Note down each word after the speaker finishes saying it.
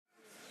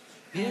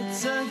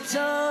It's a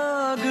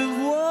tug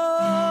of war.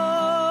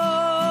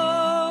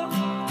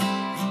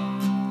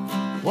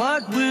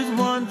 What with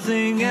one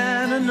thing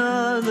and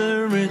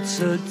another, it's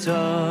a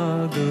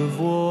tug of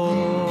war.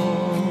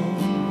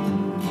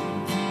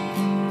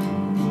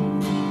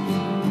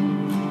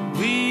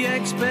 We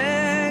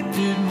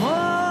expected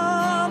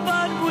more,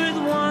 but with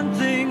one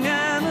thing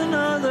and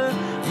another,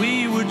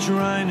 we were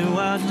trying to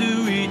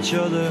outdo each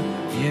other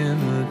in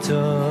a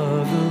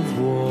tug of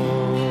war.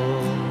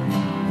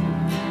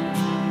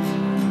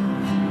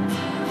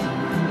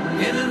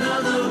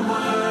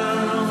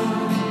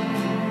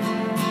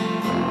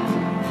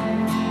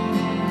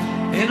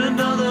 In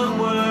another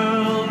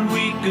world,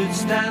 we could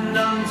stand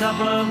on top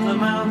of the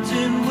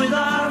mountain with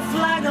our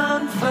flag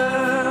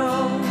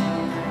unfurled.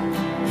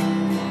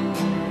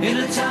 In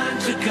a time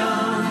to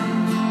come,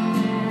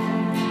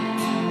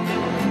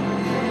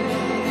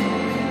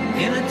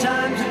 in a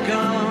time to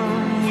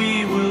come,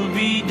 we will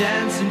be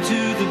dancing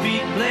to the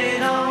beat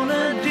played on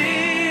a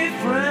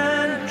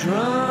different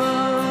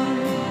drum.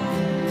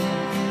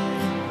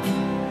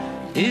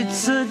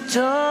 It's a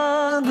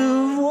tug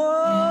of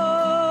war.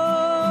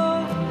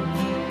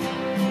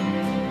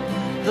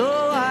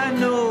 Though I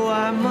know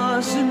I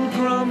mustn't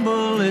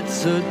grumble,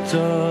 it's a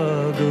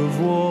tug of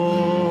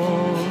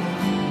war.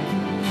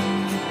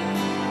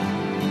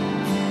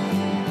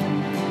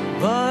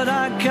 But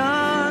I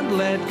can't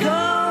let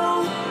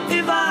go.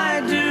 If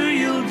I do,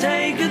 you'll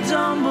take a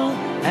tumble,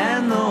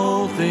 and the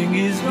whole thing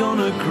is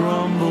gonna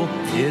crumble.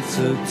 It's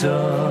a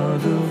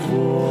tug of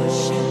war.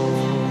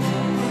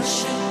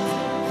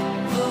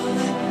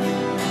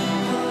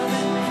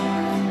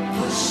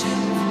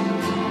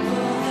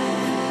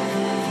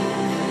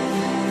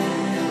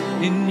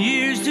 In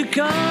years to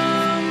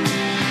come,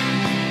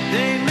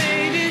 they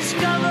may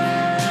discover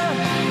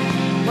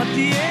what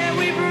the air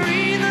we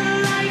breathe and the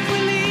life we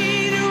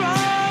lead are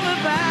all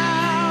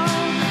about.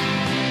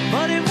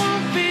 But it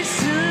won't be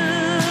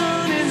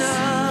soon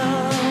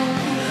enough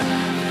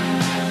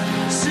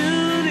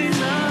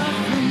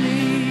for me.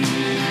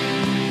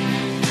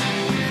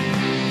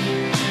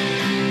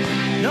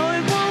 No,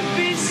 it won't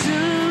be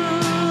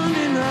soon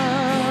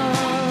enough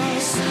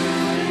for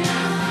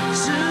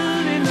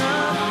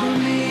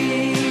me.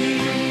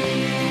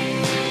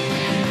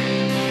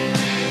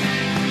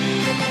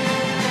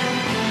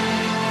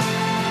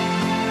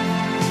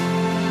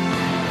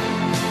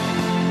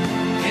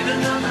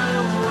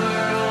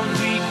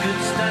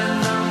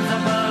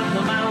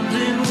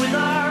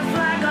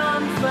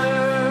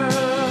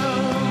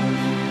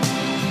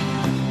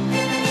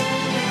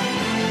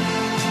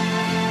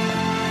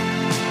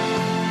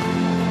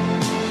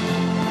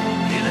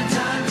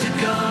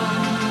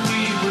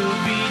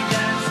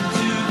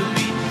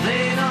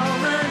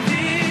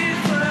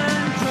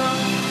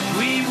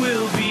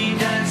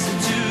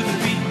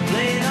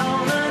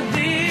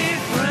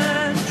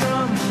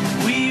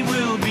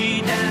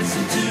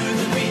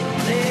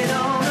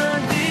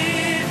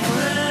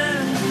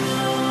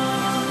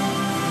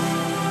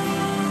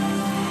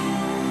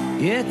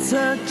 It's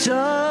a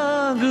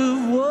tug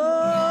of war.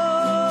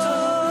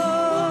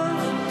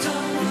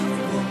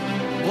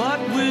 What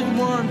with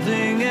one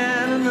thing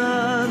and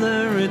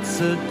another,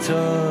 it's a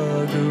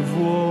tug of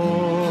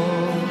war.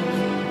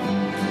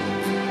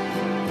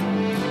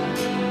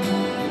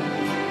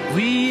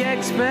 We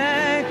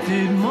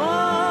expected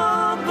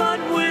more,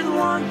 but with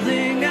one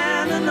thing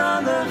and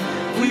another,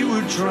 we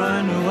were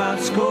trying to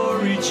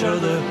outscore each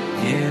other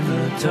in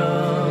a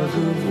tug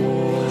of war.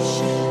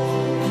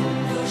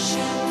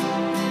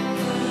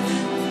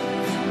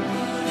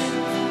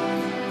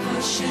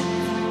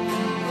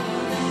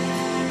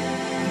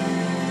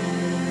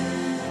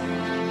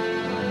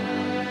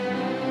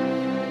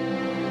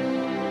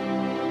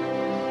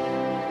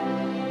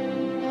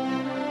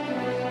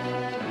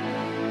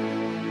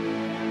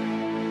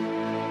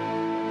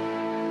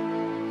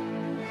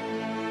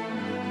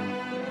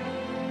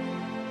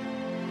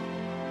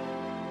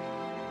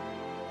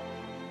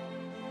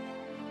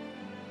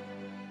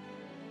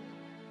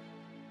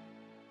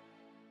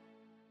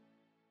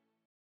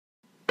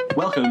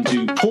 Welcome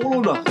to Paul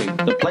or Nothing,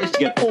 the place to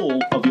get all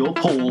of your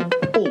Paul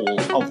all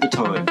of the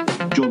time.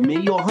 Join me,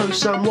 your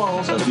host Sam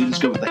Wiles, as we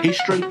discover the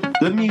history,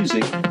 the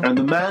music, and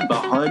the man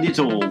behind it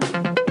all,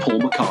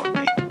 Paul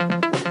McCartney.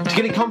 To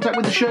get in contact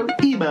with the show,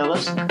 email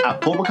us at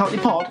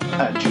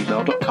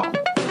paulmccartneypod@gmail.com.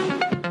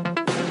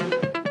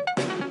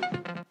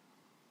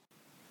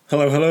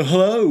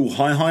 Hello,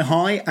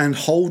 hi, and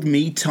hold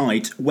me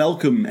tight.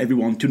 Welcome,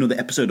 everyone, to another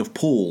episode of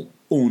Paul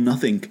or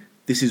Nothing.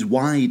 This is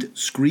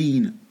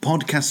widescreen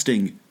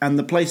podcasting, and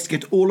the place to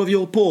get all of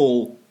your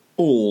Paul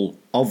all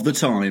of the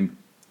time.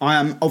 I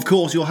am, of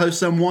course, your host,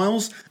 Sam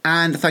Wiles,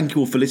 and thank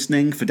you all for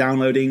listening, for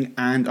downloading,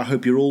 and I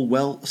hope you're all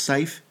well,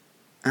 safe,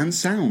 and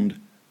sound.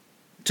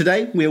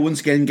 Today, we are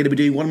once again going to be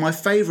doing one of my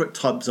favourite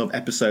types of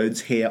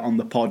episodes here on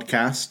the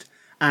podcast,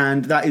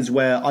 and that is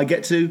where I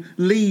get to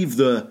leave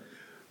the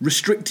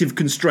restrictive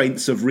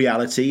constraints of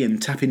reality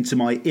and tap into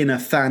my inner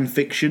fan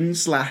fiction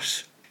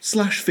slash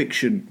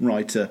fiction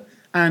writer,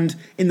 and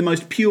in the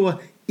most pure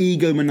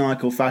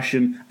egomaniacal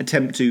fashion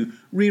attempt to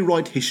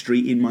rewrite history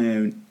in my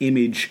own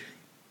image.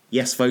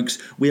 Yes, folks,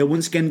 we are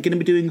once again going to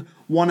be doing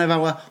one of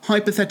our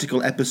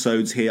hypothetical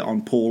episodes here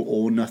on Paul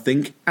or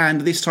Nothing,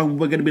 and this time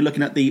we're going to be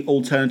looking at the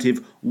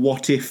alternative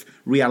what-if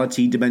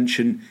reality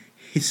dimension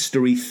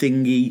history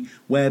thingy,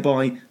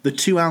 whereby the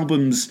two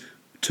albums,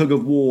 Tug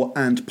of War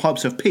and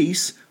Pipes of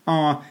Peace,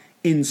 are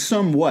in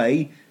some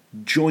way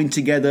joined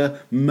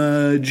together,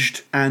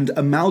 merged, and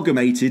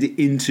amalgamated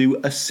into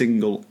a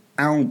single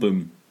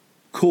album,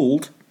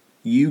 called,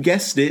 you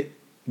guessed it,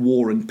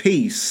 War and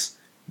Peace.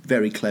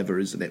 Very clever,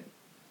 isn't it?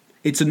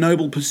 It's a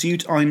noble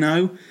pursuit, I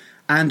know,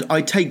 and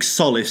I take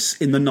solace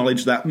in the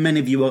knowledge that many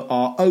of you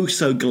are oh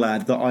so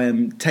glad that I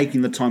am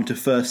taking the time to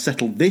first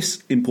settle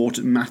this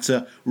important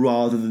matter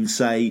rather than,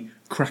 say,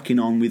 cracking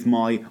on with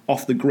my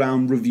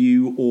off-the-ground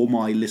review or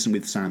my Listen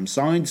with Sam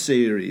side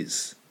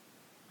series.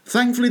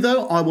 Thankfully,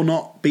 though, I will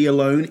not be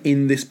alone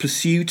in this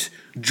pursuit.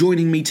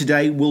 Joining me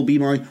today will be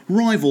my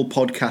rival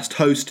podcast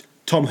host,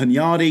 Tom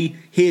Hunyadi,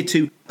 here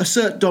to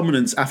assert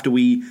dominance after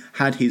we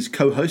had his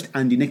co-host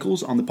Andy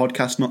Nichols on the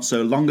podcast not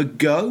so long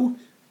ago.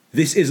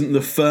 This isn't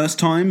the first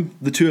time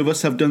the two of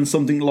us have done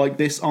something like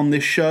this on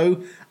this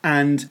show,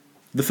 and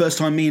the first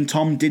time me and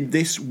Tom did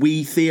this,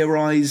 we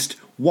theorised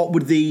what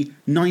would the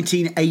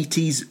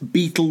 1980s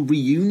Beatle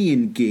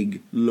reunion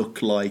gig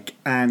look like,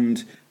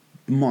 and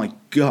my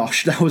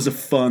gosh, that was a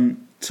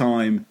fun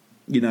time.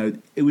 You know,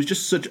 it was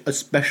just such a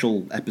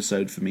special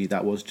episode for me,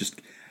 that was,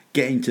 just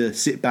getting to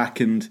sit back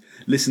and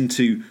listen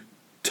to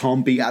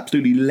Tom be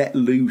absolutely let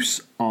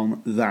loose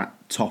on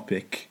that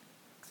topic.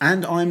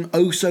 And I'm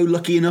oh so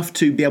lucky enough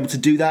to be able to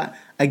do that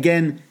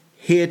again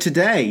here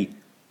today,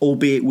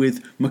 albeit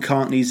with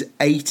McCartney's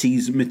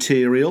 80s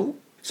material.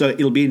 So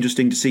it'll be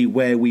interesting to see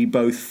where we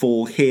both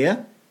fall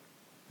here.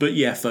 But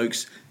yeah,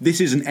 folks,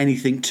 this isn't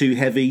anything too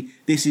heavy.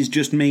 This is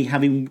just me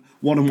having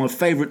one of my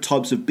favourite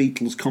types of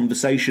Beatles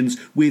conversations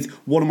with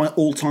one of my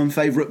all-time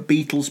favourite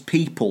Beatles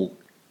people.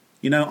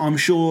 You know, I'm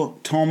sure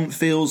Tom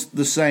feels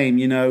the same.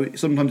 You know,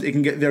 sometimes it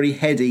can get very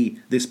heady,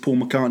 this Paul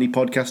McCartney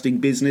podcasting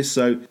business.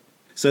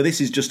 So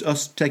this is just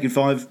us taking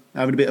five,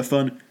 having a bit of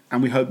fun,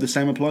 and we hope the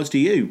same applies to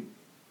you.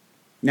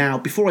 Now,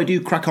 before I do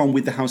crack on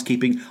with the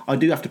housekeeping, I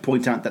do have to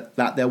point out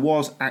that there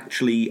was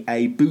actually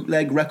a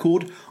bootleg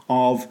record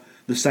of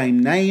the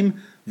same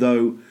name,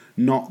 though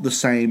not the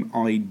same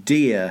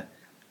idea.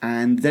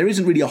 And there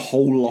isn't really a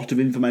whole lot of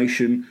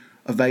information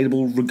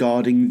available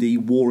regarding the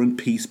War and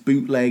Peace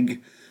bootleg.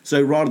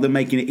 So rather than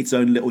making it its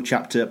own little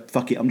chapter,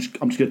 fuck it, I'm just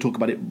going to talk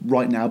about it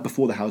right now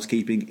before the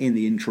housekeeping in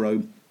the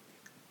intro.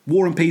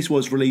 War and Peace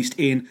was released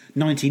in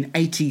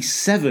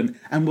 1987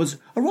 and was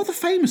a rather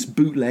famous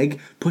bootleg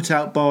put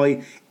out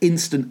by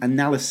Instant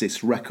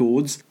Analysis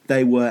Records.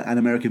 They were an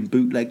American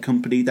bootleg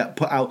company that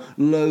put out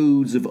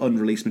loads of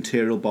unreleased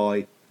material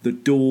by The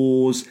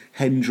Doors,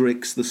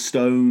 Hendrix, The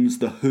Stones,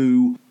 The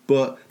Who,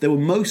 but they were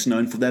most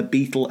known for their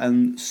Beatle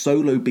and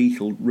solo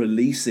Beatle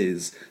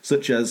releases,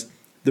 such as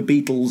the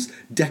Beatles'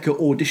 Decca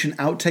Audition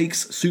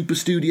Outtakes Super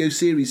Studio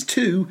Series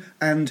 2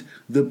 and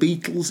The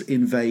Beatles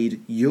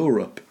Invade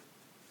Europe.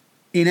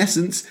 In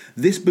essence,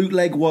 this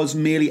bootleg was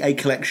merely a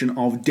collection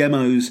of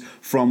demos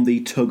from the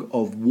Tug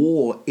of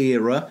War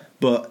era,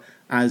 but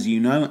as you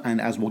know,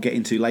 and as we'll get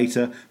into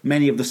later,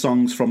 many of the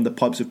songs from the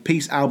Pipes of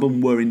Peace album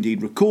were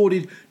indeed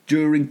recorded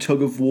during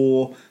Tug of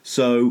War,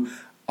 so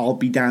I'll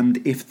be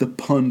damned if the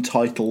pun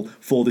title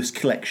for this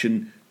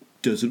collection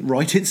doesn't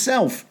write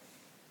itself.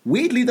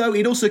 Weirdly though,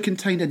 it also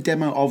contained a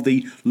demo of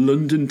the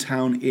London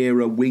Town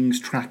era Wings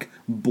track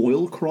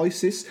Boyle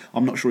Crisis.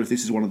 I'm not sure if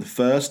this is one of the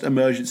first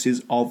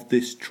emergencies of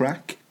this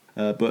track,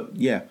 but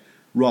yeah,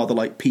 rather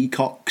like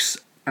Peacocks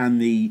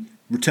and the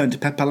Return to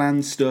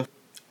Pepperland stuff,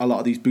 a lot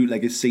of these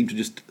bootleggers seem to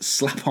just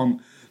slap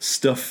on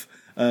stuff,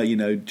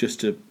 just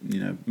to,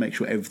 make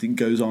sure everything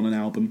goes on an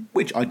album,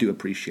 which I do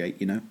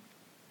appreciate,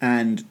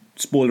 And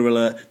spoiler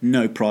alert,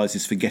 no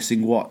prizes for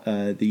guessing what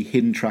the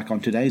hidden track on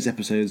today's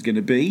episode is going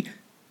to be.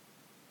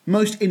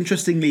 Most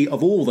interestingly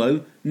of all,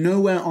 though,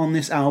 nowhere on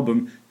this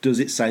album does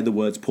it say the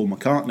words Paul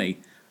McCartney.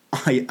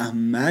 I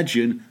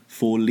imagine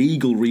for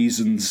legal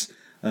reasons,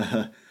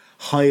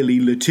 highly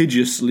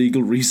litigious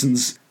legal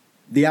reasons.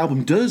 The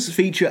album does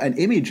feature an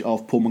image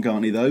of Paul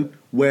McCartney, though,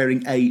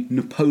 wearing a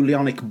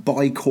Napoleonic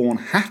bicorn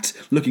hat,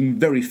 looking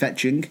very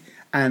fetching,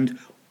 and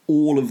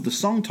all of the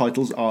song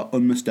titles are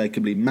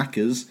unmistakably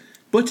Macca's,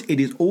 but it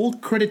is all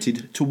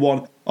credited to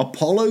one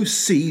Apollo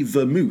C.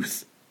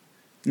 Vermouth.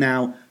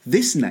 Now,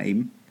 this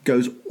name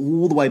goes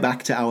all the way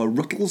back to our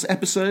Ruttles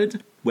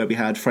episode, where we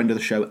had friend of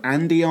the show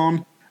Andy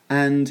on,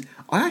 and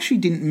I actually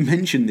didn't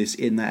mention this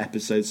in that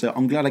episode, so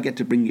I'm glad I get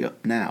to bring it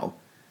up now.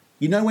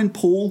 You know when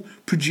Paul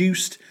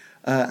produced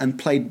and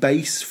played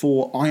bass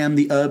for I Am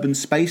the Urban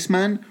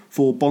Spaceman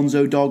for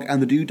Bonzo Dog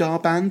and the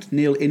Doodah Band,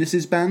 Neil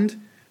Innes'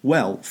 band?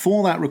 Well,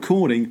 for that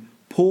recording,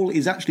 Paul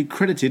is actually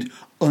credited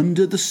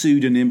under the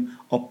pseudonym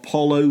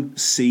Apollo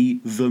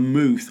C.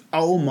 Vermouth.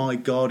 Oh my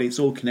god, it's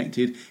all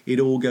connected. It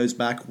all goes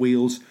back,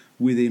 wheels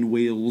within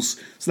wheels.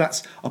 So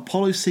that's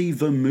Apollo C.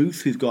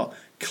 Vermouth. We've got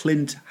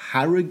Clint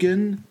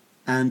Harrigan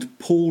and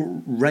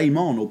Paul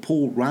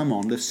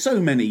Ramon. There's so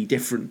many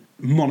different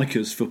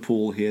monikers for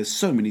Paul here,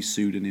 so many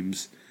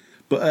pseudonyms.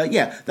 But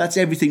yeah, that's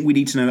everything we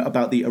need to know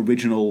about the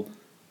original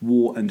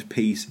War and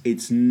Peace.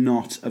 It's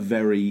not a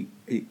very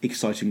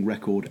exciting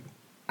record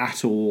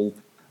at all.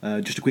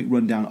 Just a quick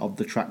rundown of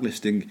the track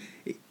listing.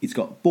 It's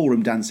got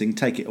Ballroom Dancing,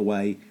 Take It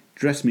Away,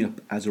 Dress Me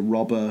Up as a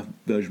Robber,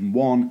 version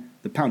 1,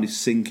 The Pound is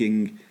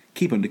Sinking,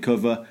 Keep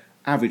Undercover,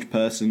 Average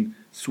Person,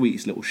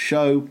 Sweetest Little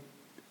Show,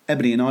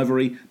 Ebony and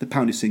Ivory, The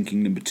Pound is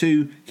Sinking number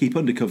 2, Keep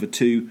Undercover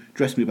 2,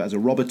 Dress Me Up as a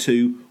Robber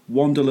 2,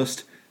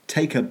 Wanderlust,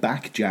 Take Her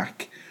Back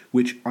Jack,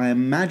 which I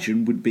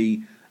imagine would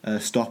be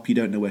Stop You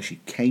Don't Know Where She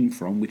Came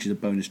From, which is a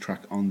bonus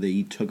track on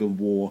the Tug of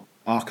War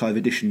Archive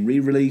Edition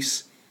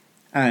re-release.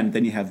 And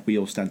then you have We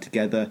All Stand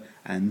Together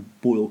and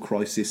Boyle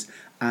Crisis,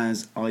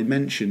 as I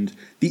mentioned.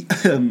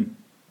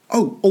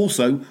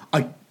 Also,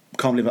 I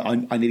can't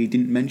believe I nearly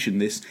didn't mention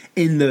this.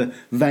 In the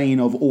vein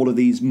of all of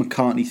these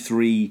McCartney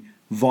 3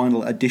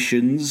 vinyl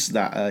editions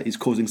that is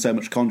causing so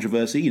much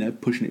controversy,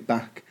 pushing it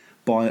back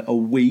by a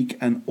week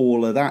and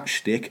all of that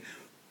shtick,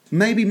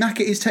 maybe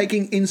Macca is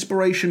taking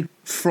inspiration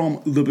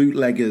from the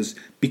bootleggers,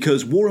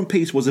 because War and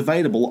Peace was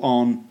available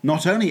on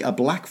not only a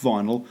black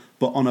vinyl,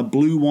 but on a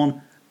blue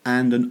one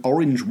and an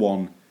orange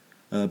one,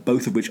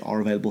 both of which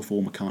are available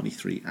for McCartney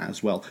 3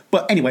 as well.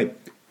 But anyway,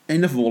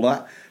 enough of all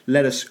that.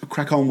 Let us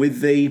crack on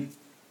with the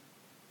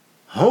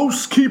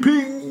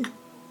housekeeping.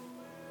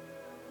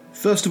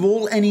 First of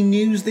all, any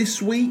news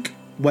this week?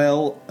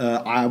 Well,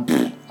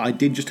 I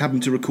did just happen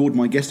to record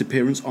my guest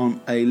appearance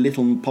on a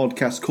little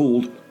podcast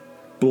called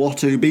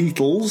Blotto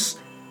Beatles.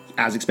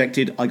 As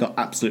expected, I got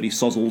absolutely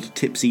sozzled,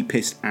 tipsy,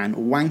 pissed and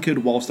wankered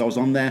whilst I was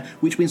on there,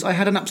 which means I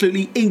had an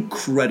absolutely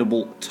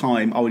incredible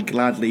time. I would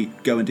gladly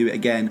go and do it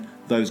again.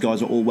 Those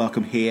guys are all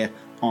welcome here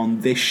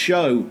on this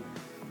show.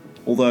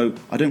 Although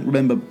I don't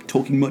remember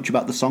talking much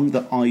about the song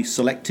that I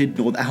selected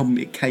nor the album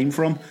it came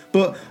from,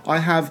 but I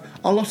have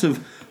a lot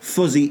of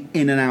fuzzy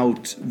in and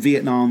out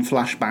Vietnam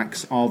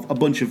flashbacks of a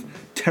bunch of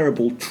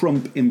terrible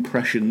Trump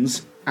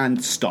impressions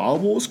and Star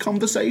Wars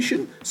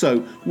conversation.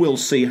 So we'll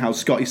see how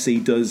Scotty C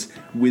does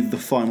with the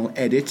final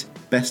edit.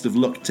 Best of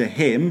luck to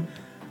him.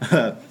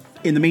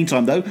 In the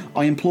meantime, though,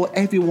 I implore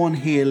everyone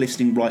here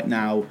listening right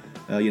now,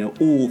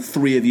 all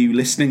 3 of you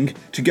listening,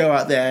 to go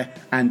out there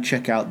and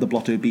check out the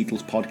Blotto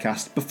Beatles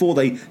podcast before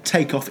they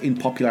take off in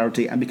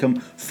popularity and become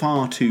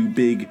far too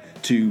big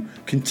to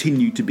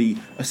continue to be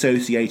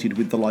associated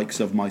with the likes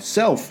of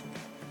myself.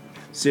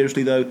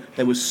 Seriously, though,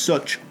 they were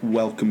such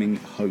welcoming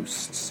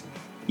hosts.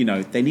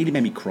 They nearly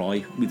made me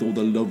cry with all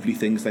the lovely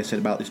things they said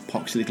about this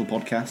poxy little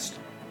podcast.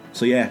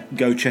 So yeah,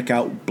 go check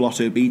out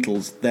Blotto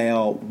Beatles. They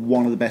are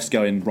one of the best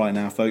going right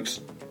now, folks.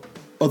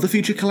 Other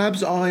future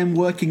collabs I am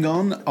working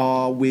on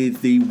are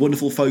with the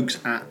wonderful folks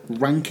at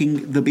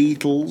Ranking the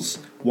Beatles,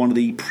 one of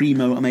the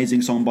primo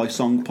amazing song by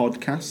song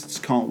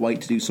podcasts. Can't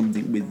wait to do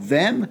something with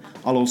them.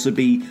 I'll also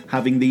be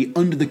having the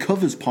Under the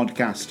Covers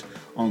podcast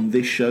on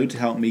this show to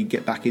help me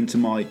get back into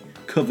my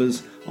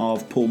covers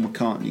of Paul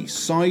McCartney's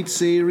side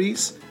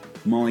series.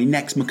 My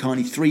next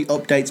McCartney 3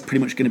 update's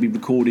pretty much going to be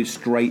recorded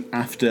straight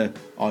after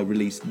I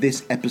release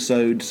this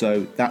episode,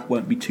 so that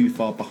won't be too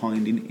far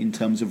behind in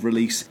terms of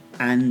release.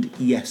 And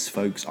yes,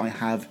 folks, I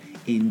have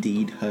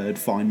indeed heard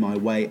Find My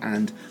Way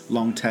and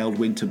Long-Tailed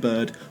Winter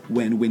Bird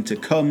When Winter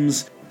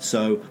Comes,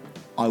 so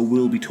I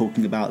will be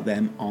talking about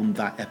them on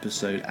that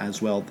episode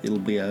as well. It'll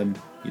be an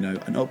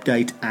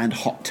update and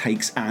hot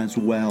takes as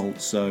well,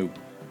 so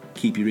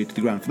keep your ear to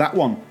the ground for that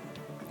one.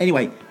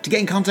 Anyway, to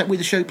get in contact with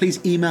the show, please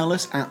email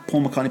us at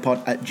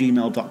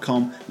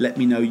paulmccartneypod@gmail.com. Let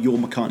me know your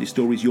McCartney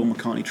stories, your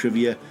McCartney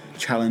trivia,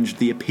 challenge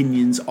the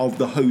opinions of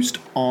the host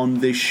on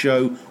this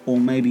show,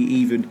 or maybe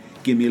even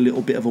give me a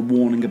little bit of a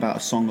warning about a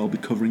song I'll be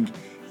covering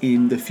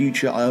in the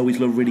future. I always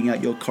love reading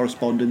out your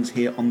correspondence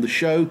here on the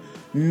show.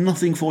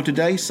 Nothing for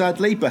today,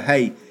 sadly, but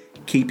hey,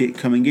 keep it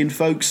coming in,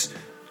 folks.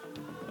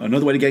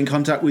 Another way to get in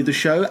contact with the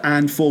show,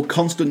 and for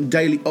constant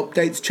daily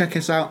updates, check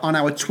us out on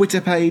our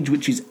Twitter page,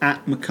 which is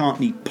at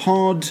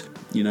McCartneyPod.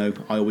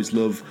 I always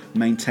love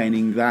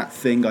maintaining that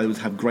thing. I always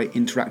have great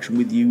interaction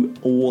with you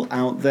all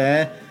out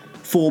there.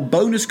 For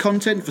bonus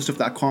content, for stuff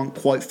that I can't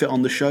quite fit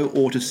on the show,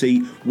 or to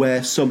see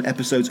where some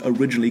episodes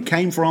originally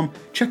came from,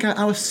 check out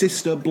our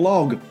sister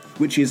blog,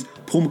 which is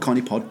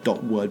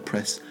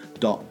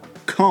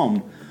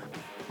paulmccartneypod.wordpress.com.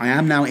 I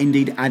am now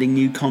indeed adding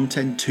new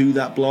content to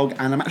that blog,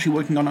 and I'm actually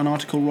working on an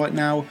article right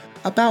now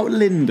about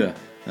Linda.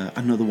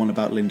 Another one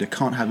about Linda.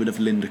 Can't have enough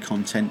Linda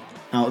content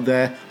out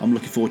there. I'm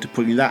looking forward to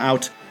putting that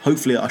out.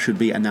 Hopefully I should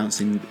be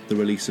announcing the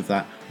release of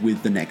that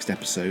with the next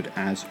episode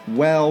as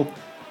well.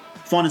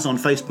 Find us on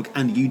Facebook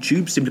and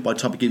YouTube simply by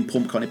typing in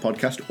Paul McCartney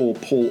Podcast or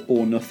Paul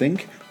or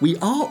Nothing. We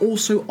are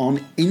also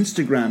on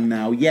Instagram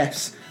now.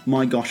 Yes,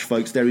 my gosh,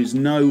 folks, there is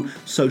no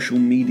social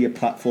media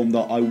platform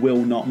that I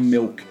will not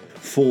milk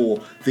for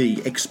the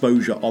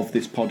exposure of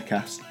this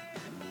podcast.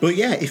 But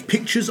yeah, if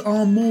pictures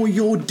are more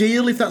your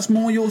deal, if that's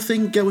more your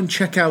thing, go and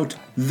check out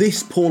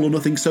this Paul or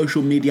Nothing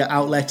social media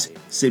outlet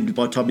simply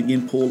by typing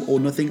in Paul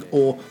or Nothing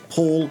or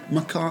Paul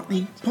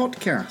McCartney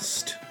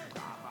Podcast.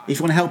 If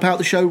you want to help out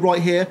the show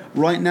right here,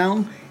 right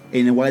now,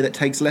 in a way that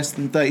takes less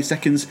than 30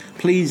 seconds,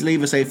 please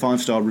leave us a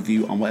 5-star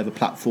review on whatever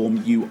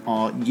platform you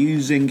are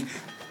using.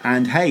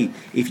 And hey,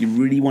 if you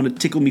really want to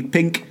tickle me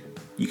pink,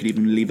 you can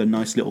even leave a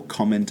nice little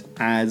comment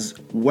as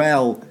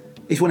well.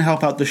 If you want to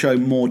help out the show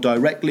more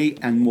directly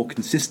and more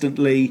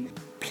consistently,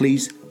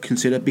 please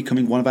consider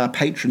becoming one of our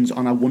patrons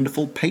on our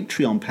wonderful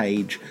Patreon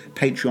page.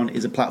 Patreon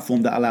is a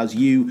platform that allows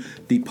you,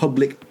 the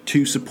public,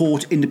 to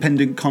support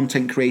independent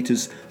content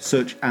creators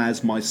such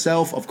as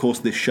myself. Of course,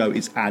 this show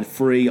is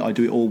ad-free. I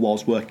do it all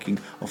whilst working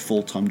a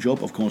full-time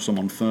job. Of course, I'm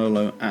on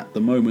furlough at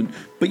the moment.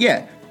 But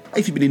yeah,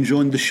 if you've been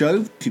enjoying the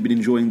show, if you've been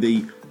enjoying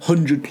the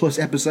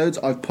 100+ episodes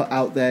I've put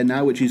out there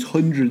now, which is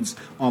hundreds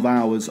of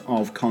hours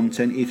of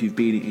content, if you've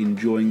been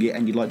enjoying it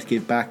and you'd like to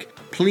give back,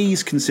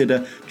 please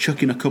consider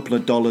chucking a couple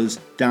of dollars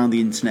down the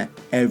internet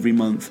every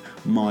month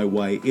my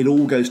way. It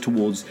all goes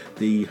towards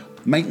the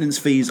maintenance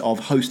fees of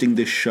hosting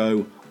this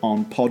show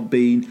on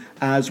Podbean,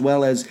 as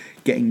well as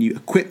getting new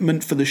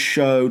equipment for the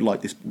show,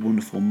 like this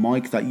wonderful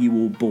mic that you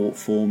all bought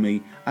for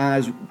me,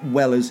 as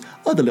well as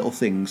other little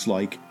things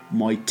like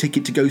my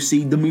ticket to go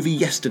see the movie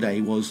yesterday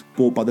was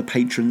bought by the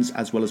patrons,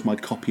 as well as my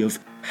copy of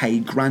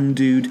Hey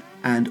Grandude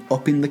and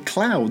Up in the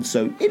Clouds.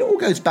 So it all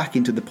goes back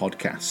into the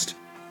podcast.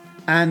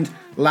 And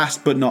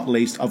last but not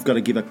least, I've got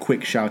to give a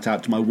quick shout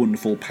out to my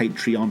wonderful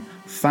Patreon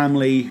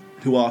family,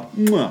 who are,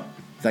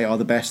 they are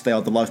the best, they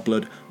are the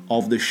lifeblood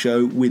of the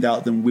show.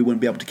 Without them, we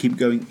wouldn't be able to keep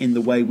going in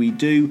the way we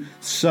do.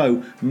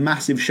 So,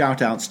 massive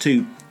shout outs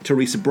to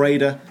Teresa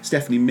Brader,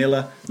 Stephanie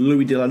Miller,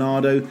 Louis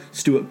DiLeonardo,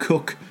 Stuart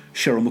Cook,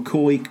 Cheryl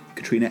McCoy,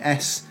 Katrina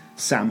S,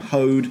 Sam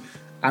Hode,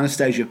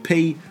 Anastasia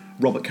P,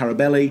 Robert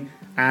Carabelli,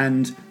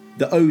 and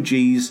the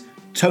OGs,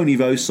 Tony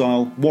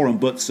Vosile, Warren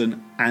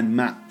Butson, and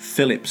Matt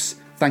Phillips.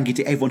 Thank you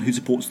to everyone who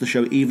supports the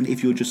show, even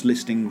if you're just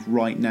listening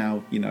right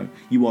now. You know,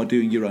 you are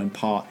doing your own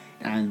part,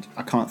 and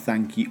I can't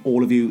thank you,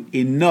 all of you,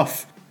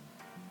 enough.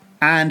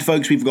 And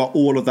folks, we've got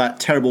all of that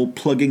terrible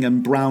plugging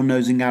and brown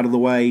nosing out of the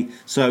way.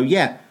 So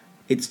yeah,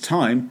 it's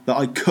time that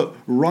I cut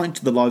right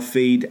to the live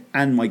feed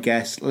and my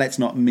guest. Let's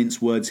not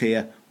mince words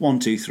here. 1,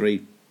 2,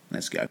 3,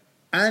 let's go.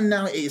 And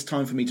now it is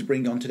time for me to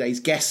bring on today's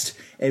guest.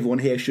 Everyone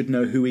here should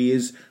know who he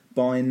is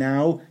by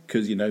now,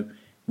 because, you know,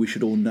 we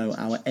should all know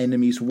our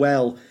enemies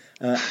well.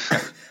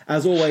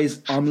 As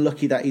always, I'm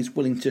lucky that he's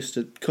willing just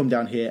to come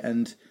down here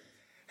and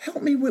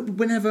help me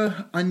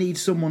whenever I need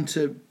someone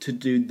to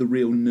do the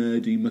real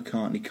nerdy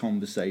McCartney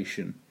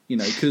conversation. You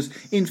know, because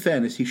in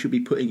fairness, he should be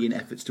putting in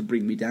efforts to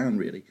bring me down,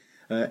 really.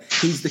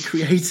 He's the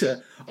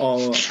creator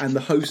and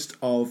the host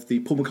of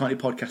the Paul McCartney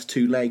podcast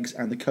Two Legs,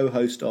 and the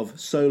co-host of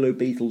Solo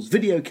Beatles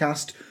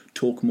videocast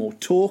Talk More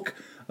Talk,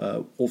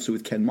 also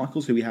with Ken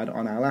Michaels, who we had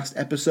on our last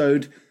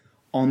episode.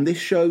 On this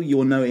show,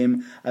 you'll know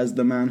him as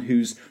the man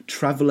whose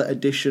traveller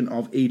edition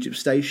of Egypt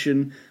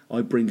Station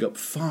I bring up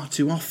far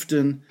too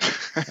often.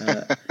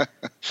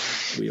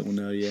 We all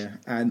know, yeah.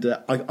 And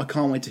I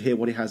can't wait to hear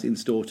what he has in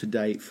store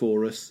today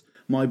for us.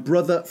 My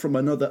brother from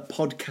another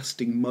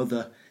podcasting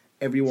mother.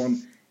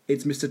 Everyone,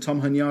 it's Mr.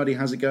 Tom Hunyadi.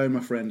 How's it going, my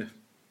friend?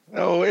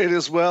 Oh, it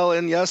is well,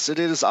 and yes, it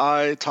is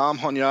I, Tom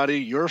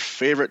Hunyadi, your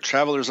favorite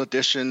Traveler's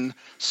Edition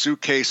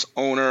suitcase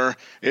owner.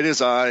 It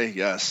is I,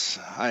 yes.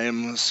 I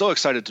am so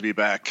excited to be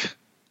back.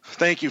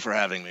 Thank you for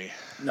having me.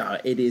 No,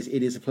 it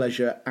is a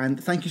pleasure,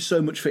 and thank you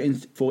so much for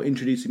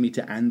introducing me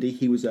to Andy.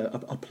 He was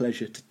a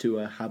pleasure to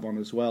have on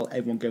as well.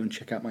 Everyone go and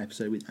check out my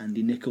episode with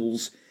Andy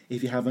Nichols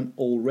if you haven't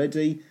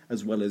already,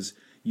 as well as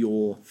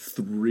your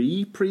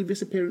 3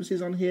 previous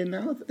appearances on here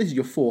now. This is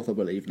your 4th, I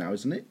believe, now,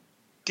 isn't it?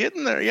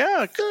 Getting there,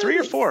 yeah. 3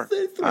 or 4.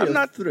 I'm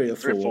not 3 or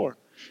 4.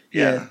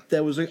 Yeah.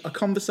 There was a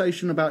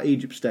conversation about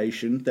Egypt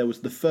Station. There was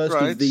the first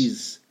of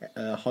these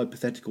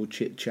hypothetical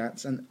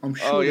chit-chats, and I'm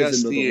sure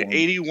there's another one. The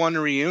 81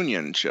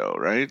 reunion show,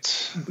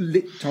 right?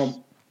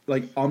 Tom,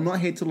 I'm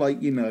not here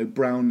to,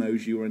 brown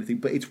nose you or anything,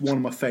 but it's one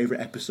of my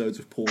favourite episodes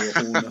of Paul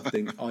or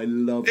Nothing. I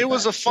love it. It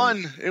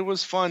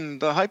was fun.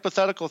 The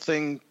hypothetical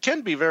thing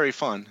can be very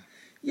fun.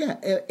 Yeah,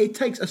 it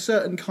takes a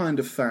certain kind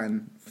of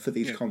fan for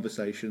these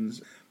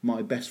conversations.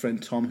 My best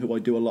friend Tom, who I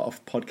do a lot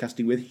of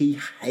podcasting with, he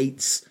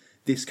hates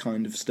this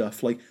kind of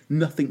stuff.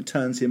 Nothing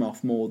turns him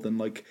off more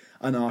than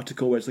an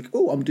article where it's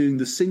I'm doing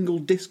the single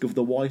disc of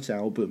the White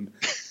Album,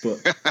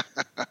 but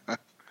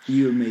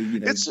you and me,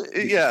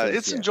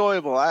 it's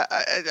enjoyable. I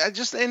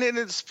just and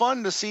it's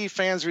fun to see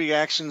fans'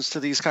 reactions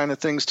to these kind of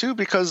things too,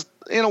 because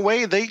in a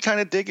way they kind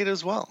of dig it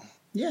as well.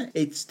 Yeah,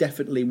 it's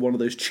definitely one of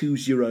those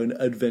choose your own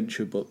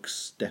adventure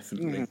books.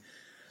 Definitely.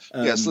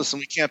 Yes, listen,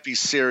 we can't be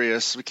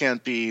serious. We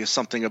can't be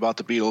something about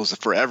the Beatles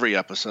for every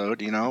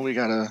episode. We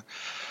gotta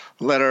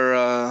let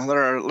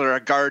our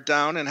guard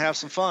down and have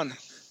some fun.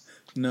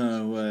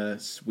 No,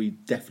 we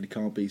definitely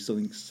can't be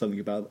something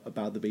about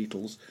the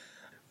Beatles.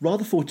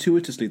 Rather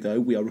fortuitously, though,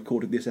 we are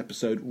recording this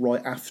episode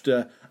right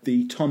after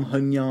the Tom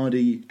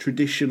Hunyadi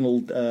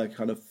traditional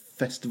kind of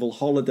festival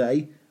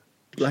holiday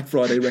Black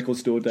Friday record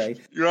store day.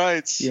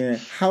 Right. Yeah.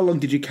 How long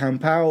did you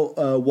camp out?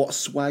 What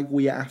swag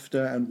were you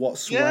after, and what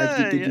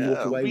swag did you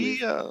walk away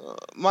with?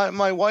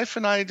 My wife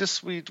and I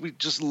we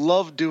just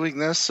love doing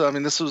this. I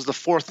mean, this was the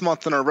 4th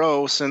month in a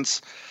row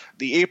since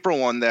the April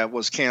one that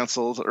was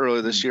canceled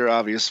earlier this year,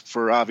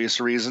 for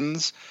obvious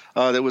reasons.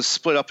 That was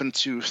split up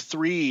into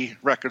 3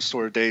 record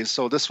store days.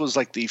 So this was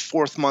like the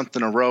 4th month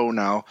in a row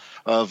now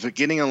of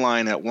getting in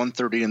line at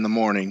 1:30 in the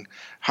morning,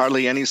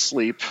 hardly any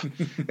sleep.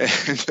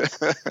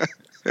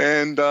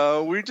 And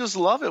we just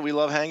love it. We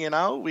love hanging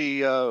out.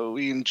 We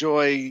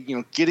enjoy,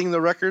 getting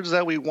the records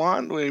that we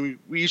want. We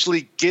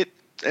usually get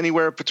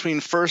anywhere between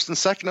first and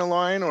second in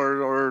line,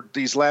 or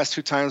these last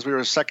 2 times we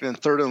were second and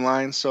third in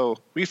line. So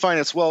we find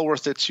it's well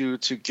worth it to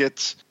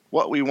get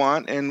what we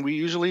want, and we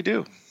usually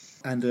do.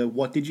 And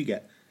what did you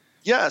get?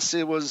 Yes,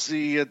 it was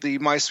the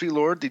My Sweet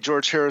Lord, the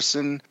George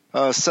Harrison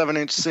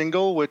 7-inch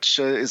single, which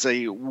is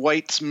a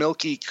white,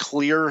 milky,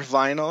 clear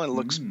vinyl. It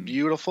looks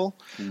beautiful,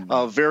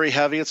 very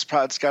heavy. It's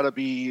got to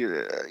be,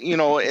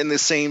 in the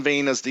same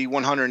vein as the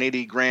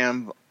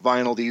 180-gram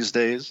vinyl these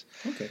days.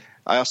 Okay.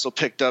 I also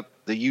picked up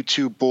the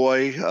U2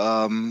 Boy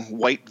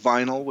white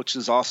vinyl, which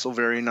is also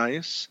very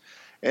nice.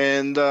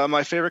 And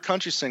my favorite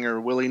country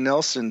singer, Willie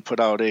Nelson, put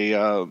out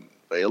a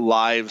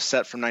live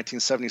set from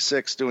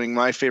 1976 doing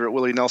my favorite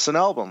Willie Nelson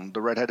album,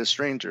 The Red-Headed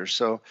Stranger.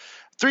 So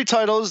 3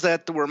 titles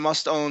that were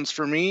must-owns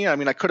for me. I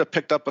mean, I could have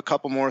picked up a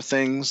couple more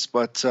things,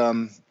 but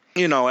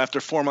after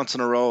 4 months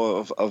in a row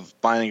of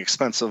buying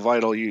expensive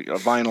vinyl,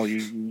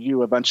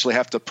 you eventually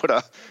have to put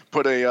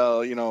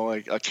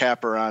a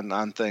capper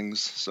on things.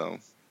 So.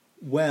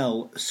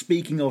 Well,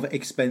 speaking of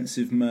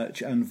expensive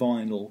merch and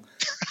vinyl,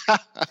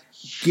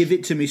 give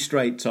it to me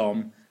straight,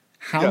 Tom.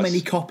 How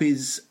many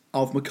copies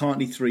of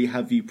McCartney 3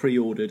 have you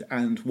pre-ordered,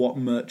 and what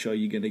merch are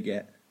you going to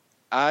get?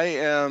 I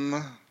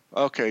am...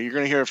 Okay, you're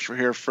going to hear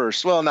here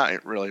first. Well,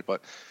 not really,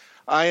 but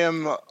I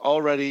am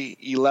already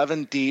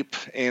 11 deep,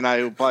 and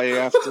I will buy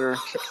after...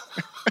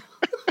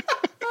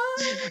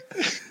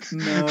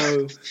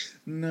 No.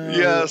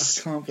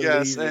 Yes, I can't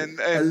believe and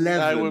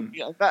 11.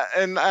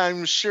 And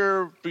I'm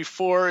sure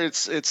before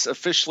it's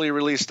officially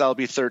released, I'll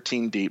be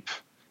 13 deep.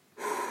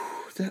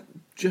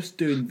 Just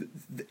doing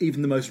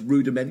even the most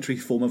rudimentary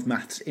form of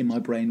maths in my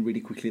brain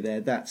really quickly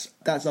there. That's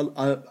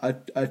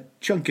a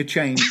chunk of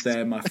change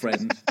there, my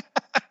friend.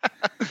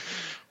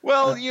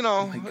 Well,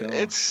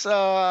 it's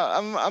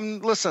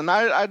listen,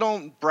 I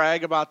don't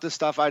brag about this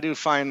stuff. I do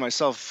find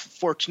myself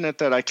fortunate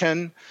that I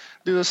can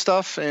do this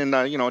stuff, and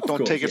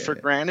don't take it for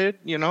granted,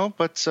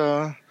 but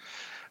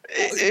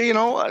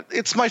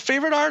it's my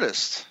favorite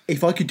artist.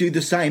 If I could do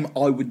the same,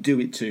 I would do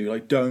it too.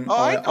 Like,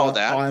 I know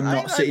that. I'm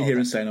not sitting here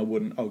and saying I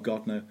wouldn't. Oh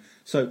God, no.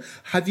 So,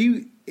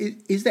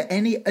 is there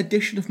any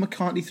edition of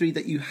McCartney 3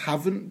 that you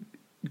haven't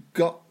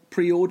got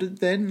pre-ordered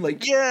then?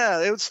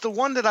 Yeah, it's the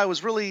one that I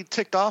was really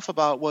ticked off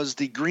about was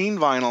the green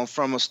vinyl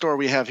from a store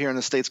we have here in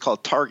the States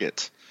called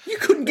Target. You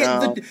couldn't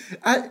get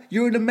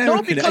you're an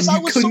American, and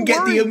you couldn't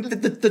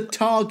get the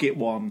Target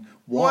one.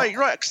 What?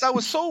 Right, because I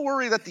was so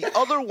worried that the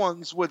other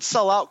ones would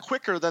sell out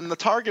quicker than the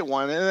Target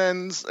one, and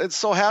then it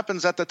so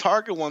happens that the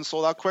Target one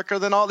sold out quicker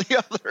than all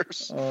the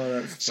others. Oh,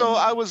 that's so funny.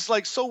 I was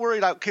so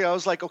worried. I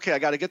was like, okay, I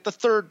got to get the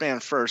third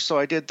band first, so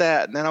I did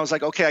that, and then I was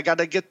like, okay, I got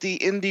to get the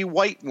indie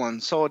white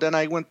one, so then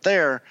I went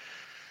there.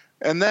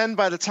 And then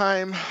by the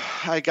time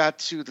I got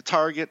to the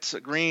Target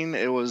green,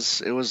 it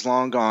was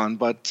long gone.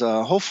 But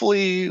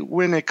hopefully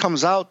when it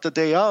comes out the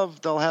day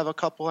of, they'll have a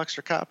couple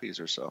extra copies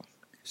or so.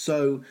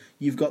 So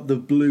you've got the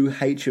blue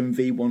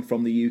HMV one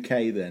from the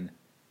UK then?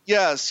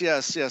 Yes.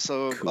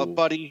 So cool. A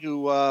buddy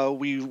who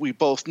we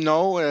both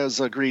know has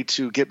agreed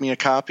to get me a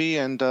copy,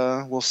 and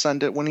we'll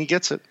send it when he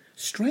gets it.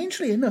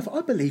 Strangely enough,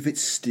 I believe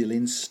it's still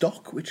in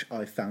stock, which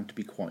I found to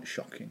be quite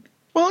shocking.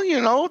 Well,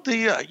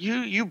 the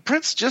you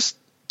Brits just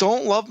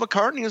don't love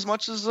McCartney as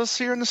much as us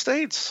here in the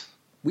States.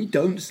 We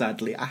don't,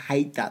 sadly. I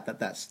hate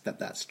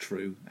that's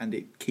true, and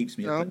it keeps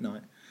me up at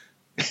night.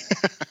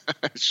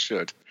 It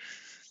should.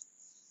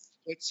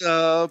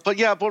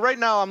 But right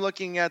now I'm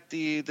looking at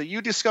the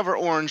You Discover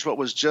Orange, what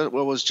was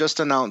just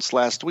announced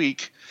last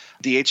week,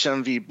 the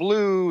HMV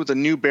Blue, the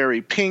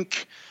Newberry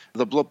Pink,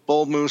 the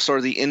Bull Moose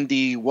or the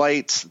Indie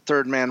White,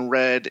 Third Man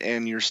Red,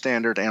 and your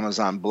standard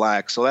Amazon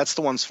Black. So that's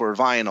the ones for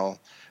vinyl.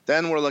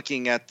 Then we're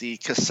looking at the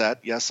cassette.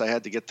 Yes, I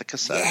had to get the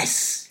cassette.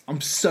 Yes! I'm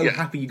so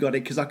happy you got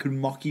it, because I can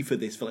mock you for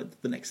this for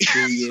the next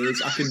 3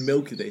 years. I can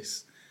milk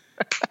this.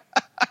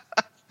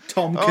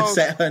 Tom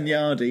Cassette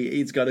Hunyadi,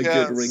 he's got a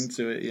good ring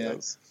to it,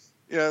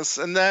 Yes,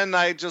 and then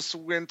I just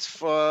went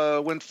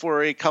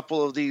for a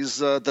couple of these,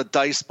 the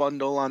Dice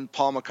bundle on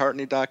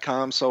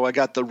paulmccartney.com. So I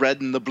got the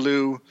red and the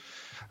blue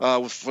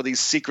for these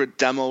secret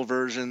demo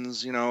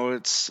versions.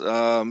 It's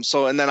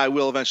and then I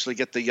will eventually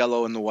get the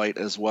yellow and the white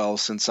as well,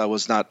 since I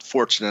was not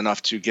fortunate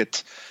enough to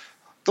get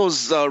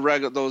those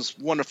those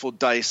wonderful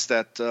dice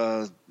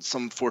that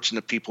some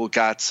fortunate people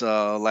got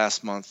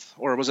last month,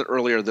 or was it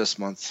earlier this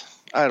month?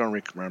 I don't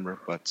remember,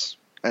 but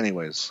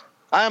anyways,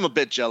 I am a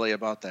bit jelly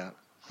about that.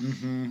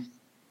 Mm-hmm.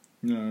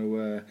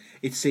 No,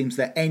 it seems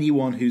that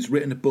anyone who's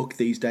written a book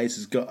these days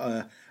has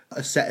got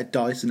a set of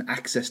dice and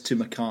access to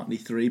McCartney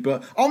 3.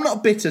 But I'm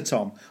not bitter,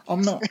 Tom.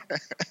 I'm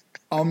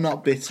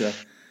not bitter.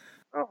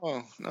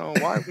 Oh, no,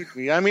 why would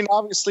we? I mean,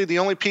 obviously, the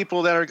only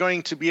people that are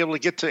going to be able to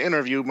get to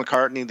interview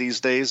McCartney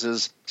these days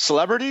is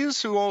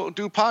celebrities who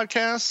do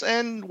podcasts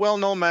and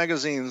well-known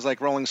magazines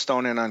like Rolling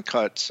Stone and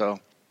Uncut. So,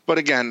 but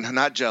again,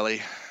 not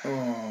Jelly.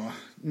 Oh,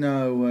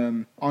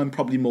 no, I'm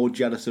probably more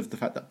jealous of the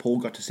fact that Paul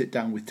got to sit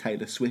down with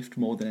Taylor Swift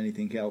more than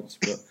anything else.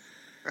 But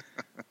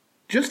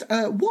just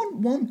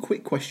one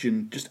quick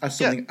question, just as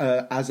something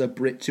as a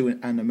Brit to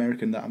an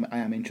American that I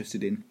am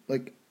interested in,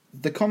 like.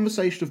 The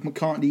conversation of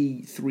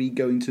McCartney 3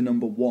 going to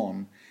number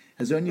 1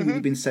 has only really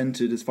been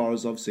centred, as far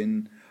as I've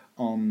seen,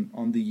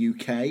 on the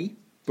UK.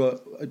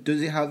 But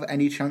does it have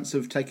any chance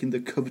of taking the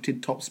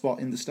coveted top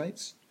spot in the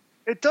States?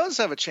 It does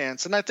have a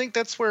chance, and I think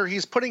that's where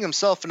he's putting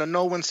himself in a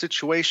no-win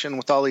situation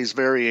with all these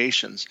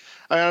variations.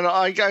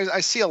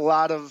 I see a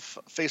lot of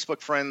Facebook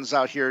friends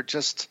out here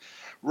just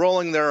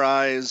rolling their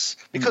eyes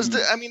because,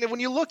 I mean,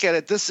 when you look at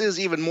it, this is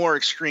even more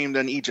extreme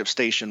than Egypt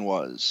Station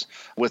was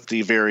with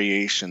the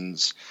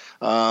variations.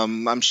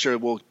 I'm sure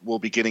we'll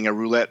be getting a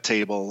roulette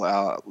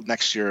table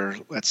next year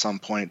at some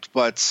point.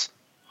 But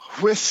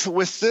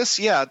with this,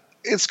 yeah,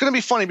 it's going to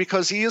be funny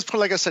because he is,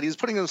 like I said, he's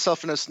putting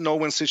himself in this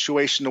no-win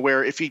situation to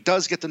where if he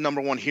does get the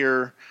number 1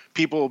 here,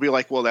 people will be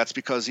like, well, that's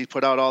because he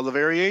put out all the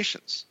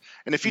variations.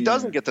 And if he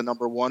doesn't get the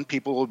number 1,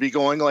 people will be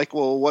going like,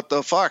 well, what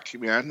the fuck,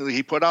 man?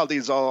 He put out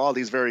all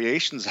these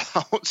variations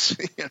out,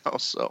 you know,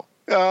 so.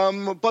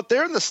 But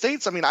there in the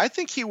States, I mean, I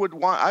think he would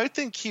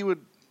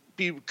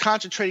be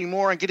concentrating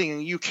more on getting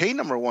a UK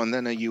number 1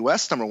 than a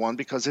US number 1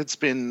 because it's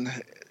been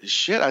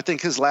shit. I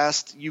think his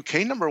last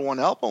UK number 1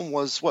 album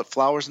was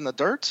Flowers in the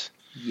Dirt?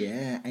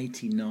 Yeah,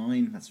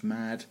 89. That's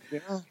mad.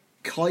 Yeah.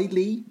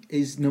 Kylie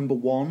is number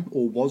 1,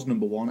 or was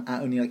number 1,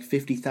 at only like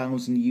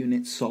 50,000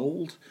 units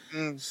sold.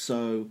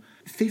 So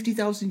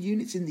 50,000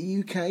 units in the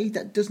UK,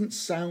 that doesn't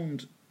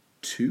sound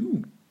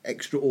too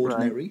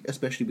extraordinary,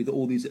 especially with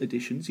all these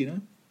additions, you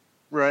know?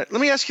 Right. Let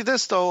me ask you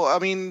this, though. I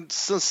mean,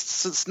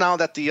 since now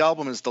that the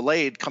album is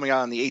delayed, coming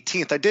out on the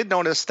 18th, I did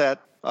notice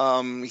that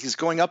he's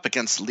going up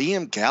against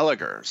Liam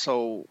Gallagher.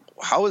 So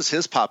how is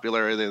his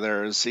popularity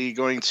there? Is he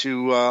going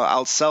to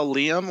outsell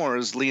Liam, or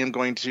is Liam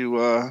going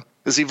to...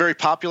 is he very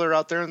popular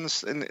out there in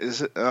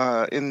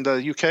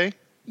the UK?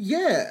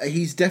 Yeah,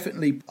 he's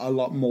definitely a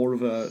lot more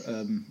of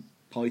a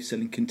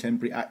high-selling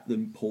contemporary act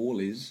than Paul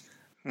is.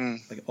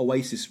 Like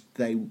Oasis,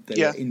 they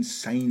were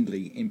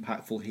insanely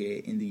impactful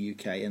here in the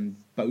UK, and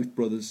both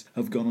brothers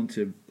have gone on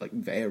to like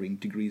varying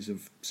degrees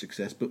of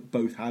success, but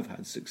both have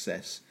had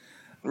success.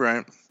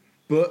 Right.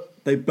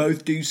 But they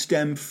both do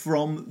stem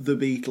from the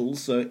Beatles,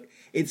 so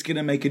it's going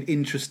to make an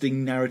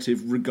interesting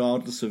narrative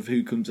regardless of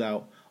who comes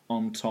out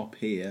on top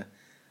here.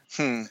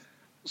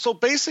 So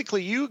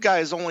basically, you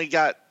guys only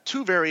got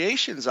 2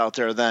 variations out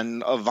there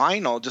then of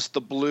vinyl, just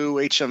the blue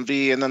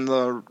HMV and then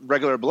the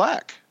regular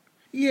black.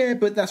 Yeah,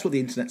 but that's what the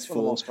internet's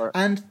for.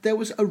 And there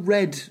was a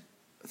red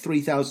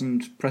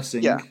 3000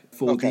 pressing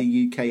for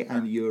the UK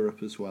and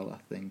Europe as well, I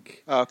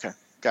think. Okay,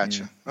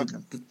 gotcha. Yeah. Okay.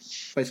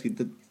 Basically,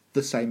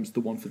 the same as the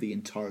one for the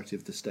entirety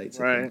of the States.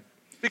 Right.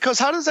 Because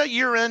how does that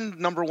year-end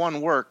number 1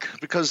 work?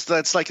 Because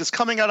that's like it's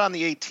coming out on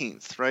the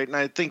 18th, right? And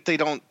I think they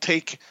don't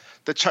take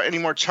any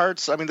more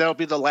charts. I mean, that'll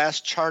be the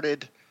last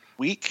charted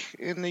week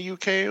in the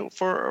UK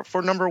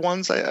for number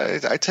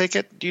 1s. I take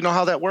it. Do you know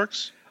how that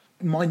works?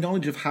 My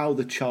knowledge of how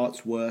the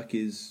charts work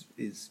is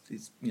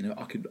you know,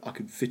 I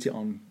could fit it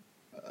on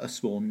a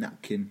small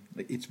napkin.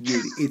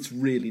 It's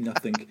really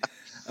nothing.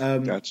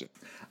 Gotcha.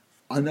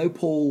 I know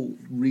Paul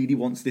really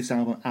wants this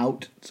album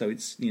out, so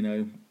it's, you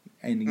know,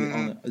 ending it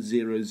on a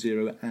 0,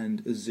 0,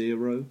 and a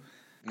 0.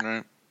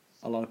 Right.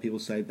 A lot of people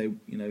say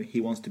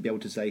he wants to be able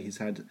to say he's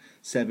had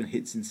 7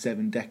 hits in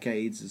 7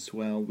 decades as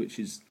well, which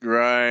is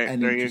right.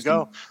 There you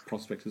go.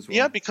 Prospect as well.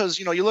 Yeah, because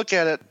you look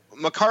at it.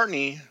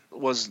 McCartney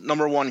was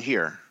number 1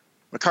 here.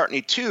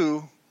 McCartney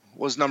 2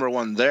 was number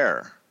 1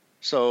 there.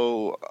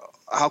 So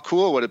how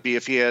cool would it be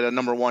if he had a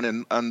number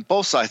 1 on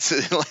both sides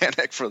of the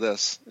Atlantic for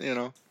this? You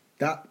know.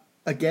 That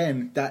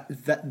again,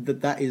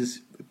 that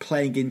is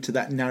playing into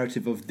that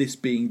narrative of this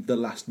being the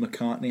last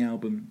McCartney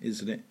album,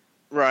 isn't it?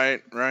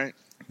 Right.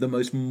 The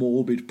most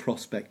morbid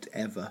prospect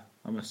ever,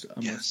 I must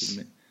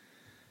admit.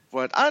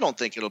 But I don't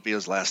think it'll be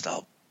his last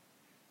album.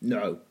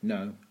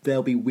 No.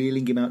 They'll be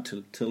wheeling him out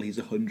till he's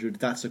 100.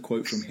 That's a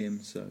quote from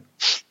him, so.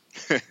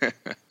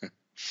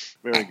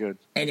 Very good.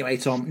 Anyway,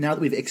 Tom, now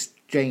that we've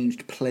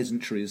exchanged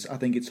pleasantries, I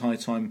think it's high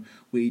time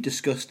we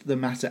discussed the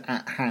matter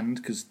at hand,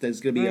 because there's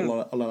going to be a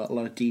lot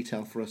of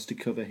detail for us to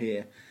cover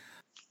here.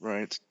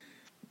 Right.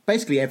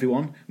 Basically,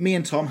 everyone, me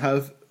and Tom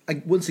have,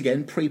 once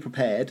again,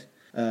 pre-prepared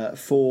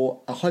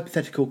for a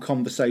hypothetical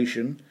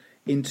conversation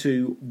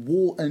into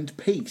War and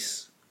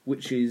Peace,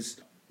 which is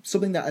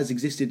something that has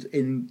existed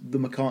in the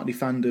McCartney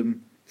fandom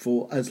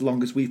for as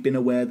long as we've been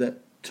aware that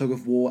Tug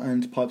of War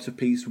and Pipes of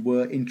Peace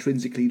were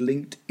intrinsically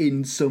linked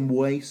in some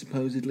way,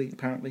 supposedly,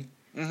 apparently.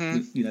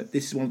 Mm-hmm.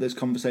 This is one of those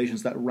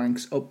conversations that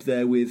ranks up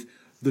there with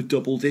the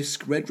double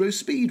disc Red Rose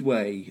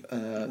Speedway,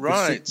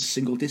 Right. the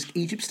single disc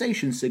Egypt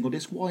Station, single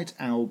disc White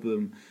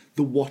album,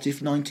 the What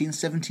If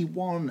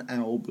 1971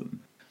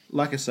 album.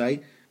 Like I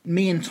say,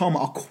 me and Tom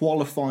are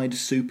qualified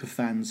super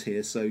fans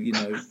here, so, you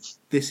know,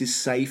 this is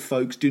safe,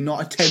 folks. Do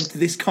not attempt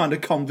this kind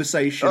of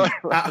conversation at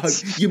home.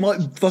 You might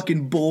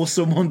fucking bore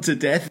someone to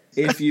death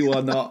if you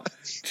are not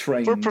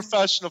trained. We're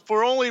professional. If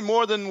we're only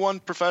more than one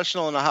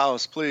professional in the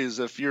house, please,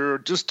 if you're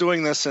just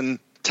doing this and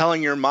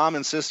telling your mom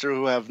and sister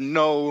who have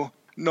no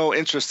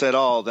interest at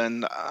all,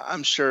 then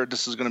I'm sure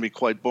this is going to be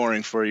quite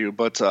boring for you.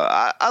 But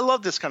I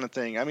love this kind of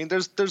thing. I mean,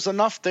 there's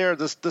enough there.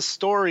 This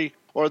story,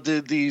 or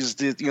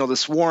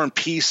this War and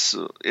Peace,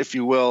 if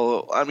you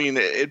will. I mean,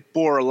 it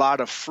bore a lot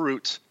of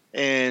fruit,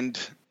 and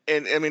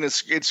I mean,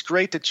 it's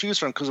great to choose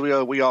from, because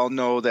we all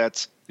know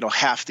that, you know,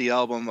 half the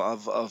album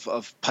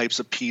of Pipes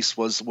of Peace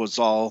was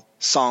all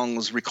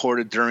songs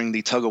recorded during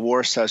the Tug of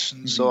War session.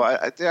 Mm-hmm. So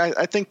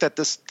I think that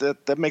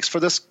that makes for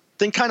this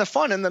thing kind of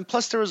fun. And then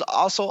plus there was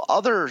also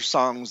other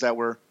songs that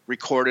were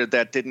recorded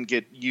that didn't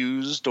get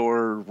used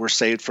or were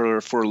saved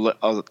for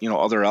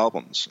other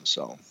albums.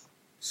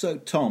 So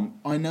Tom,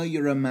 I know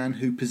you're a man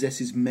who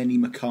possesses many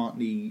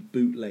McCartney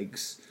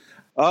bootlegs.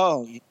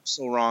 Oh, you're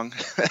so wrong.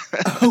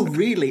 Oh,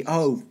 really?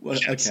 Oh, well,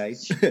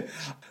 yes. Okay.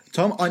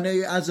 Tom, I know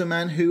you as a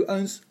man who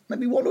owns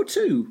maybe one or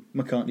two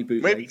McCartney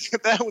bootlegs.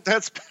 Maybe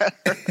that's better.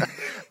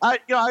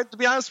 To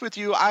be honest with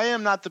you, I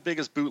am not the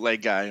biggest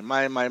bootleg guy.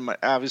 My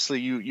obviously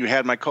you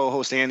had my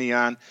co-host Andy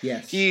on.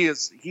 Yes. He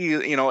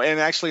and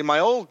actually my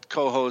old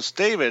co-host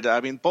David. I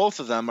mean, both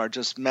of them are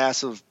just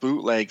massive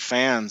bootleg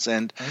fans,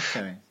 and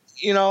okay.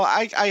 You know,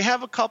 I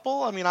have a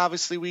couple. I mean,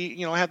 obviously we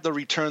have the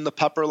Return the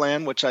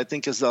Pepperland, which I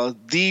think is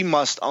the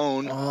must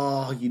own.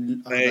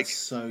 That's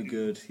so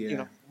good. Yeah. You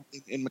know,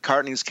 in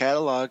McCartney's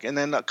catalog. And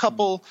then a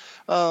couple,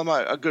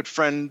 a good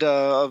friend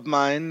of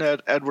mine,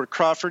 Edward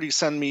Crawford, he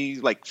sent me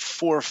like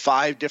 4 or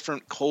 5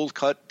 different cold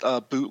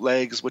cut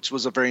bootlegs, which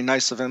was very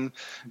nice of him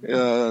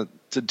to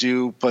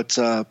do. But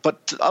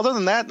other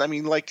than that, I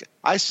mean, like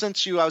I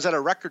was at a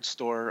record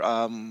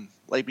store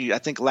maybe I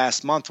think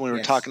last month when we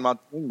were talking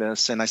about doing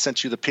this, and I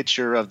sent you the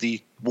picture of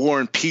the War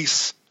and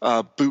Peace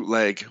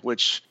bootleg,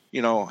 which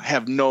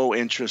have no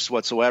interest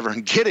whatsoever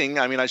in getting.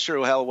 I mean, I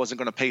sure hell wasn't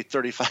going to pay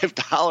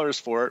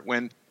 $35 for it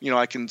when,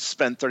 I can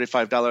spend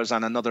 $35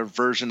 on another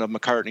version of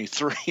McCartney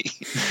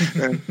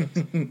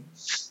 3.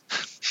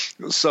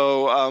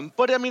 So,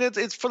 but I mean,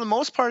 it's for the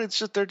most part,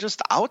 they're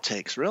just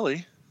outtakes,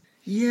 really.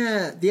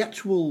 Yeah, the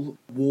actual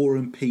War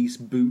and Peace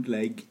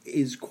bootleg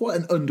is quite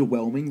an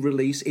underwhelming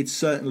release. It's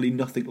certainly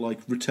nothing like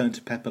Return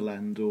to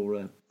Pepperland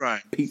or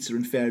Pizza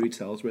and Fairy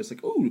Tales, where it's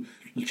like, oh,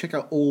 check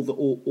out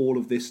all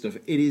of this stuff.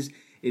 It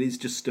is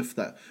just stuff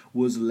that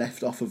was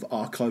left off of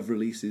archive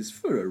releases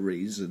for a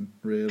reason,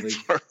 really.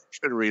 For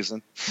a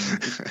reason.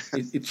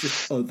 It's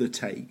just other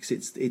takes.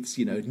 It's the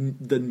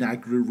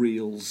Nagra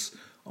reels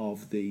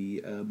of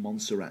the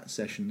Montserrat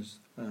sessions,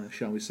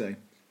 shall we say.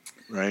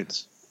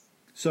 Right.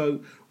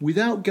 So,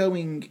 without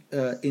going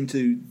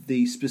into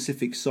the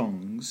specific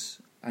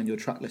songs and your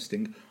track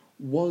listing,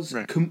 was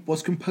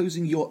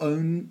composing your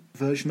own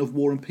version of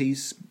War and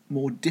Peace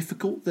more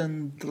difficult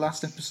than the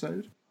last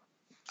episode?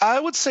 I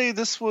would say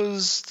this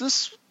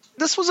was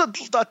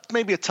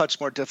maybe a touch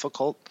more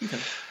difficult. Okay.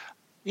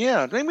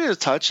 Yeah, maybe a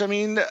touch. I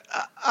mean,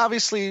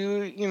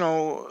 obviously,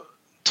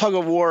 Tug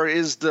of War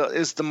is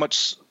the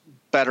much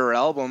better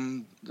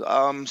album.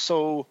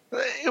 So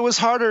it was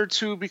harder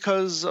too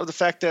because of the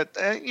fact that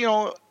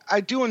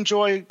I do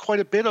enjoy quite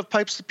a bit of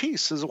Pipes of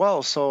Peace as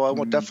well. So I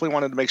definitely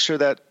wanted to make sure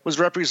that was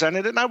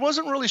represented. And I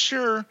wasn't really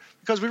sure,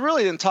 because we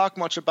really didn't talk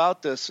much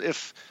about this,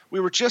 if we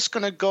were just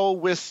going to go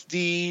with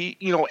the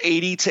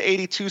 80 to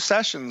 82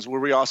 sessions. Were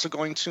we also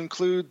going to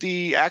include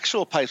the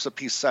actual Pipes of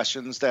Peace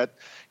sessions that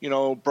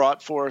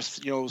brought forth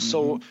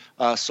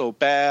So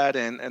Bad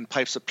and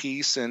Pipes of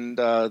Peace and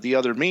The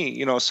Other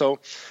Me? So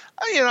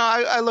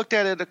I looked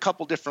at it a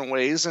couple different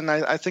ways, and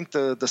I think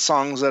the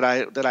songs that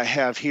I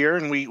have here,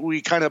 and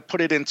we kind of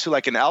put it into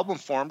like an album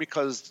form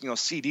because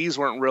CDs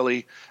weren't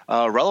really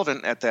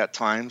relevant at that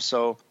time.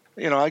 So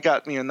I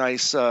got me a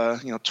nice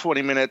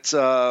 20-minute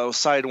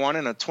side 1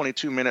 and a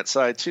 22-minute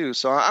side 2.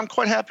 So I'm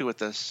quite happy with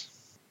this.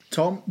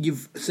 Tom,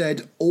 you've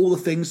said all the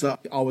things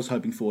that I was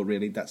hoping for.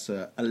 Really, that's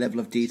a level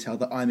of detail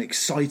that I'm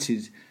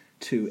excited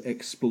to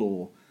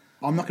explore.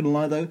 I'm not going to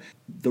lie, though,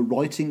 the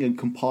writing and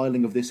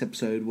compiling of this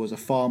episode was a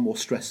far more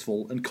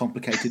stressful and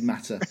complicated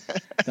matter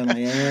than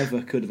I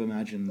ever could have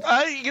imagined.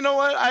 You know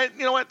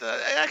what?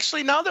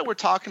 Actually, now that we're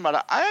talking about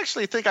it, I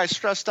actually think I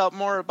stressed out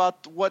more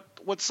about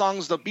what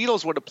songs the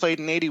Beatles would have played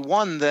in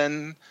 '81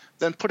 than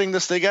putting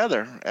this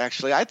together.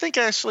 Actually, I think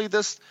this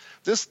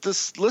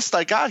list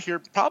I got here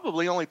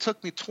probably only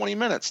took me 20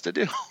 minutes to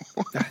do.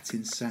 That's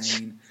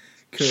insane.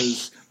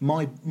 Because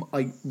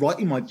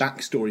writing my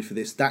backstory for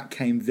this, that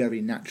came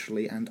very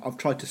naturally, and I've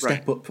tried to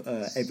step up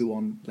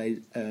everyone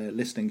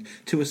listening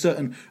to a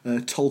certain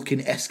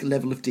Tolkien-esque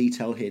level of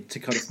detail here to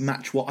kind of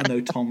match what I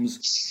know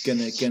Tom's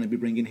gonna be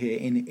bringing here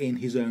in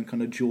his own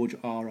kind of George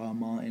R.R.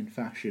 Martin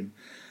fashion.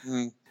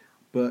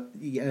 But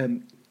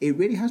it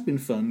really has been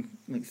fun,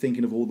 like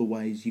thinking of all the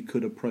ways you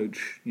could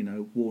approach,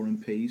 War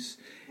and Peace.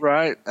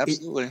 Right,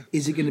 absolutely.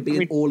 Is it going to be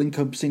an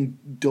all-encompassing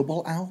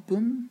double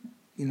album?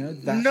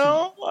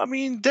 No, I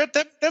mean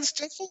that's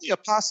definitely a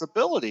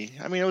possibility.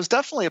 I mean, it was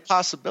definitely a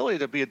possibility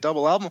to be a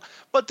double album.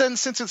 But then,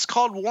 since it's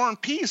called War and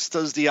Peace,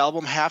 does the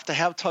album have to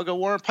have Tug of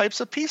War and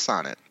Pipes of Peace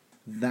on it?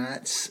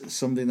 That's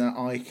something that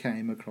I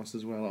came across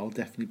as well. I'll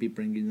definitely be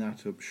bringing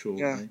that up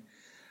shortly. Yeah.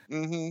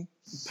 Mm-hmm.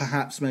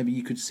 Perhaps maybe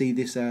you could see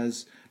this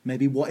as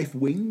maybe what if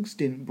Wings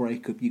didn't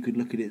break up? You could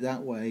look at it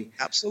that way.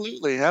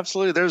 Absolutely.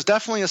 There's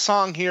definitely a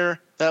song here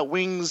that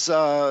Wings,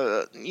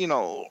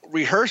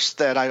 rehearsed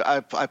that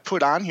I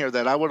put on here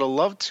that I would have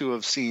loved to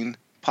have seen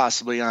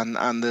possibly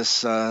on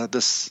this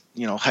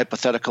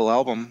hypothetical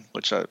album,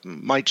 which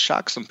might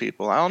shock some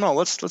people. I don't know.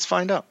 Let's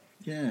find out.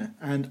 Yeah,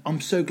 and I'm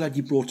so glad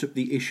you brought up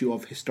the issue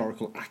of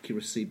historical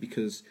accuracy,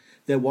 because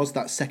there was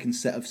that second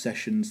set of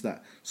sessions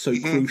that so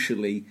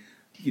crucially,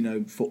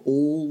 for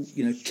all,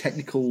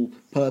 technical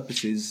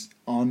purposes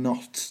are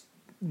not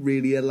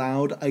really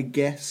allowed, I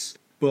guess.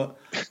 But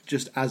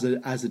just as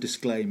a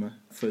disclaimer,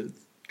 for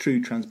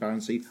true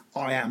transparency,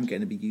 I am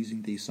going to be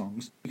using these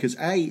songs because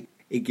A,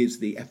 it gives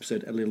the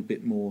episode a little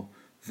bit more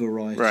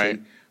variety,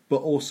 right.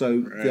 But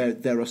also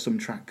there are some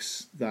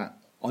tracks that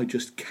I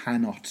just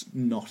cannot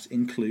not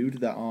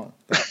include that are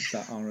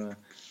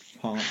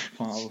part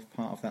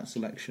of that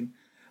selection.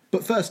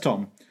 But first,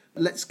 Tom,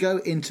 let's go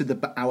into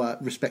our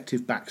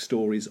respective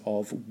backstories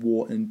of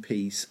War and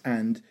Peace,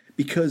 and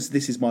because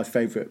this is my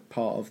favourite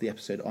part of the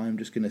episode, I am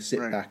just going to sit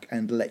back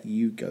and let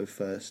you go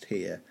first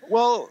here.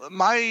 Well,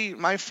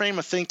 my frame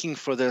of thinking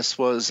for this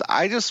was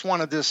I just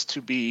wanted this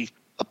to be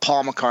a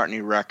Paul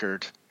McCartney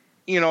record.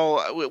 We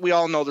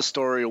all know the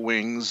story of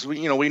Wings.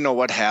 We know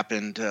what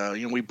happened.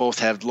 We both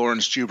have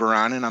Lawrence Juber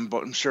on, and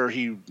I'm sure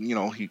he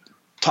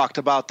talked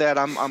about that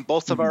on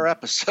both of our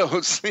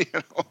episodes.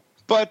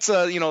 But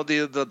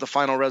the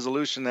final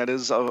resolution that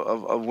is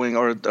of Wing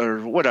or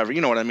whatever,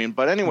 you know what I mean.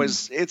 But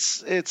anyways,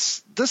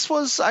 this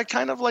was I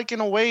kind of like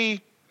in a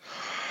way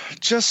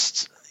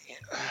just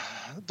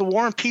the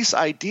War and Peace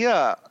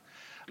idea.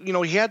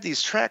 He had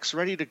these tracks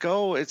ready to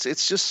go.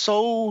 It's just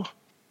so.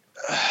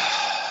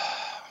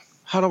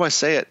 How do I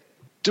say it?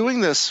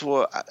 Doing this,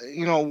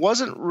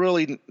 wasn't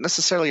really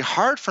necessarily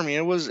hard for me.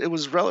 It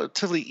was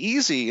relatively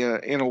easy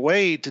in a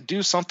way to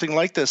do something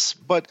like this.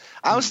 But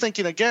I was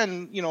thinking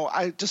again,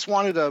 I just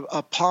wanted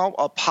a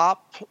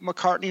pop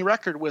McCartney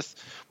record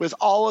with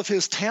all of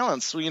his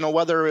talents.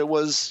 Whether it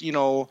was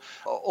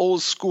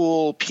old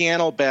school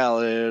piano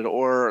ballad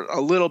or a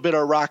little bit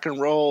of rock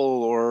and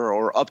roll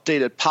or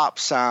updated pop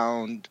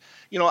sound.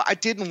 I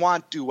didn't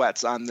want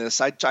duets on this.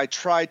 I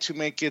tried to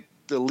make it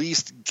the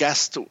least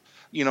guest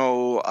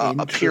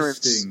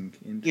appearance,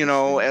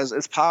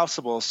 as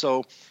possible.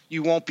 So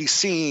you won't be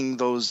seeing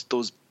those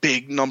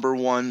big number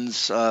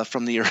ones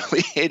from the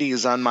early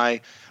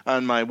 80s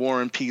on my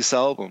War and Peace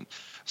album.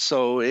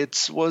 So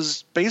it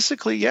was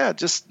basically,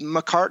 just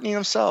McCartney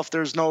himself.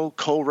 There's no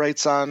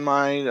co-writes on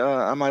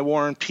my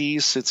War and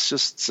Peace. It's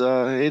just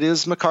it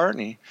is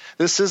McCartney.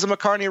 This is a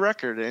McCartney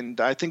record,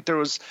 and I think there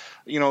was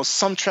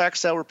some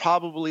tracks that were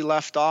probably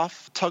left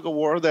off Tug of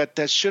War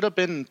that should have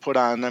been put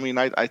on. I mean,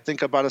 I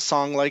think about a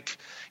song like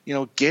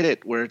Get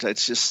It, where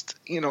it's just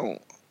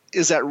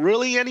is that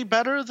really any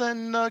better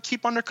than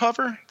Keep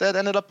Undercover that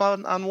ended up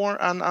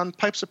on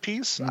Pipes of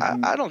Peace?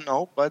 Mm-hmm. I don't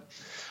know, but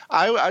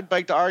I'd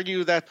like to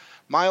argue that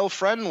My Old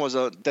Friend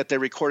that they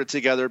recorded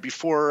together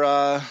before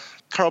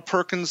Carl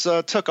Perkins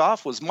took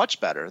off was much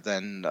better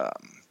than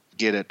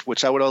Get It,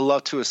 which I would have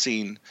loved to have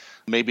seen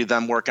maybe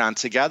them work on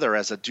together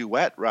as a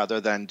duet rather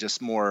than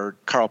just more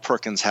Carl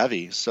Perkins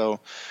heavy. So,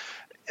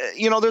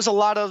 there's a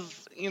lot of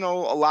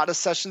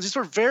sessions. These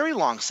were very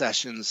long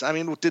sessions. I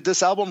mean, did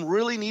this album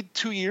really need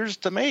 2 years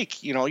to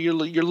make?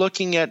 You're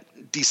looking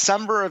at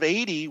December of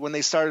 '80 when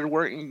they started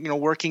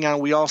working on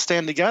We All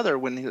Stand Together,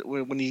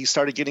 when he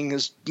started getting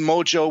his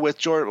mojo with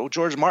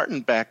George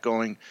Martin back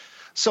going.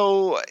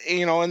 So,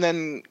 and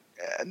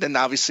then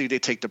obviously they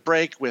take the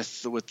break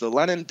with the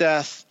Lennon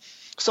death.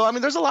 So, I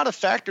mean, there's a lot of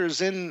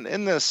factors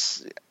in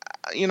this.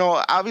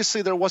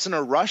 Obviously there wasn't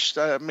a rush.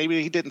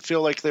 Maybe he didn't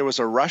feel like there was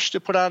a rush to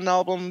put out an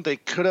album. They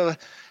could have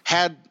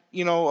had,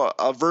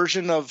 a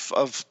version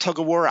of Tug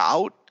of War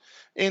out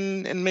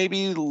in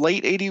maybe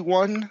late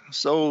 81.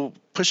 So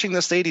pushing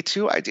this to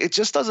 82, it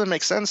just doesn't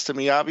make sense to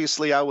me.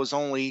 Obviously I was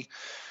only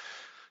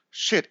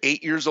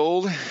 8 years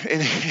old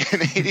in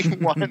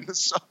 81.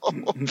 So,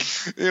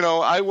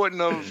 I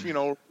wouldn't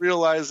have,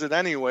 realized it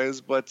anyways,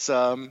 but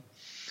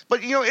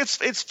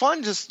it's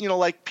fun just,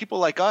 like people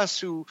like us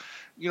who,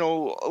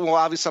 well,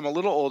 obviously I'm a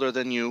little older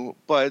than you,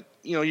 but,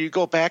 you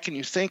go back and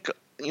you think,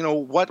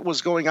 what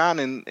was going on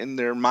in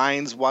their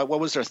minds? What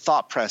was their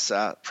thought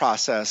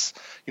process,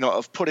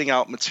 of putting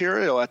out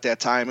material at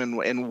that time,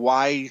 and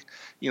why,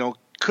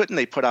 couldn't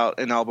they put out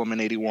an album in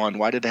 81?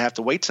 Why did they have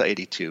to wait till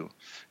 82?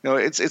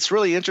 It's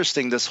really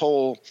interesting, this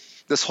whole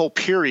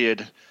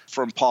period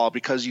from Paul,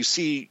 because you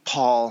see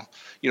Paul,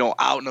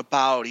 out and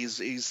about.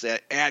 He's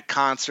at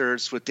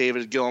concerts with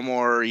David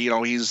Gilmour.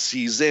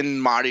 He's in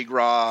Mardi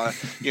Gras.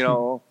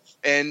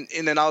 And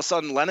then all of a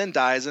sudden Lennon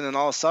dies, and then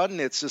all of a sudden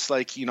it's just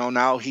like,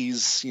 now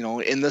he's,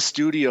 in the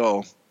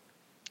studio.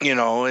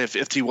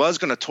 If he was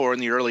going to tour in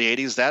the early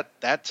 80s,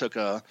 that took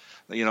a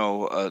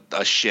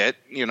shit,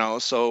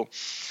 so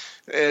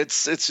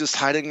it's just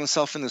hiding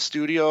himself in the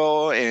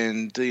studio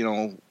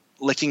and,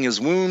 licking his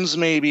wounds,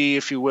 maybe,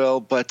 if you will.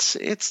 But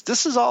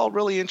this is all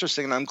really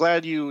interesting, and I'm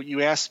glad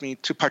you asked me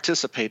to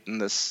participate in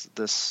this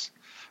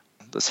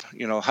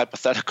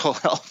hypothetical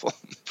album,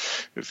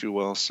 if you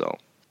will. So.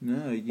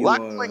 No, you are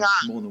more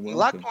than welcome. A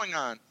lot going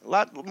on. A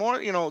lot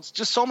more, it's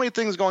just so many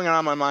things going on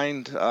in my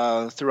mind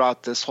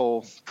throughout this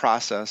whole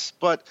process.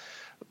 But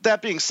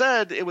that being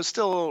said, I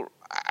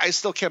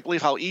still can't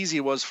believe how easy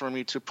it was for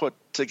me to put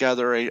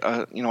together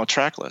a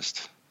track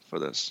list for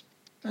this.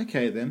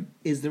 Okay, then.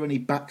 Is there any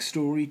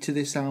backstory to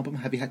this album?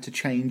 Have you had to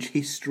change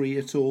history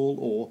at all,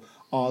 or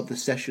are the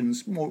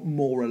sessions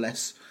more or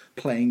less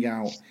playing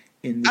out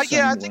in the same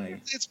way? I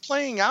think it's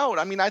playing out.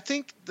 I mean, I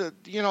think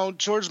that,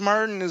 George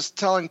Martin is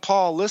telling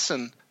Paul,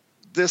 listen,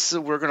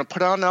 we're going to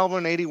put out an album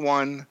in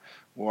 81.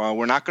 Well,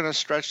 we're not going to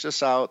stretch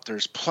this out.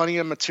 There's plenty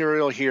of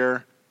material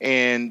here.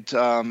 And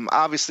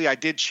obviously I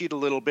did cheat a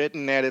little bit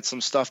and added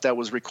some stuff that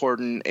was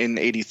recorded in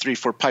 83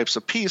 for Pipes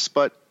of Peace.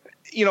 But,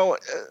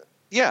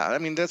 yeah, I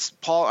mean, that's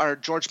Paul or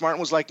George Martin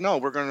was like, no,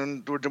 we're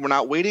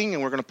not waiting,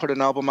 and we're going to put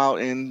an album out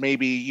in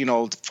maybe,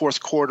 the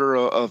fourth quarter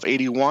of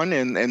 81.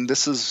 And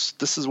this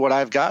is what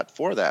I've got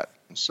for that.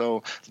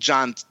 So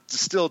John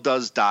still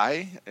does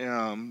die.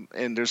 And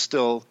there's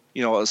still,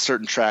 a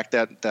certain track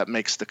that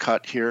makes the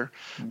cut here.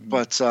 Mm-hmm.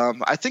 But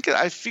I think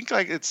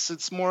like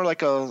it's more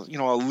like a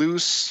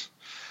loose,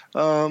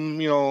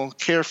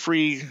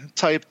 carefree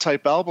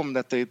type album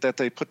that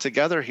they put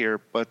together here.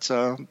 But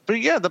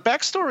yeah, the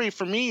backstory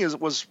for me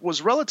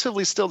was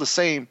relatively still the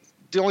same.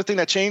 The only thing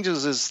that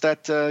changes is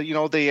that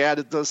they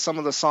added some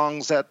of the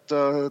songs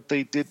that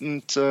they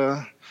didn't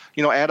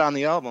add on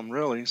the album,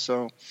 really.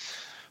 So.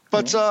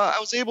 But I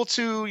was able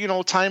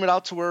to, time it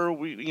out to where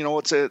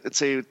it's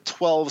a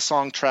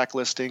 12-song track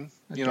listing,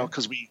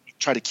 because we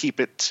try to keep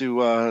it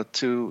to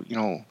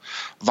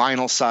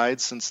vinyl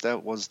side, since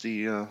that was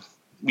the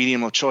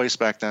medium of choice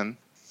back then.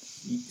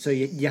 So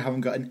you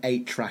haven't got an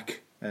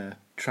 8-track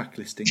track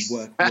listing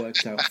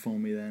worked out for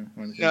me then?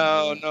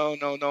 No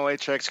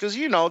 8-tracks, because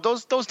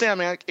those damn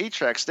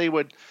 8-tracks, they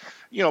would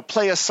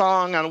play a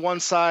song on one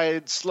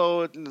side,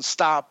 slow it and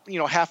stop,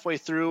 halfway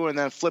through, and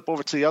then flip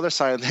over to the other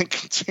side and then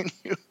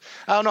continue.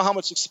 I don't know how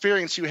much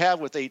experience you have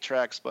with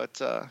 8-tracks,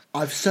 but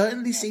I've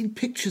certainly seen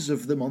pictures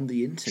of them on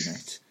the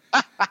internet.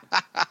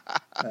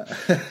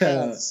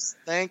 Yes.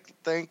 Thank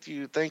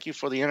you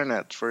for the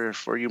internet,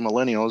 for you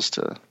millennials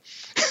to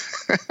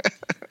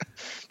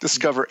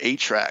discover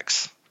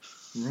 8-tracks.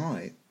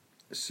 Right.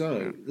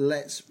 So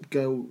let's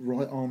go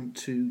right on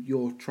to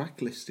your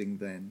track listing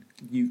then.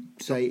 You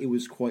say it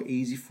was quite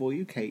easy for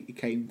you. It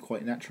came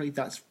quite naturally.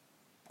 That's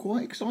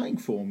quite exciting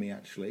for me,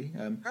 actually.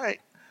 Right.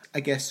 I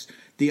guess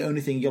the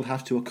only thing you'll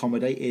have to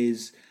accommodate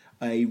is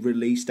a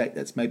release date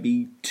that's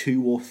maybe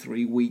 2 or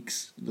 3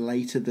 weeks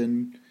later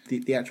than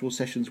the actual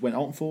sessions went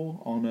on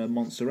for on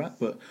Montserrat.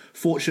 But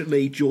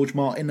fortunately, George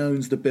Martin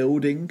owns the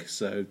building,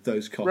 so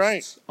those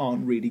costs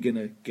aren't really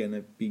gonna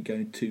be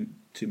going to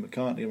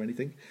McCartney or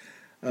anything.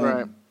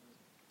 Right.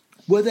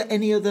 Were there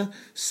any other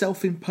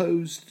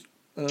self-imposed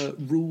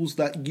rules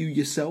that you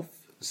yourself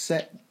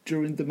set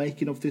during the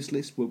making of this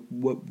list?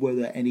 Were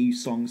there any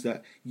songs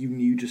that you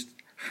knew just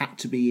had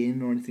to be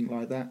in or anything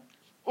like that?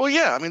 Well,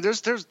 yeah. I mean,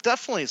 there's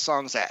definitely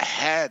songs that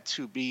had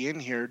to be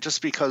in here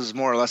just because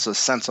more or less of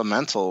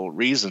sentimental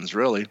reasons,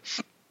 really.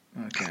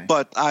 Okay.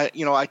 But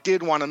I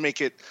did want to make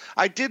it.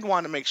 I did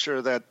want to make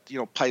sure that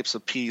Pipes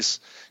of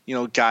Peace,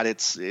 got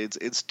its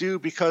due,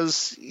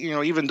 because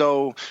even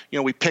though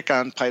we pick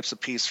on Pipes of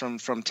Peace from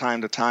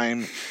time to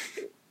time,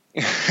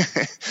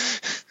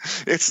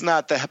 it's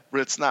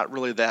not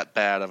really that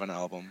bad of an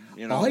album.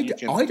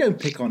 I don't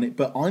pick on it,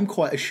 but I'm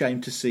quite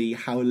ashamed to see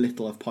how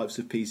little of Pipes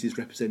of Peace is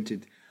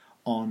represented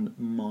on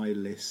my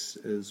list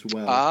as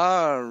well.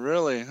 Ah,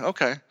 really?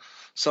 Okay.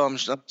 So I'm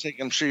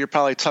sure you're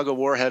probably tug of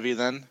war heavy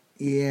then.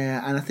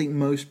 Yeah, and I think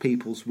most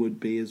people's would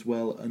be as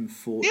well,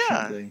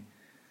 unfortunately.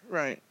 Yeah,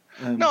 right.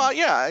 No,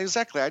 yeah,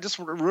 exactly. I just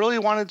really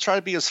wanted to try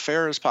to be as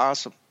fair as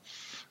possible.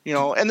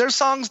 And there's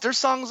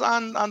songs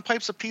on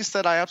Pipes of Peace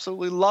that I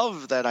absolutely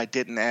love that I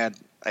didn't add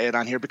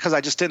on here because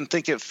I just didn't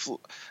think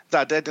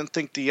I didn't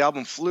think the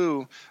album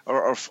flew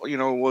or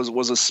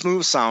was as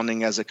smooth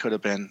sounding as it could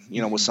have been,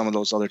 with some of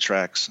those other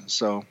tracks.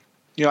 So,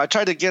 I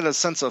tried to get a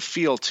sense of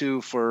feel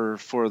too for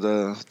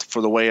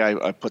the way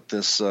I put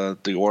this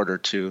the order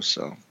too.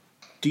 So.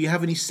 Do you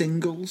have any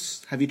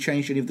singles? Have you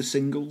changed any of the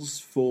singles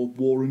for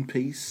War and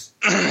Peace?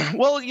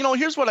 Well,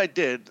 here's what I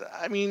did.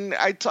 I mean,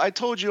 I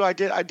told you I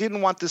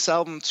didn't want this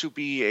album to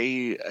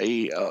be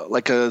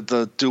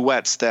the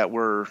duets that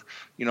were,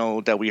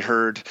 that we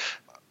heard.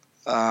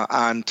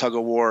 on Tug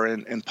of War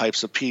and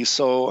Pipes of Peace.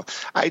 So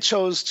I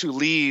chose to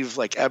leave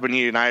like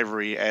Ebony and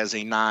Ivory as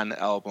a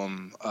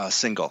non-album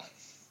single.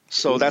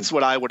 So that's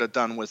what I would have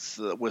done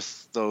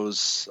with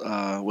those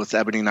with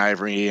Ebony and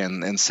Ivory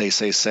and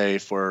Say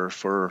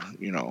for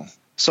you know.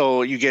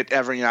 So you get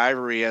Ebony and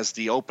Ivory as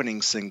the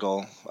opening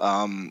single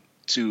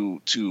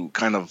to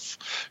kind of,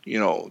 you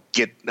know,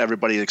 get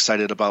everybody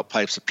excited about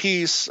Pipes of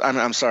Peace.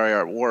 I'm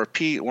sorry, War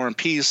and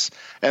Peace,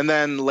 and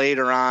then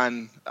later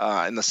on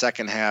in the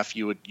second half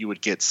you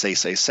would get Say,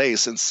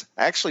 since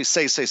actually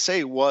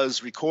Say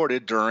was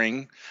recorded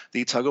during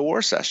the Tug of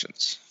War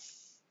sessions.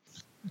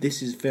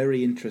 This is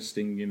very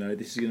interesting. You know,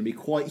 this is going to be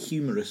quite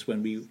humorous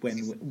when we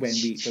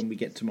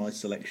get to my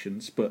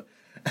selections. But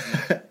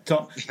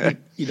Tom,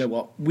 you know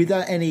what?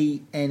 Without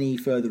any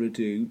further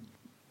ado,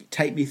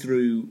 take me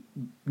through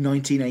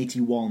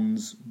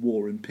 1981's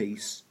War and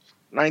Peace.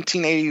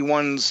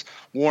 1981's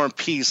War and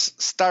Peace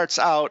starts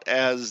out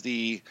as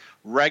the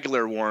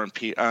regular War and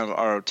Peace,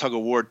 or Tug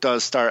of War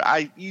does start.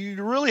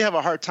 You really have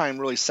a hard time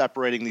really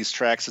separating these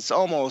tracks. It's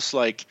almost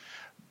like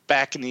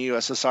back in the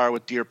USSR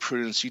with Dear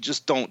Prudence, you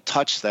just don't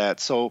touch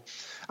that. So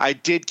I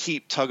did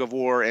keep Tug of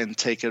War and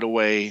Take It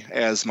Away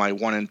as my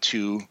 1 and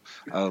 2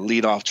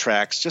 lead-off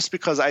tracks, just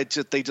because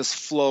they just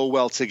flow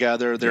well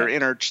together. They're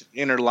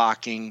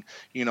interlocking,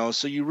 you know.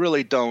 So you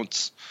really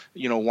don't,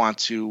 you know, want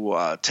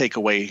to take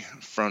away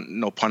from,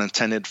 no pun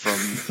intended,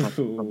 from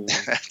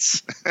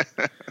that.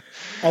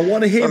 I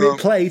want to hear it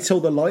play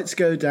till the lights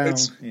go down.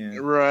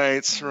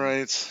 Right.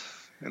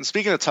 And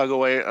speaking of Tug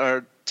Away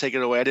or Take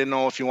It Away, I didn't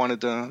know if you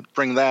wanted to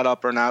bring that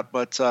up or not,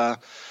 but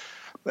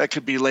that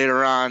could be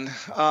later on.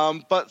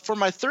 But for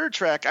my third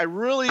track, I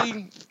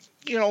really,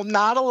 you know,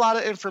 not a lot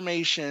of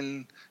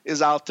information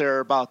is out there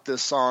about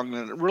this song,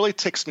 and it really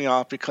ticks me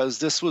off because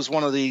this was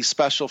one of the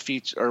special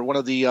feature, or one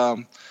of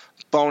the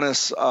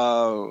bonus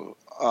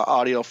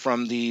audio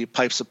from the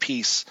Pipes of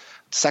Peace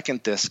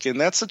second disc, and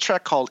that's a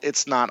track called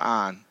It's Not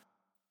On.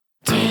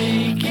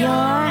 Take your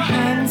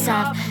hands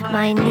off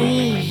my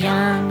knee,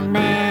 young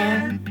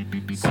man,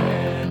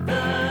 said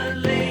the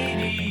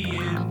lady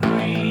in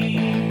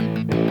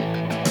green.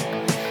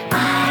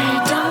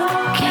 I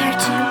don't care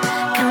to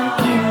come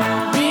in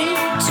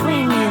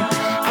between you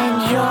and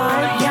your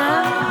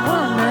young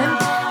woman.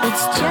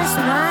 It's just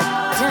not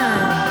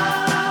done.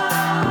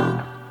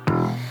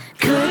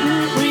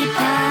 Couldn't we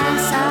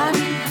pass on?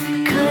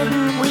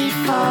 Couldn't we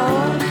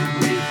fold?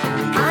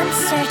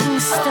 Uncertain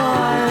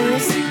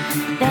stories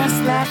best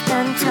left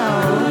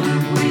untold.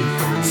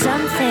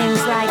 Some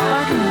things like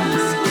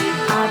buttons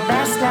are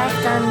best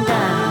left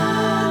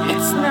undone.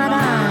 It's not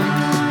on.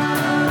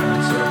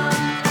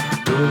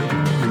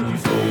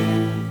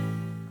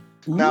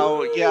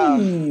 Now, yeah,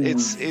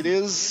 it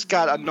is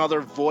got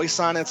another voice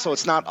on it, so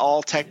it's not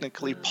all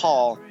technically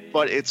Paul,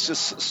 but it's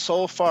just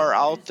so far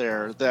out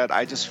there that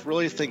I just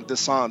really think the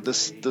song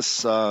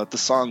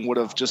would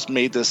have just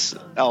made this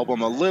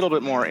album a little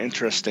bit more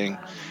interesting,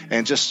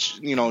 and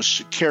just, you know,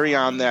 carry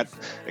on that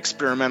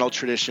experimental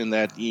tradition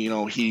that, you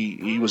know,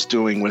 he was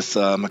doing with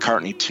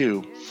McCartney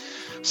too.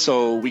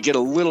 So we get a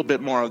little bit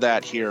more of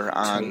that here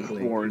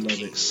on War and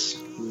Peace.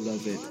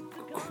 Love it.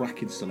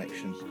 Cracking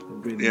selection. I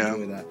really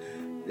enjoy that.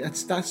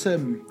 That's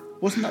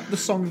wasn't that the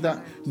song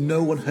that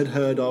no one had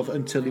heard of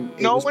until it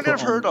no was one put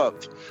had on? heard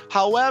of.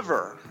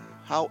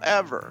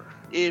 However,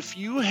 if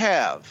you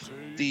have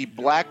the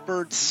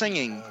Blackbird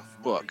Singing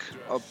book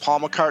of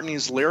Paul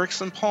McCartney's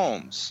lyrics and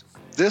poems,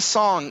 this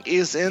song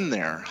is in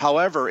there.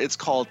 However, it's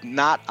called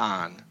Not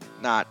On,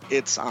 not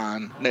It's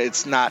On.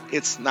 It's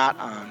not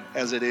on,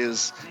 as it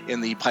is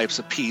in the Pipes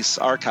of Peace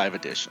archive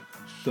edition.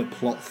 The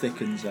plot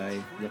thickens, eh?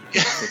 The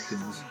plot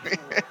thickens.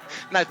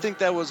 And I think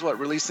that was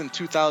released in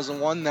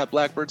 2001, that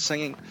Blackbird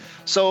Singing.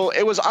 So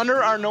it was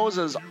under our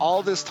noses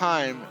all this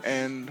time,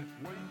 and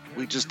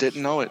we just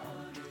didn't know it.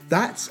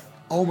 That's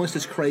almost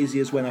as crazy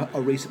as when I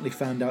recently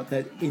found out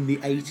that in the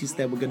 80s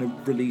they were going to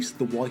release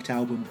the White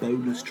Album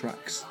bonus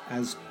tracks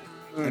as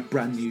a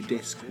brand new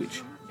disc,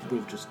 which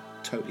would have just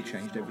totally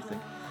changed everything.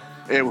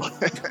 Can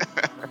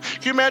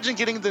you imagine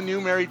getting the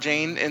new Mary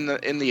Jane in the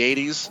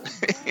 80s?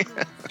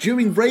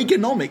 During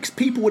Reaganomics,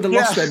 people would have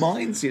lost their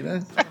minds, you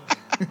know.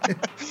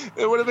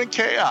 It would have been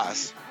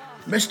chaos.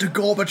 Mr.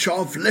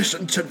 Gorbachev,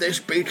 listen to this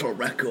Beatle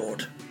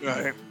record.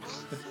 Right.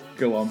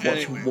 Go on.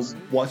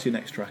 What's your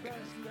next track?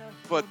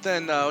 But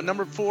then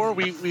number 4,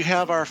 we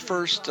have our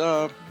first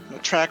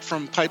track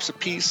from Pipes of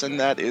Peace, and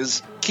that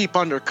is Keep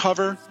Under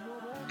Cover,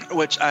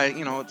 which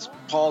it's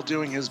Paul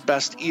doing his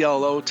best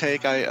ELO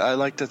take. I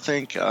like to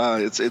think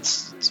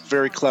it's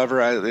very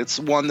clever. It's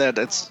one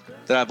that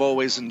I've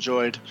always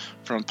enjoyed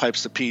from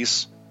Pipes of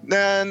Peace.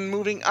 Then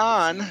moving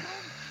on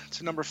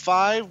to number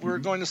 5, we're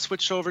going to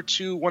switch over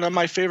to one of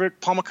my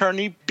favorite Paul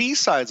McCartney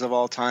B-sides of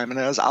all time, and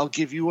that is I'll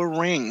Give You a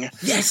Ring.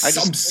 Yes,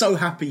 I'm so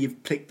happy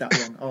you've picked that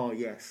one. Oh,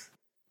 yes.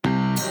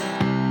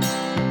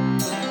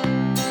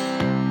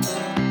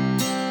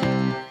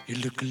 You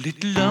look a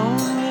little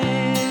lonely.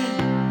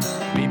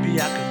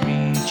 Maybe I could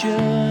meet you.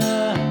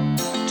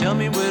 Tell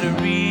me where to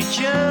reach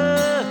you,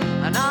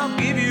 and I'll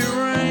give you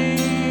a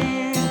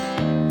ring.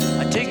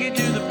 I take you to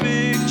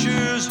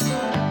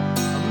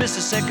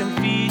second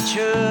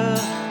feature.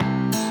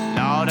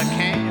 Lord, I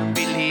can't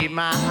believe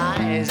my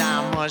eyes,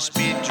 I must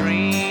be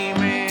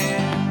dreaming.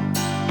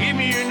 Give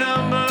me your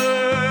number,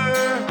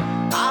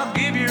 I'll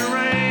give you a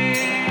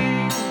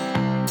ring.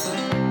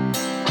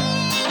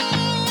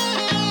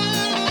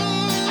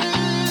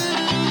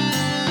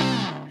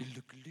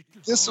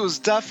 This was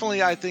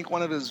definitely, I think,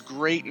 one of his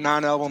great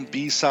non-album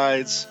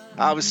B-sides.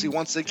 Obviously,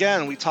 once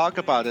again, we talk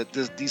about it.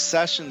 These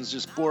sessions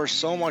just bore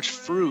so much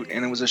fruit,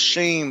 and it was a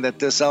shame that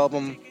this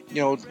album,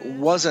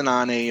 wasn't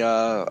on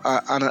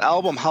an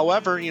album.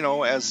 However,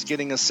 as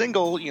getting a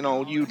single,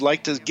 you'd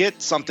like to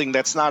get something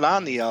that's not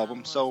on the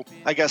album. So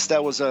I guess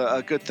that was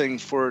a good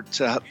thing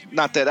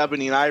not that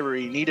Ebony and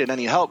Ivory needed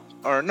any help,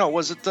 or no,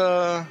 was it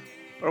or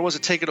was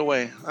it Take It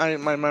Away?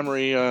 My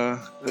memory.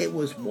 It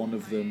was one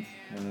of them.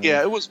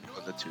 Yeah, it was one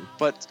of the two.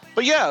 But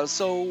yeah,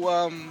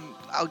 so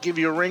I'll Give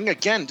You a Ring.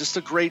 Again, just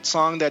a great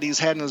song that he's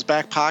had in his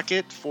back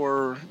pocket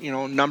for,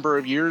 a number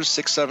of years,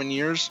 6-7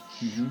 years,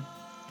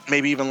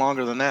 maybe even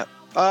longer than that.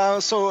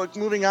 So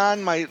moving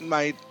on,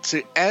 my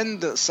to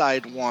end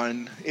side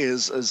one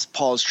is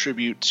Paul's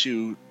tribute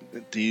to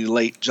the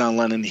late John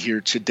Lennon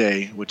Here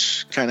Today,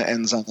 which kind of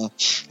ends on a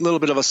little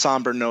bit of a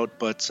somber note,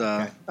 but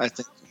I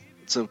think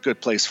it's a good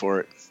place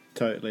for it.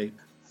 Totally.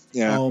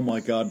 Yeah. Oh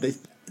my God.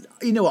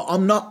 You know what?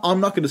 I'm not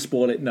going to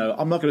spoil it. No,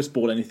 I'm not going to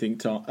spoil anything,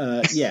 Tom.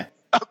 Yeah.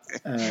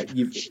 Okay.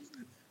 You've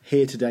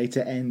Here Today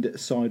to end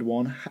side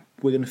one.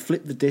 We're going to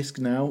flip the disc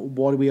now.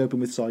 Why do we open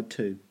with side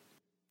two?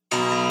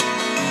 Well,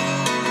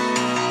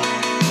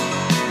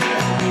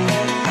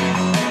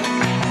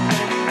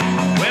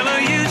 I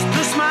used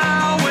to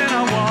smile when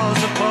I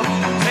was a pup,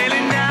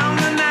 sailing down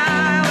the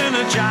Nile in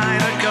a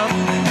China cup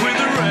with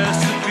a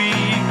recipe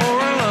for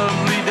a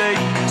lovely day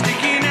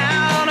sticking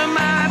out of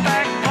my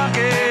back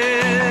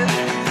pocket.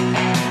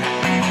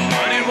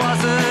 But it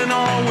wasn't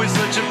always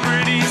such a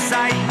pretty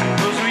sight,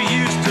 'cause we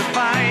used to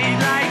fight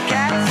like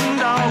cats and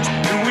dogs,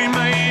 and we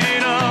made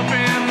it up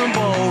in the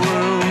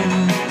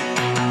ballroom.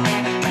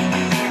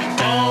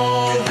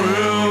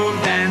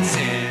 Ballroom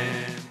dancing.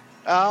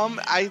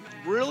 I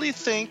really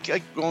think,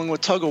 going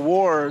with Tug of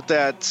War,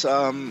 that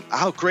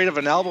how great of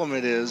an album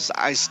it is.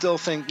 I still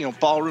think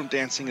Ballroom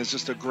Dancing is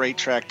just a great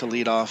track to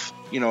lead off.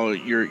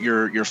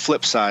 Your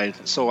flip side.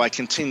 So I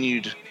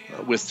continued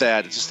with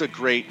that. It's just a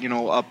great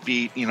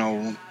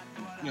upbeat.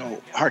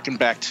 Harken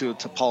back to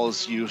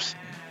Paul's youth.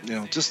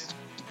 Just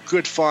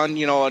good fun.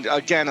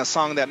 Again, a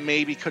song that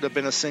maybe could have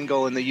been a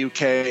single in the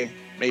UK,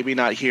 maybe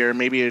not here,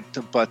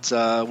 but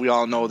we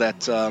all know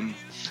that.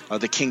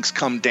 The Kinks'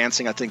 Come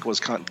Dancing, I think,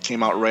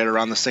 came out right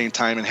around the same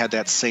time and had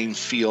that same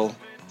feel.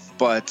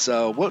 But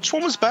which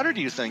one was better,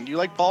 do you think? You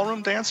like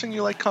Ballroom Dancing?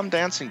 You like Come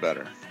Dancing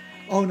better?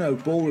 Oh no,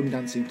 Ballroom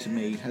Dancing to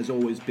me has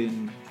always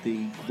been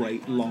the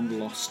great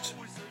long-lost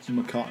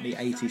McCartney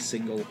 80s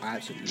single. I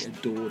absolutely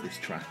adore this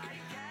track.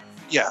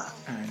 Yeah.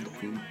 And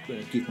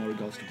give my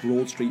regards to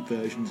Broad Street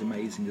version's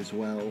amazing as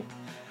well.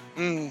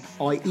 Mm.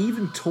 I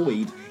even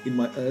toyed in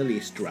my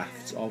earliest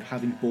drafts of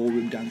having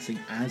Ballroom Dancing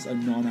as a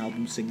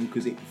non-album single,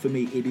 because for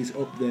me it is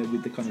up there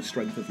with the kind of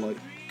strength of like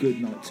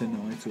Good Night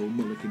Tonight or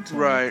Mulligan Time,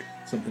 right?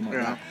 Something like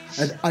that.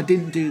 And I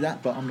didn't do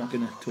that, but I'm not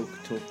going to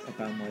talk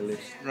about my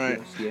list.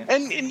 Right. Yeah.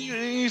 And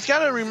you've got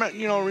to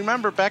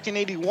remember back in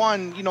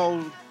 '81,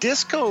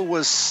 disco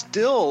was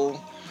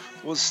still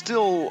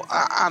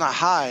on a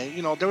high.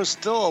 There was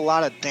still a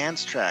lot of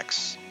dance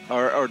tracks.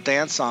 Or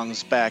dance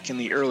songs back in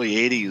the early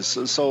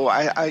 80s. So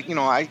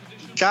I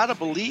gotta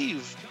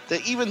believe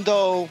that even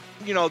though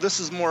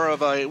this is more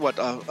of a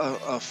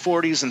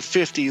 40s and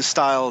 50s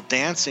style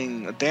dance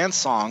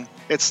song,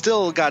 it's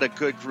still got a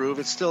good groove.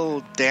 It's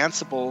still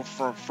danceable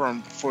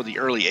for the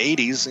early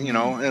 80s.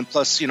 And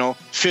plus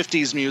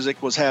 50s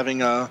music was having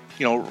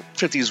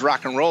 50s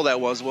rock and roll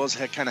was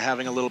kind of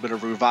having a little bit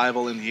of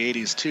revival in the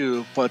 80s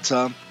too. But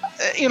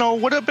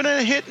would have been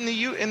a hit in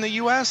the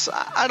U.S.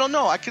 I don't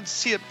know. I could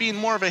see it being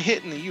more of a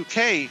hit in the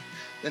U.K.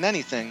 than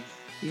anything.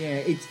 Yeah,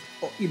 it's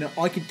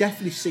I could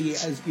definitely see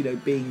it as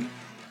being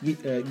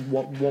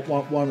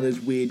one of those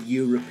weird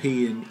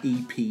European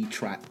EP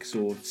tracks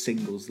or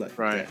singles that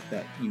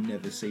you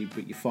never see,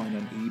 but you find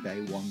on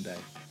eBay one day.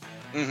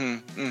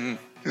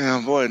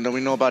 Yeah, boy, do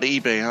we know about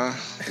eBay, huh?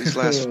 These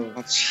last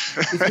months.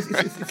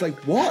 It's like,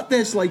 what?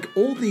 There's like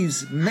all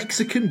these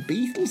Mexican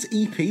Beatles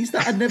EPs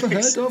that I'd never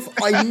heard of.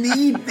 I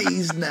need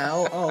these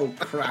now. Oh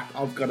crap!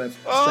 I've got to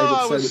save up so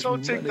much I was so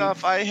ticked money.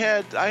 off. I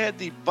had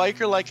the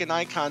Biker Like an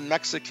Icon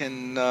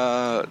Mexican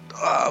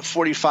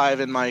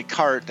 45 in my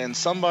cart, and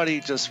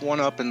somebody just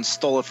went up and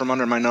stole it from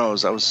under my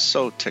nose. I was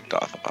so ticked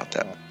off about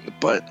that.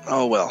 But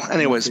oh well.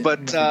 Anyways,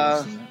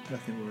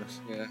 Nothing worse.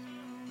 Yeah.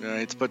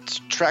 Right, but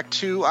track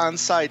 2 on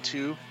side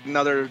 2,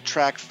 another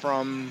track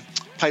from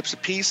Pipes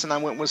of Peace, and I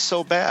went with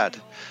So Bad.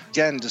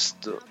 Again,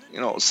 just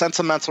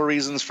sentimental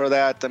reasons for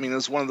that. I mean, it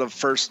was one of the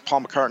first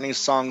Paul McCartney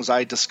songs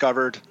I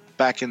discovered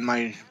back in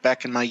my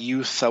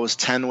youth. I was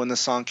 10 when the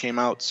song came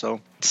out, so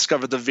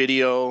discovered the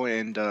video,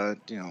 and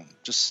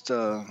just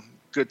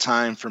good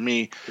time for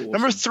me. Awesome.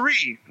 Number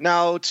 3.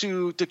 Now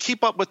to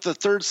keep up with the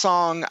third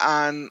song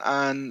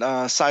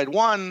on side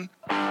 1.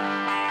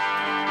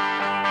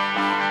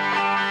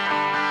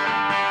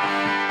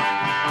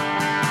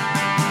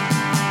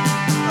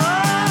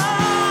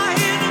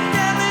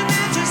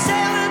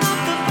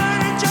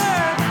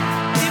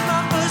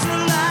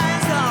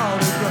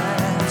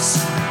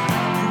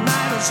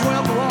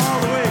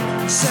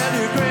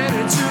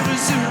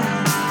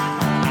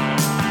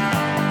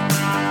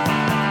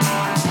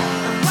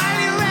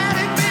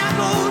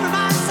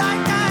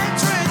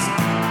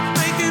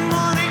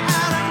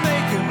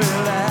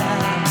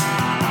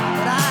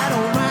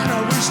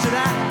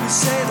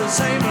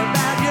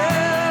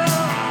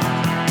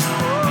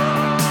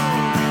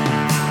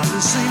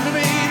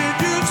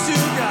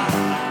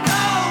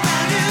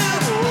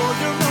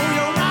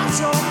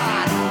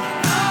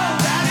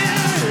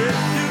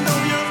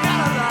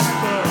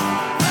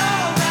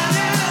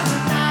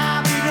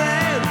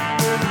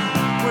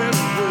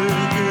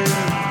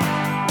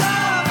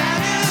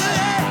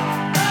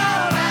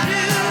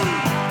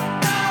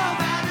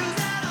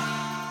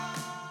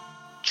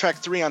 track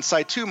 3 on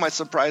side 2 might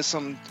surprise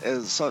some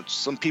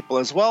people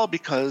as well,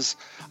 because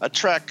a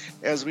track,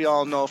 as we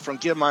all know from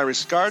Give My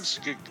Regards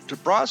to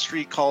Broad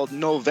Street, called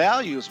No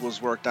Values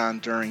was worked on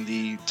during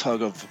the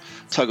tug of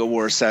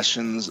war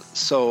sessions.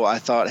 So I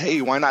thought,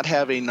 hey, why not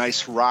have a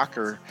nice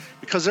rocker?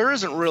 Because there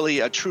isn't really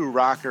a true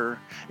rocker,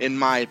 in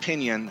my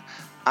opinion,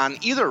 on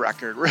either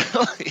record,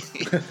 really.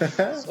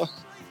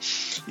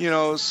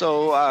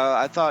 So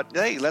I thought,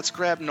 hey, let's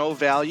grab No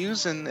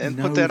Values and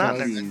No put that on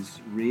there. Values.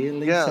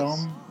 Really, Yes.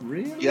 Tom?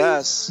 Really?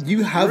 Yes.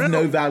 You have Really?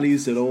 no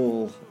values at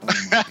all.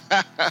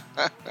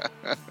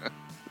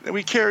 Then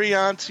we carry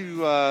on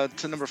to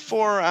number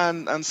 4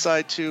 on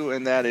side 2,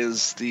 and that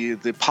is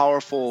the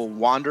powerful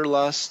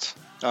Wanderlust.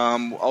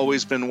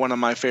 Always been one of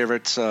my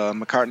favorite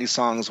McCartney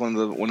songs.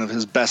 One of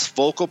his best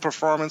vocal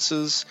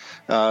performances.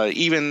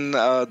 Even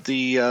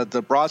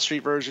the Broad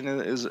Street version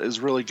is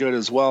really good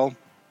as well.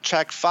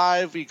 Track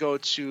 5, we go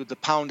to The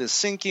Pound is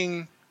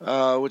Sinking,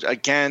 which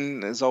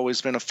again has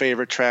always been a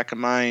favorite track of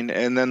mine.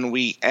 And then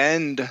we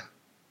end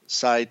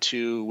side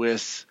 2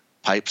 with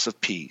Pipes of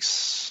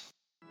Peace.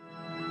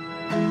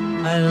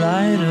 I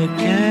light a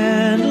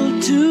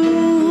candle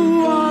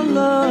to our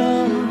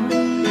love.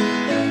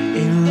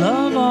 In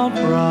love, our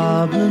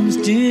problems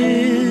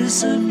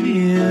disappear.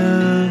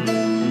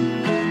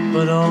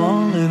 But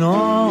all in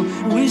all,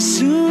 we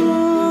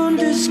soon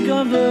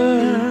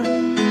discover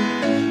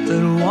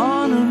that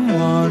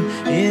one-on-one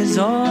is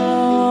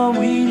all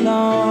we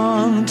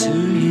long to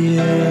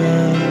hear.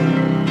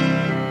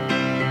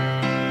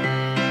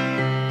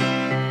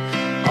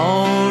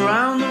 All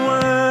around the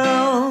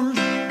world,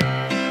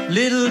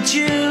 little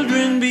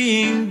children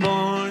being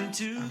born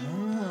to...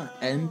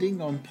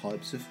 Ending on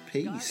Pipes of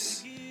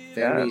Peace.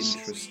 Very Yes.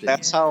 interesting.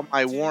 That's how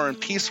my War and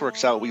Peace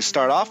works out. We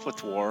start off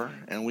with war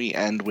and we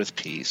end with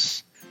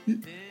peace.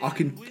 I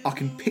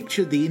can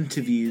picture the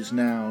interviews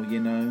now.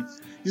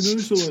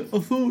 So like, I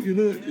thought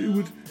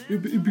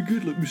it'd be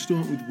good. Like we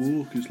start with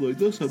war, because like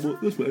that's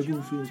what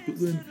everyone feels. But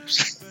then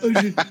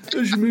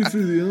as you move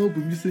through the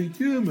album, you think,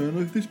 yeah, man,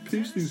 like this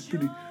peace thing's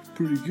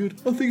pretty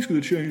good. I think it's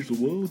going to change the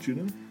world,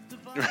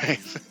 Right.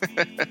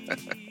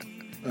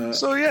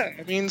 So yeah,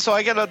 I mean, so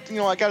I got a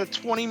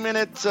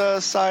 20-minute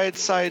side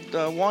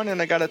 1,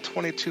 and I got a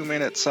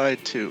 22-minute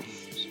side 2.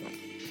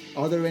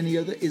 Are there any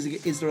other?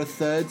 Is there a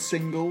third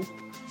single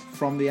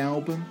from the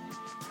album?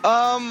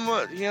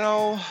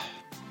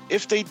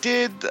 If they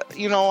did,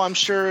 I'm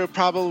sure it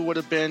probably would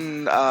have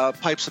been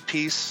Pipes of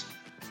Peace.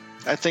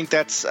 I think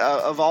that's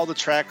of all the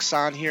tracks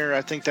on here,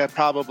 I think that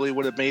probably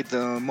would have made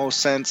the most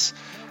sense.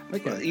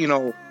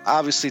 Okay.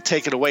 Obviously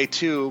Take It Away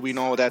too. We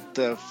know that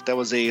that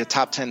was a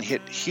top 10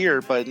 hit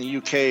here, but in the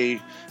UK,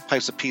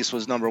 Pipes of Peace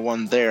was number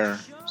 1 there.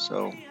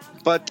 So,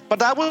 but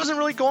I wasn't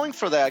really going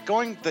for that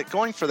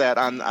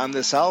on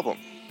this album.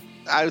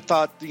 I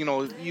thought,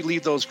 you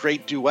leave those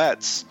great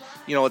duets,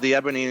 the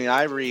Ebony and the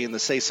Ivory and the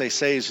Say Say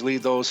Says, you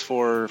leave those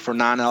for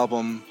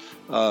non-album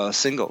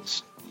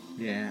singles.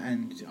 Yeah,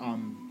 and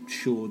I'm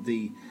sure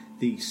the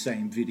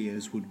same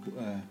videos would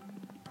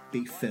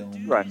be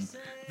filmed. Right.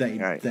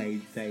 And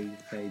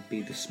they'd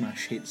be the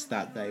smash hits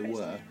that they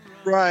were.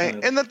 Right.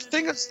 And the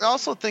thing is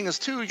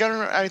too, you gotta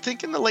remember, I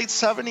think in the late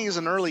 70s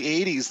and early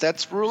 80s,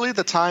 that's really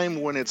the time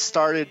when it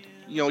started,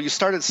 you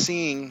started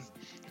seeing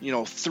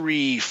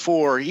 3,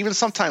 4, even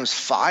sometimes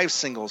 5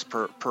 singles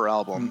per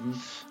album,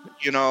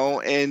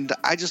 and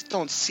I just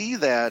don't see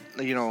that,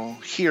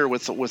 here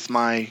with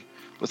my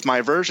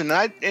version.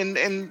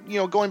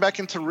 And going back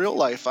into real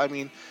life, I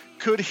mean,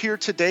 could Here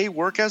Today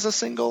work as a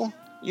single?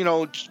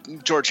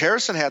 George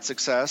Harrison had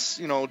success,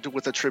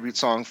 with a tribute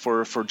song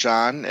for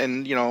John,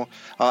 and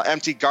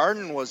Empty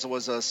Garden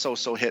was a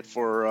so-so hit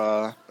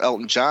for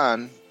Elton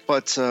John,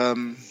 but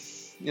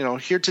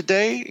Here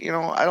Today,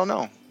 I don't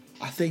know.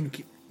 I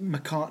think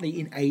McCartney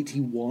in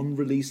 81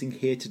 releasing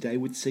Here Today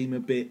would seem a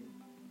bit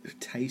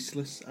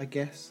tasteless, I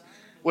guess.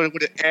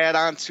 Would it add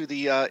on to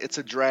the It's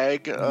a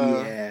Drag?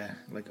 Yeah,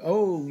 like,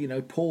 Paul,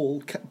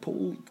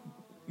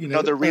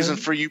 another reason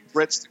for you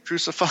Brits to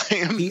crucify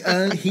him. He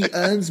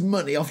earns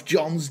money off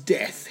John's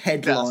death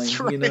headline. That's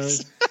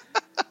right.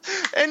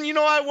 And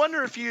I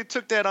wonder if you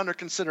took that under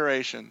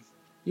consideration.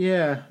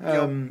 Yeah,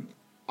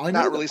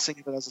 not releasing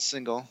it as a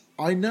single.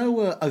 I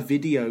know a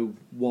video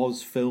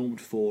was filmed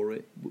for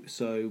it,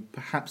 so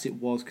perhaps it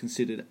was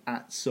considered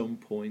at some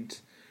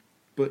point.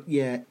 But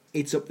yeah,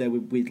 it's up there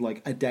with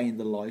like A Day in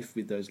the Life,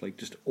 with those like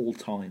just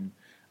all-time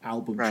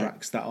album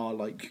tracks that are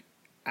like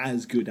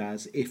as good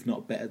as, if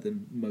not better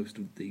than, most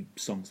of the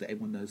songs that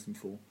everyone knows them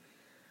for.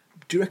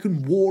 Do you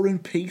reckon War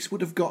and Peace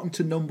would have gotten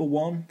to number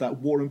 1? That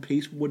War and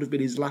Peace would have been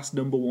his last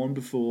number 1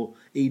 before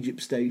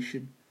Egypt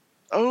Station?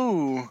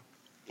 Oh,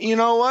 you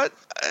know what?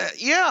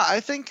 Yeah, I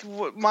think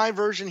my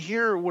version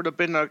here would have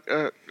been a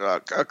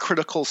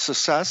critical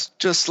success,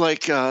 just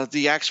like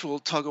the actual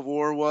Tug of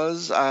War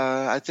was.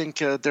 I think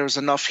there's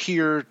enough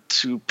here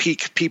to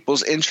pique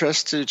people's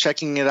interest to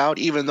checking it out,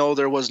 even though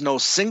there was no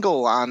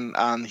single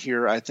on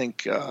here. I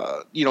think,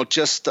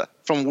 just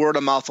from word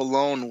of mouth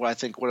alone, I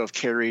think would have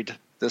carried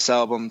this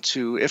album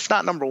to, if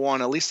not number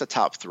 1, at least the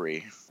top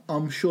 3.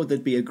 I'm sure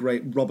there'd be a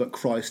great Robert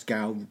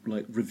Christgau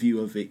like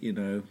review of it, you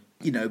know,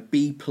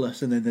 B+,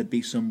 and then there'd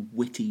be some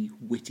witty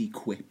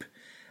quip,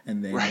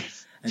 and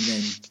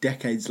then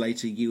decades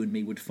later, you and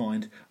me would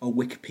find a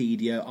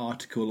Wikipedia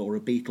article or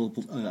a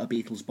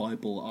Beatles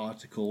Bible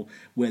article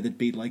where there'd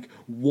be like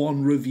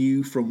one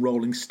review from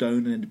Rolling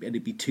Stone, and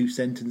it'd be 2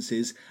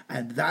 sentences,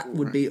 and that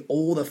would be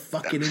all the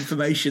fucking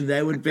information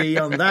there would be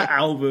on that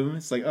album.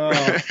 It's like,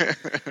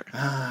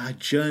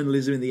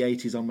 journalism in the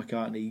 80s on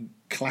McCartney,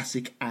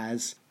 classic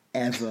as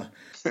ever.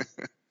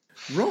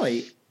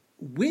 Right.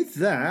 With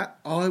that,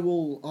 I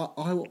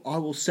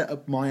will set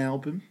up my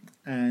album,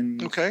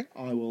 and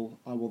I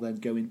will then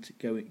go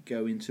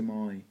into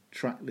my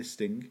track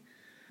listing.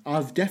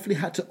 I've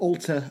definitely had to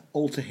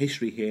alter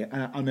history here.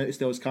 I noticed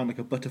there was kind of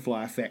like a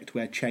butterfly effect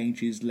where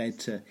changes led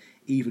to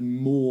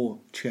even more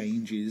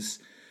changes.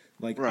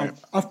 Like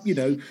I've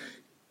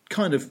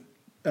kind of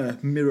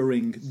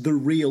mirroring The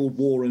Real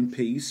War and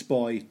Peace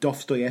by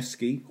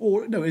Dostoevsky,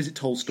 or no, is it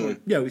Tolstoy?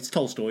 No, it's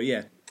Tolstoy.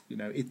 Yeah.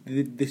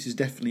 This is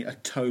definitely a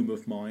tome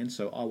of mine,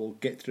 so I will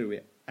get through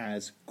it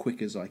as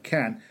quick as I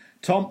can.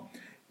 Tom,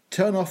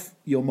 turn off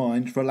your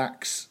mind,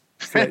 relax,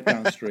 float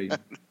downstream.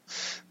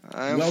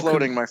 I'm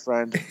floating, my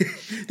friend.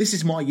 This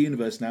is my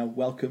universe now.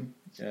 Welcome.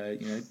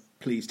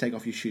 Please take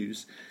off your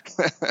shoes.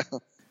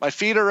 My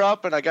feet are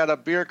up, and I got a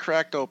beer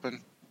cracked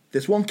open.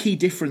 There's one key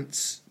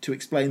difference to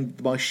explain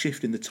my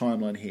shift in the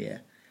timeline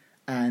here,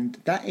 and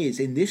that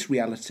is, in this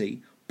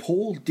reality,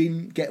 Paul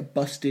didn't get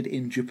busted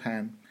in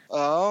Japan.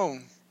 Oh.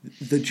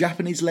 The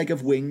Japanese leg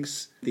of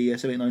Wings, the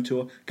 79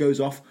 tour, goes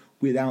off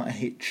without a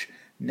hitch,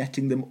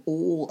 netting them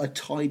all a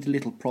tidy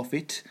little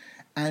profit.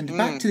 And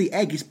Back to the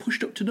Egg is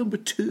pushed up to number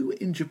 2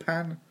 in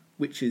Japan,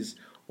 which is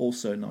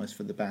also nice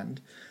for the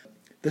band.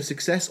 The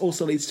success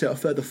also leads to a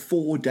further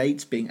 4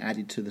 dates being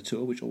added to the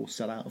tour, which all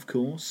sell out, of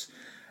course.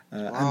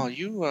 Wow,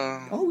 you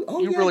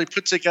really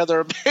put together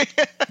a band.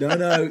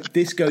 No,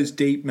 this goes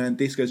deep, man.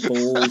 This goes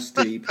balls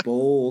deep.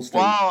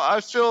 Wow,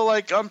 I feel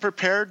like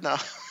unprepared now.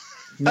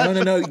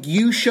 No.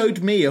 You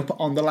showed me up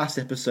on the last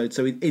episode,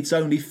 so it's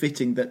only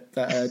fitting that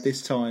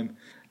this time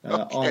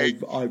I return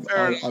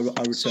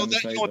the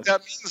favour. What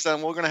that means,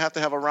 then we're going to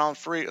have a round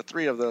 3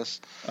 of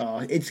this.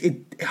 It's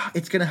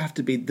going to have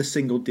to be the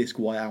single disc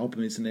White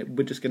Album, isn't it?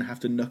 We're just going to have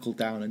to knuckle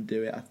down and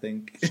do it, I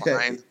think.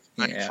 Fine.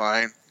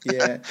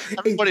 Yeah.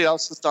 Everybody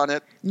else has done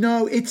it.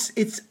 No,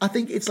 I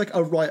think it's like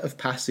a rite of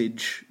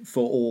passage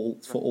for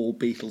all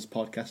Beatles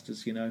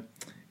podcasters.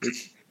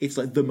 It's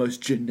like the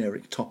most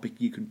generic topic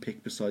you can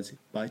pick besides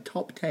my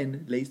top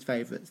 10 least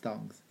favourite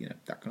songs,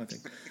 that kind of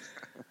thing.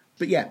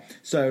 But yeah,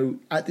 so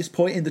at this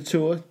point in the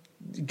tour,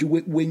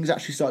 Wings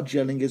actually start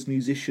gelling as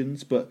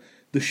musicians, but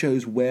the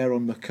shows wear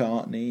on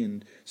McCartney,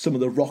 and some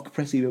of the rock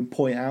press even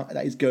point out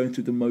that he's going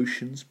through the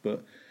motions,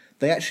 but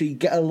they actually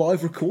get a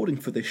live recording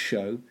for this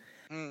show.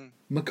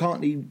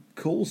 McCartney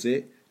calls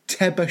it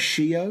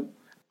Tebashio.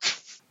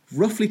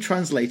 Roughly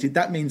translated,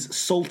 that means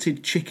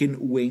salted chicken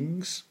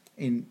wings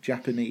in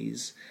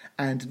Japanese,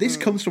 and this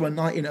comes from a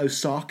night in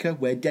Osaka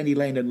where Denny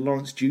Lane and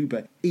Lawrence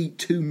Juba eat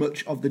too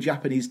much of the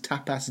Japanese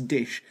tapas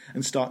dish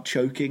and start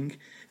choking.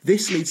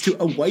 This leads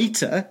to a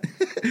waiter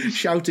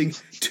shouting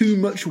 "too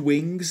much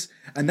wings,"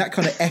 and that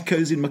kind of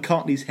echoes in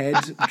McCartney's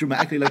head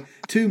dramatically, like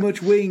 "too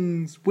much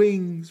wings,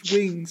 wings,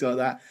 wings," like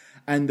that.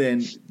 And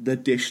then the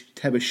dish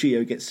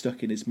Tebashio gets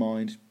stuck in his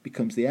mind,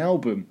 becomes the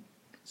album.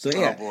 So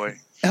yeah,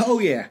 oh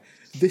yeah.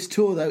 This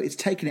tour though, it's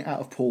taking it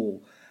out of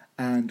Paul.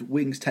 And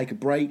Wings take a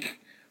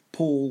break.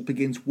 Paul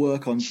begins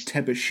work on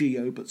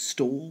Tebashio, but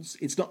stalls.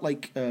 It's not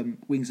like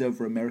Wings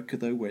Over America,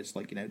 though, where it's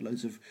like,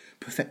 loads of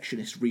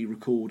perfectionist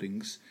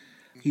re-recordings.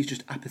 He's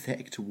just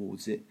apathetic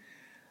towards it.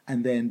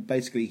 And then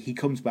basically he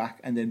comes back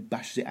and then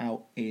bashes it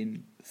out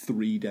in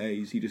 3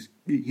 days. He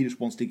just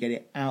wants to get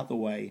it out the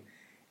way.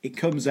 It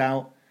comes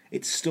out.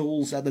 It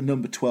stalls at the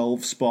number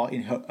 12 spot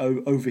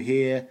over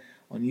here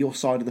on your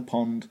side of the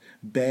pond,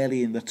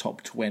 barely in the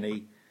top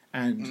 20.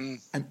 And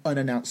an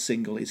unannounced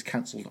single is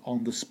cancelled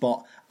on the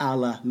spot, a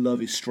la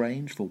Love is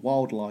Strange for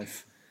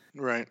Wildlife.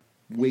 Right.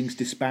 Wings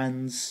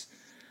disbands.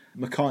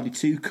 McCartney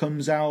 2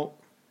 comes out,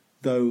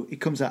 though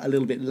it comes out a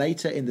little bit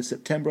later in the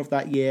September of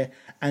that year,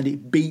 and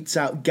it beats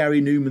out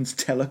Gary Newman's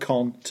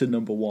Telecon to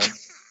number 1.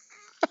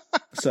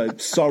 So,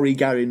 sorry,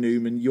 Gary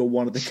Newman, you're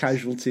one of the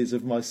casualties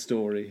of my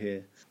story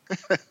here.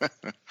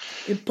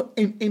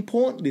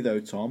 Importantly,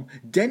 though, Tom,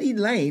 Denny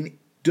Lane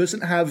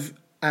doesn't have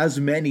as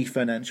many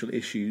financial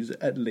issues.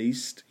 At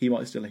least he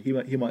might still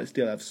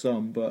have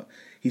some, but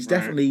he's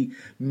definitely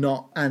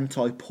not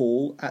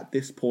anti-Paul at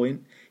this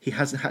point. He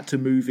hasn't had to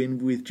move in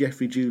with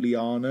Jeffrey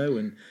Giuliano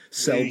and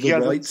sell the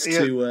rights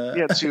to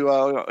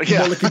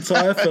Mulligan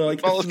for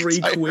like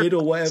 £3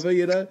 or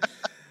whatever,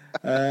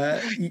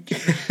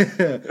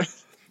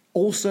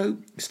 Also,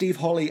 Steve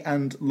Holley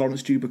and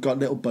Lawrence Juba got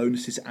little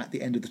bonuses at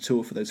the end of the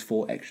tour for those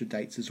 4 extra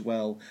dates as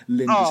well.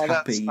 Linda's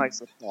happy. That's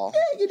nice of Paul.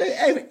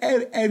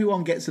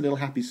 Everyone gets a little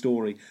happy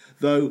story.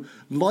 Though,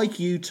 like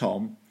you,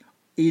 Tom,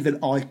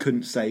 even I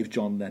couldn't save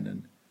John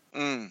Lennon.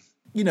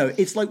 you know,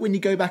 it's like when you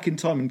go back in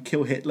time and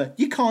kill Hitler.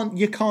 You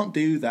can't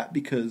do that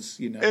because,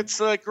 you know. It's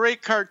a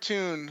great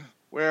cartoon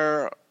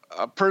where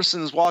a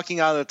person's walking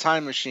out of the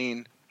time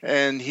machine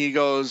and he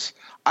goes,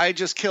 "I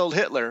just killed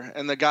Hitler,"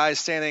 and the guy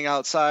standing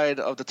outside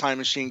of the time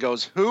machine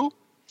goes, "Who?"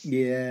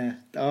 Yeah.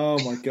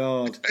 Oh my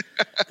God.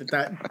 But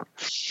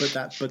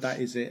that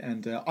is it.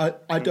 And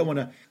I don't want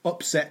to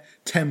upset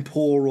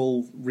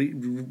temporal,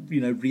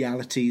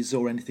 realities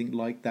or anything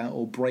like that,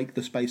 or break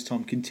the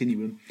space-time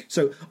continuum.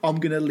 So I'm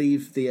going to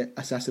leave the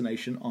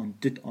assassination on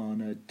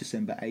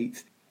December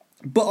 8th.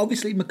 But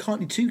obviously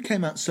McCartney 2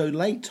 came out so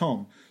late,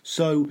 Tom.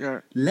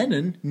 So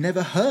Lennon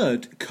never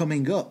heard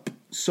Coming Up.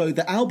 So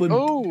the album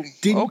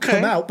didn't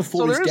come out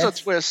before his death. So there is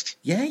a twist.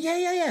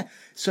 Yeah.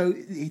 So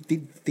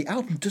the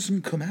album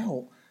doesn't come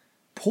out.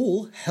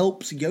 Paul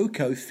helps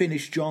Yoko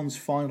finish John's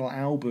final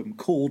album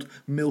called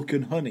Milk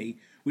and Honey,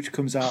 which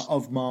comes out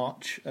of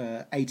March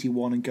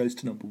 81 and goes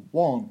to number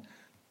 1.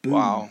 Boom.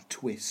 Wow.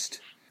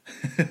 Twist.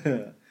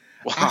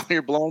 Wow,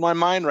 you're blowing my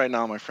mind right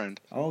now, my friend.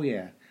 Oh,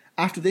 yeah.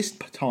 After this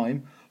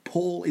time,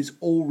 Paul is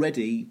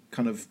already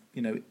kind of,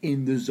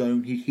 in the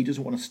zone. He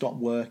doesn't want to stop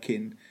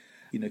working,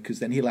 because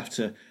then he'll have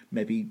to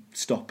maybe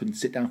stop and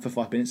sit down for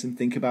 5 minutes and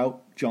think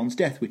about John's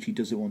death, which he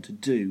doesn't want to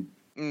do.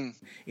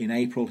 In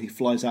April, he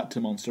flies out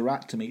to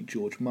Montserrat to meet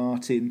George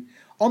Martin.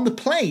 On the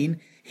plane,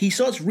 he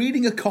starts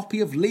reading a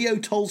copy of Leo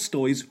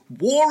Tolstoy's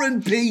War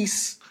and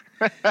Peace,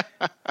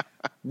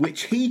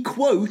 which he,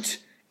 quote,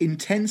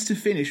 intends to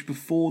finish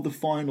before the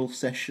final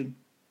session.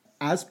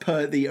 As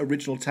per the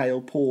original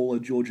tale, Paul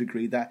and George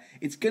agree that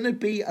it's going to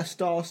be a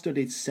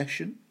star-studded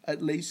session,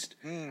 at least,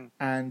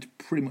 and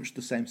pretty much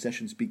the same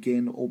sessions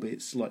begin,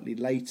 albeit slightly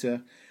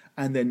later,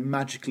 and then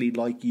magically,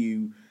 like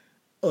you,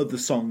 other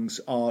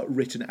songs are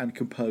written and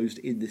composed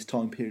in this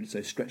time period,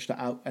 so stretch that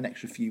out an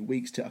extra few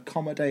weeks to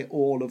accommodate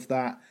all of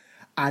that,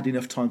 add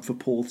enough time for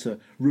Paul to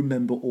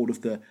remember all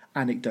of the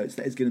anecdotes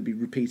that he's going to be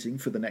repeating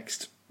for the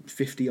next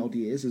 50-odd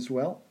years as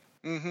well.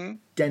 Mm-hmm.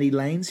 Denny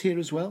Lane's here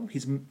as well.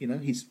 He's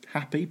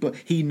happy, but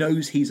he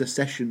knows he's a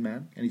session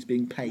man and he's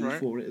being paid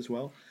for it as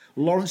well.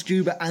 Lawrence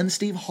Juba and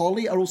Steve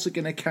Holley are also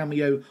going to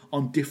cameo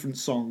on different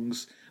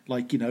songs.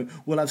 Like,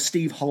 we'll have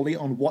Steve Holley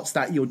on What's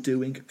That You're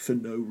Doing for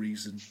no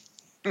reason.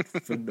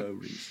 For no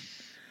reason.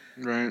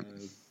 Right.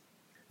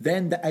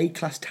 Then the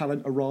A-class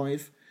talent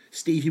arrive.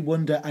 Stevie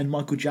Wonder and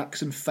Michael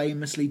Jackson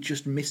famously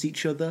just miss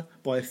each other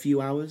by a few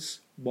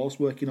hours whilst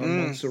working on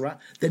Montserrat.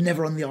 They're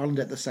never on the island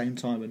at the same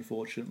time,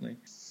 unfortunately.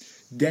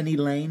 Denny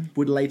Lane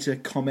would later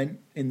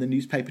comment in the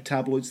newspaper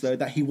tabloids, though,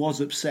 that he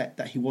was upset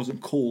that he wasn't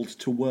called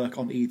to work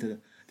on either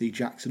the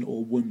Jackson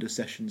or Wonder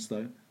sessions,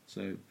 though.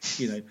 So,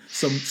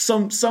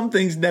 some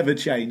things never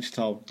change,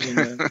 Tom.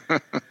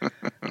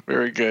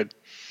 Very good.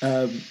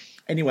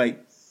 Anyway,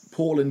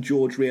 Paul and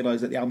George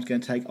realise that the album's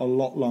going to take a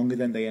lot longer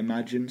than they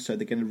imagined, so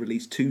they're going to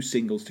release 2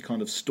 singles to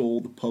kind of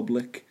stall the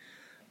public.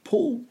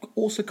 Paul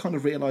also kind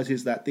of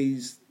realises that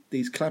these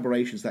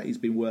collaborations that he's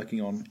been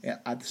working on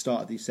at the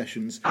start of these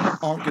sessions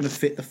aren't going to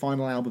fit the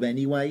final album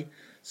anyway.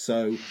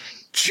 So,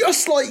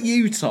 just like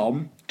you,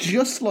 Tom,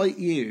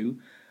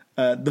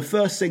 the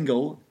first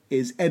single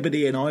is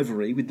Ebony and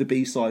Ivory with the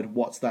B-side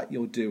What's That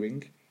You're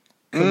Doing.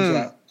 Comes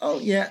out. Oh,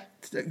 yeah,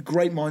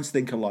 great minds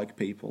think alike,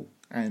 people.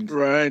 And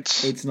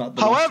it's not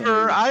the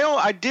However,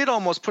 I did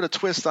almost put a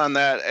twist on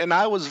that, and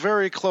I was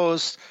very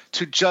close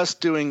to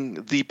just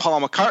doing the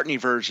Paul McCartney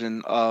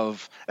version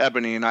of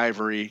Ebony and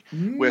Ivory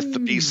with the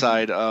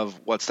B-side of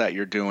What's That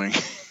You're Doing.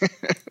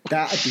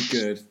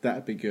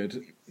 That'd be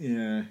good.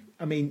 Yeah.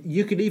 I mean,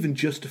 you could even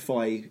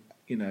justify,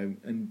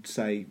 and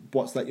say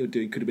What's That You're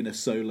Doing could have been a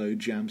solo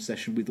jam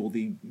session with all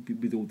the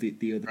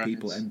other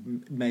people,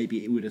 and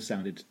maybe it would have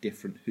sounded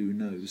different. Who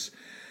knows?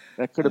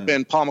 That could have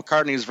been Paul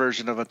McCartney's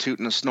version of A Toot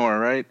and a Snore,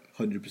 right?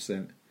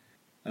 100%.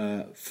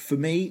 For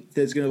me,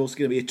 there's also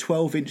going to be a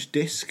 12-inch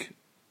disc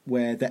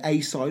where the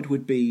A-side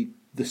would be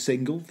the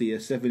single, the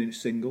 7-inch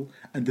single,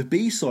 and the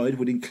B-side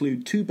would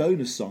include 2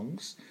 bonus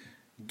songs,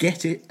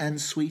 Get It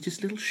and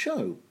Sweetest Little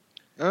Show.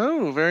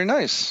 Oh, very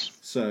nice.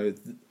 So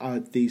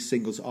these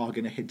singles are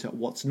going to hint at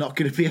what's not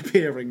going to be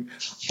appearing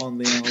on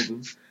the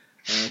album.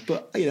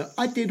 But,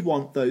 I did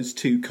want those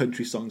 2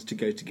 country songs to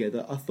go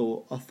together. I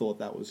thought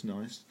that was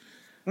nice.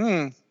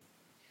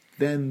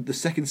 Then the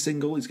second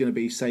single is going to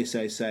be Say,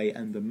 Say, Say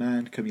and The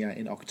Man, coming out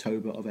in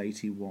October of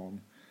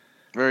 81.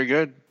 Very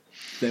good.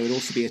 There would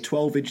also be a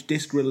 12-inch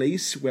disc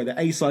release where the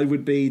A-side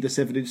would be the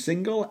 7-inch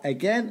single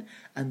again,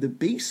 and the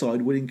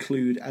B-side would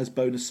include as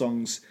bonus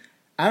songs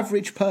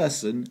Average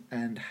Person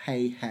and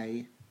Hey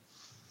Hey.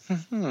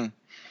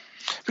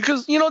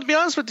 Because, to be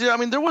honest with you, I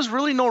mean, there was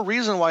really no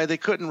reason why they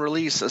couldn't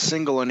release a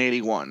single in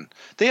 81.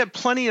 They had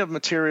plenty of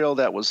material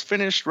that was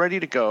finished, ready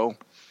to go.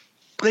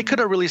 They could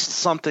have released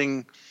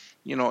something,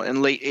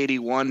 in late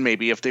 81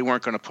 maybe if they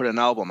weren't going to put an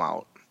album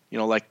out.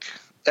 Like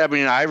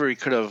Ebony and Ivory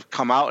could have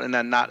come out and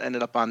then not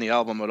ended up on the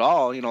album at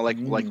all,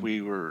 like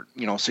we were,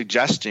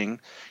 suggesting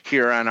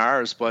here on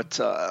ours. But,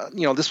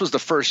 this was the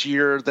first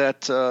year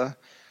that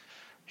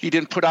he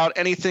didn't put out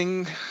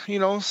anything,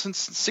 since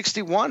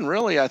 61,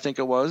 really, I think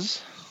it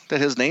was, that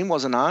his name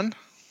wasn't on.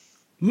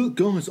 Look,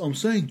 guys, I'm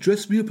saying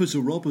Dress Me Up as a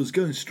Robber's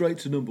going straight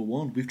to number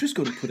 1. We've just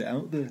got to put it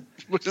out there.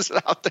 Which is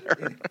out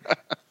there.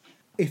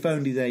 If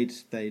only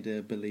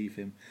they'd believe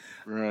him.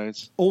 Right.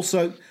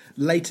 Also,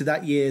 later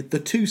that year, the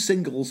 2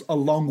 singles,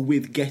 along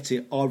with Get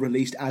It, are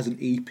released as an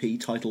EP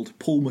titled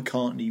Paul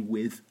McCartney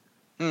With.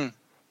 There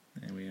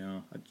we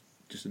are.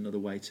 Just another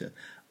way to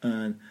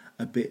earn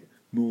a bit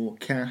more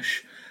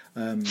cash.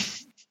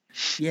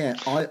 Yeah,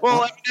 I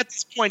mean, at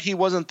this point, he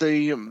wasn't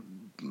the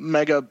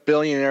mega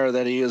billionaire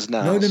that he is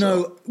now.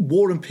 No.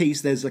 War and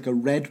Peace. There's like a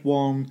red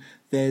one.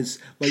 There's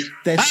somehow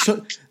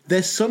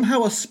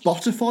a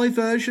Spotify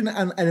version,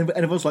 and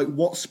everyone's like,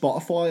 "What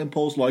Spotify?" And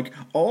Paul's like,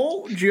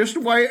 "Oh, just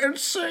wait and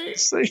see."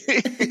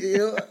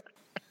 Yeah.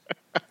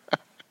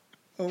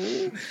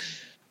 Oh,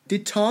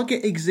 did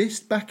Target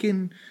exist back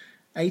in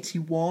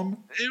 81?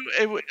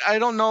 I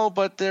don't know,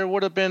 but there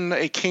would have been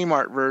a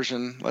Kmart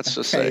version. Let's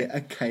just say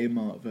a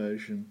Kmart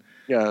version.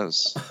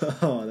 Yes.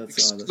 That's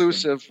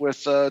exclusive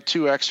with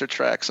 2 extra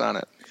tracks on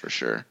it for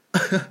sure.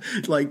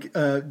 Like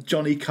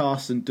Johnny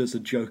Carson does a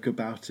joke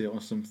about it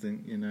or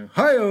something, you know.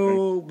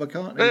 Hi-oh,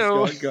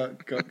 McCartney's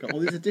got all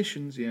these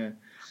editions, yeah.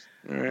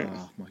 Right.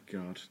 Oh my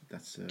God,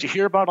 that's. Did you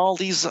hear about all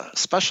these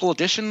special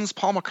editions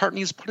Paul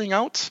McCartney's putting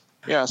out?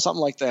 Yeah, something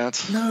like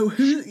that. No,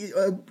 who?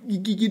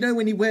 You know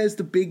when he wears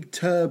the big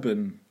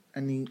turban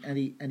and he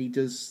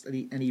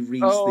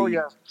reads Oh the.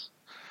 yes.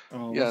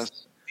 Oh,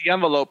 yes. The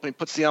envelope. He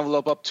puts the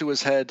envelope up to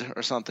his head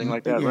or something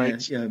like that,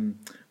 right?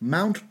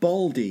 Mount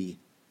Baldy.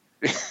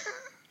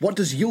 What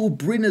does Yul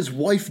Brynner's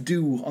wife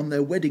do on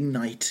their wedding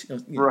night?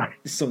 Right.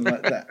 Something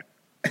like that.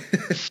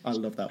 I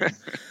love that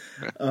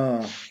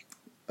one.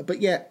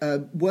 But yeah,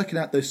 working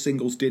out those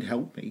singles did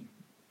help me.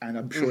 And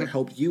I'm sure it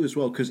helped you as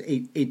well, because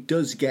it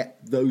does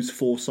get those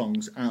 4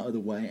 songs out of the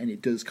way, and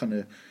it does kind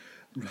of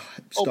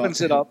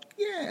opens it up.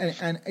 Yeah,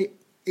 and it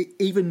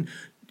even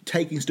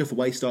taking stuff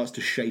away starts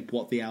to shape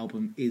what the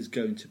album is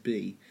going to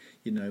be.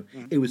 You know,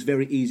 it was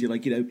very easy,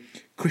 like, you know,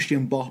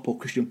 Christian Bop or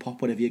Christian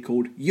Pop, whatever you're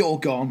called. You're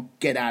gone.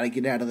 Get out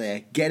of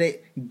there. Get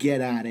it.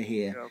 Get out of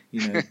here. Yep.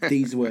 You know,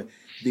 these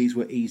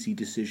were easy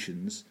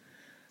decisions.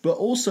 But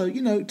also,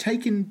 you know,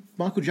 taking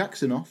Michael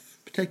Jackson off,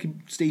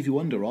 taking Stevie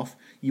Wonder off,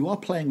 you are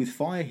playing with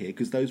fire here,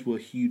 because those were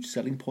huge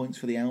selling points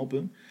for the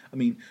album. I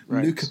mean,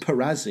 right. Luca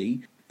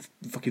Perazzi,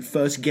 fucking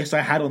first guest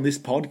I had on this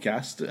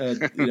podcast,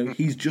 you know,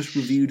 he's just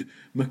reviewed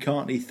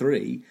McCartney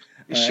 3.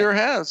 He sure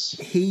has.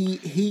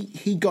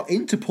 He got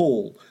into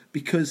Paul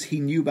because he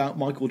knew about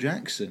Michael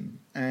Jackson,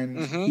 and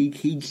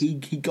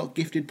he got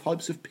gifted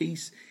Pipes of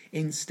Peace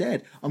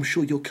instead. I'm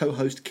sure your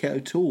co-host Kate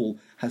O'Toole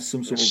has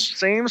some sort of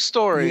same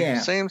story. Yeah.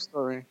 Same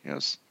story.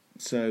 Yes.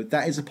 So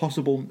that is a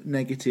possible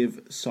negative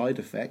side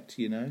effect,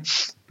 you know.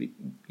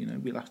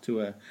 We'll have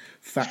to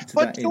factor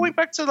that in. But going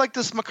back to like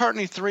this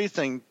McCartney 3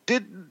 thing,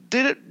 did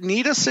it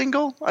need a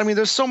single? I mean,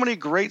 there's so many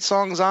great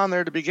songs on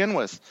there to begin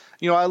with.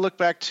 You know, I look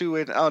back to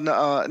an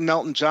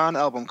Elton John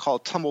album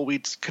called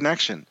Tumbleweed's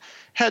Connection.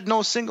 Had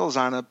no singles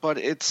on it, but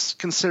it's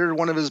considered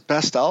one of his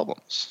best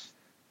albums.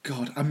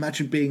 God,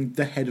 imagine being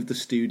the head of the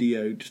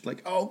studio, just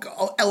like, oh, God,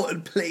 oh,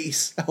 Elton,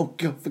 please. Oh,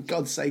 God, for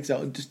God's sakes,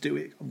 Elton, just do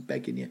it. I'm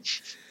begging you.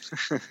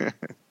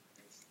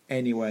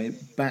 Anyway,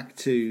 back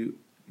to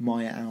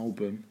my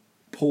album.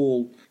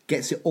 Paul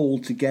gets it all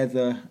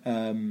together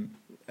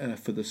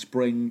for the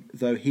spring,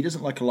 though he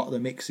doesn't like a lot of the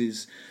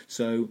mixes.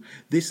 So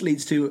this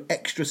leads to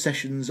extra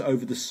sessions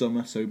over the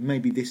summer. So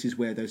maybe this is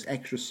where those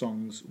extra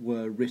songs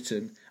were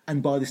written.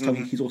 And by this time,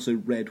 he's also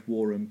read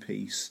War and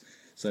Peace.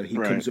 So he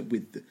comes up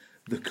with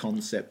the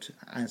concept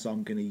as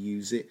I'm going to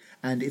use it.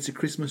 And it's a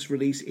Christmas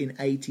release in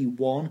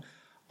 81.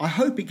 I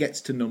hope it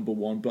gets to number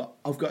 1, but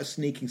I've got a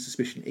sneaking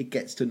suspicion it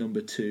gets to number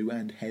 2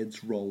 and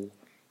heads roll.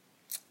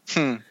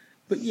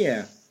 But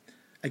yeah,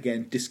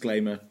 again,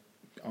 disclaimer,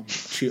 I'm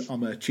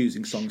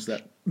choosing songs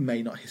that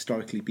may not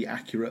historically be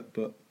accurate,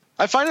 but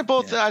I find it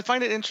both. Yeah. I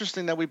find it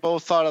interesting that we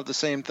both thought of the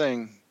same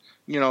thing.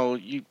 You know,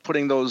 you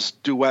putting those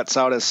duets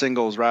out as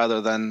singles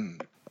rather than.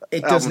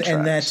 It doesn't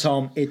end there,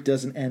 Tom. It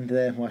doesn't end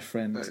there, my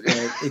friend.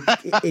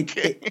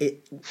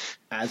 It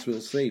as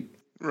we'll see.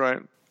 Right.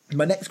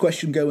 My next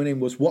question going in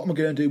was, what am I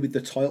going to do with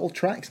the title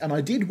tracks? And I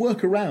did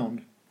work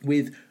around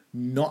with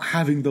not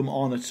having them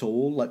on at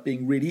all, like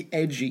being really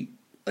edgy.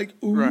 Like,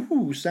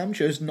 Sam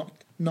chose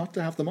not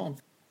to have them on.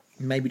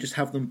 Maybe just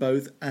have them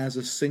both as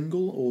a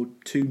single or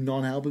 2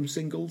 non-album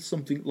singles,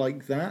 something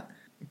like that.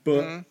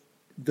 But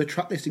the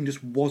track listing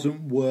just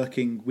wasn't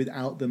working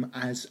without them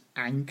as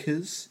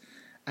anchors.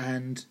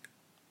 And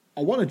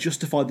I want to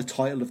justify the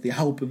title of the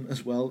album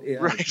as well.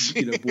 Right.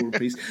 You know, War and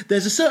Peace.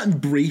 There's a certain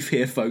brief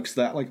here, folks,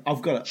 that like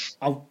I've got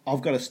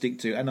to stick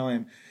to, and I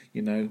am,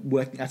 you know,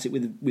 working at it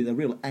with a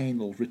real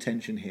anal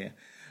retention here.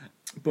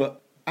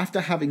 But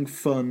after having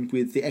fun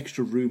with the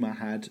extra room I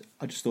had,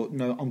 I just thought,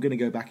 no, I'm going to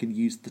go back and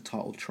use the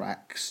title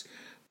tracks.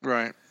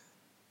 Right.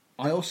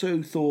 I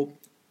also thought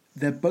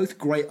they're both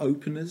great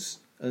openers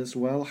as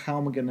well. How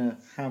am I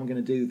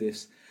gonna do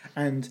this?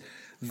 And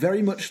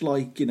very much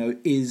like, you know,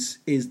 is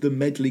the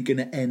medley going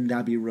to end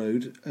Abbey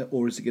Road,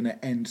 or is it going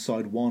to end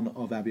side 1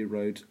 of Abbey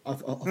Road? I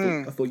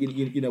thought,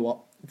 you know what?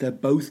 they're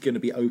both going to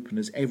be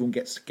openers. Everyone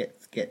gets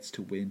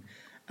to win.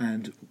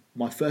 And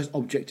my first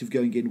objective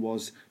going in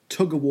was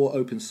Tug of War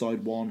open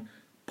side 1,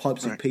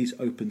 Pipes of Peace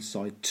open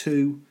side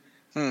 2.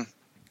 I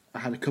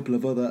had a couple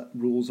of other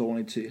rules I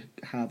wanted to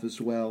have as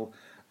well.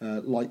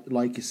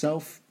 Like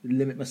yourself,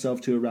 limit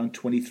myself to around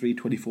 23,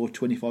 24,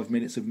 25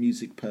 minutes of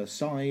music per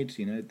side.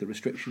 You know, the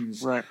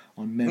restrictions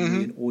on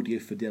memory and audio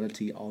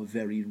fidelity are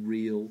very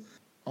real.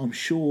 I'm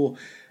sure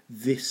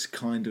this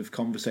kind of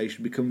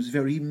conversation becomes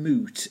very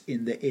moot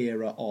in the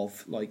era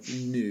of like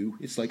new.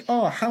 It's like,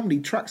 how many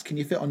tracks can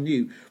you fit on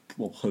new?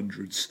 Well,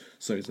 hundreds.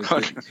 So it's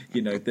like,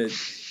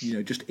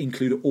 just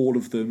include all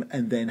of them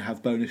and then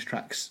have bonus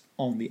tracks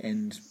on the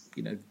end.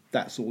 You know,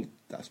 that's all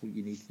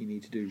you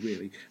need to do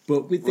really.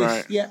 But with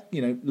this,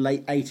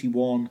 late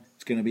 81,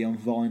 it's going to be on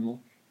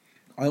vinyl.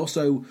 I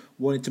also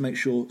wanted to make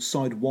sure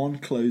side 1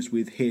 closed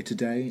with Here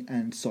Today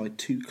and side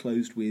 2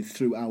 closed with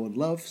Through Our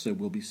Love, so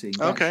we'll be seeing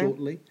that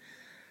shortly.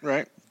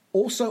 Right.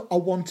 Also, I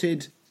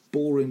wanted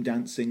Ballroom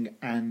Dancing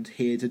and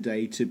Here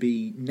Today to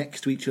be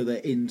next to each other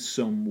in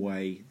some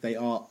way. They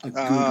are a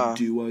good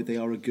duo, they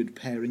are a good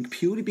pairing,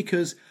 purely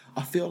because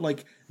I feel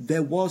like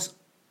there was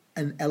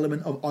an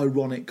element of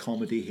ironic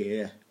comedy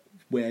here,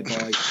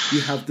 whereby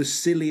you have the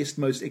silliest,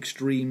 most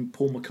extreme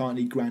Paul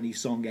McCartney granny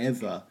song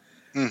ever,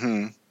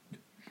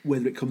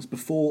 whether it comes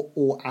before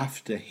or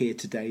after Here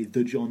Today,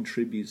 the John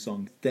tribute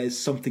song. There's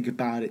something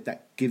about it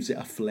that gives it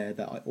a flair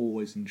that I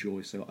always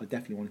enjoy, so I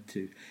definitely wanted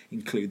to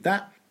include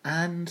that.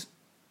 And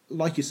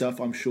like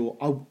yourself, I'm sure,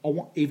 I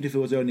want, even if it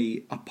was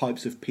only a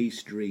Pipes of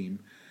Peace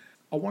dream,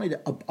 I wanted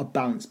a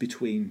balance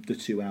between the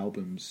two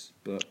albums,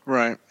 but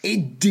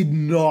it did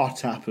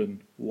not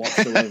happen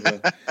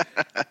whatsoever.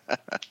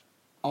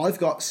 I've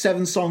got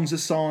 7 songs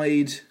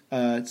aside.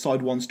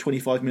 Side 1's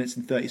 25 minutes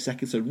and 30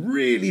 seconds, so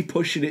really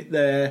pushing it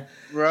there.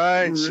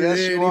 Right, really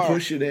yes, you are.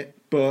 Pushing it.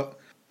 But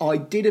I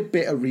did a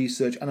bit of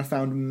research and I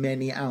found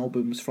many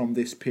albums from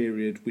this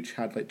period which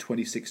had like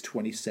 26,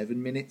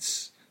 27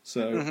 minutes.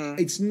 So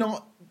it's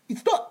not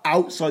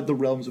outside the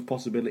realms of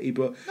possibility.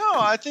 But no,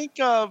 I think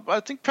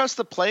Press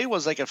the Play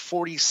was like a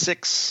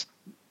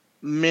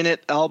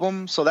 46-minute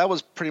album, so that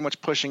was pretty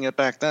much pushing it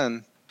back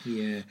then.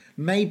 Yeah,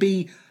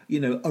 maybe,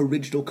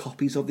 original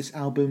copies of this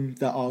album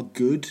that are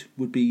good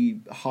would be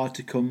hard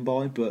to come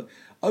by, but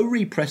a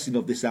repressing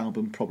of this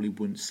album probably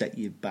wouldn't set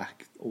you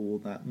back all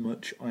that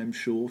much, I'm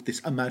sure. This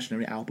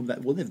imaginary album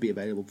that will never be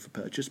available for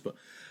purchase. But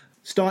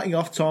starting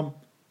off, Tom,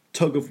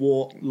 Tug of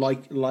War,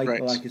 like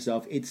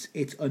yourself, it's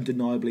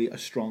undeniably a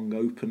strong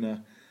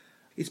opener.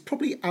 It's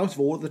probably out of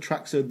all of the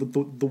tracks, the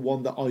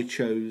one that I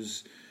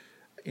chose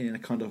in a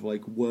kind of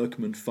like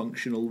workman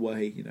functional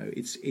way.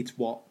 It's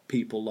what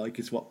people like,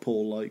 it's what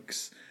Paul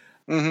likes.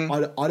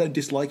 I don't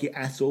dislike it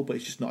at all, but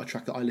it's just not a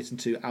track that I listen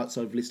to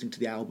outside of listening to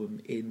the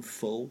album in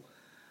full.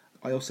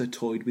 I also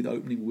toyed with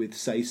opening with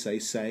Say Say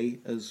Say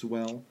as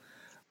well.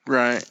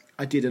 Right.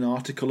 I did an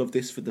article of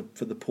this for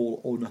the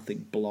Paul or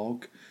Nothing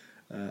blog,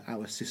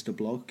 our sister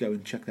blog. Go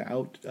and check that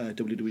out,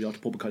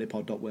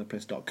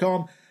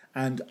 www.paulmccartneypod.wordpress.com.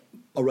 And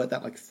I wrote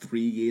that like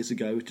 3 years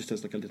ago, just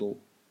as like a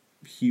little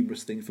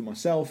humorous thing for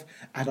myself.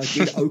 And I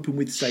did open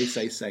with Say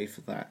Say Say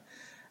for that.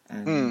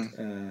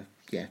 And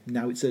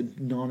now it's a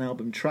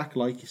non-album track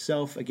like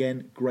yourself.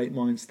 Again, great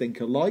minds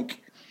think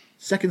alike.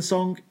 Second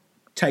song,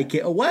 Take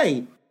It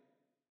Away.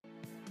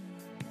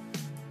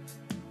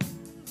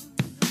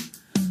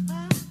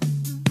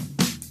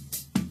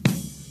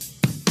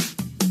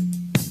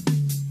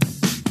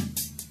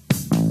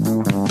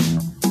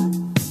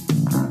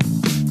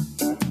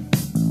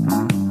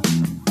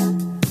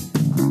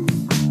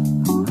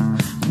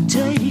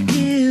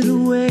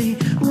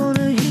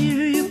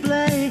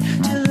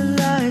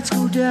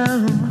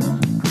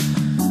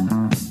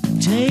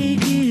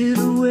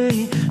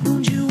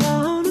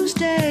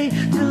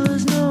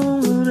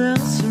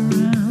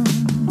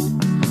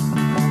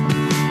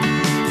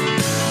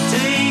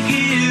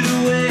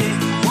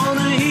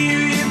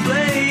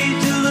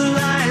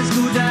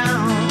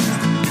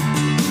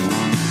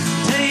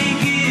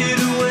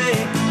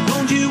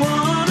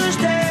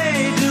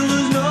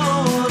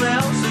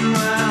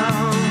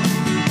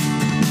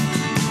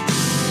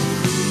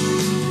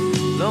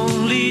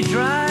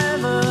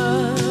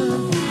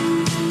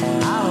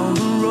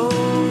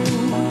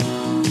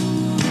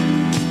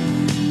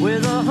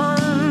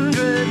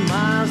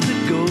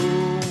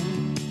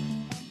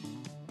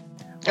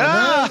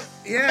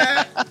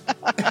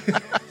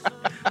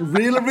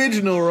 Real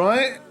original,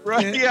 right?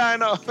 Right, yeah, I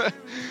know.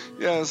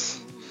 Yes.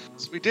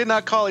 So we did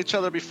not call each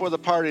other before the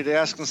party to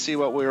ask and see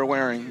what we were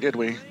wearing, did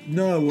we?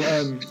 No,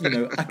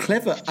 a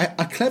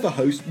clever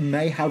host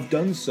may have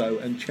done so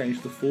and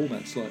changed the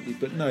format slightly,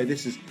 but no,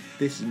 this is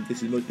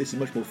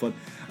much more fun.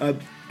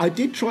 I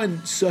did try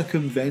and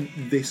circumvent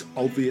this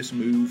obvious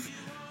move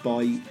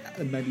by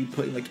maybe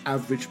putting like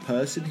Average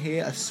Person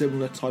here, a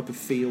similar type of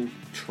feel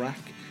track,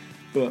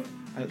 but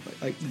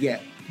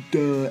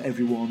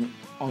everyone.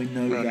 I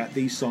know that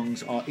these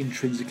songs are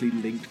intrinsically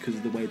linked because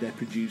of the way they're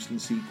produced and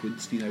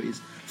sequenced,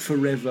 is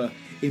forever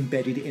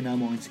embedded in our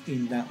minds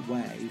in that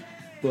way.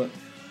 But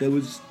there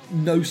was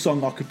no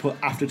song I could put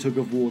after Tug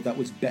of War that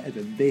was better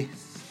than this.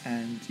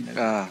 And,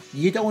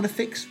 you don't want to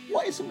fix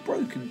what isn't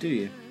broken, do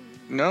you?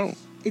 No.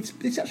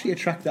 It's actually a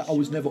track that I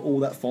was never all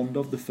that fond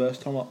of the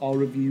first time I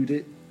reviewed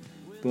it.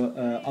 But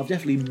I've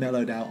definitely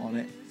mellowed out on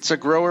it. It's a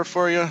grower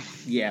for you?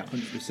 Yeah,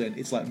 100%.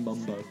 It's like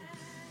Mumbo.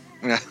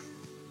 Yeah.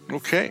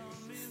 Okay.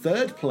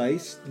 Third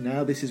place,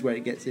 now this is where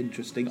it gets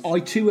interesting.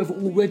 I too have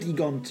already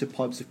gone to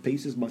Pipes of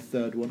Peace as my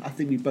third one. I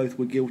think we both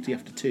were guilty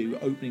after 2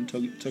 opening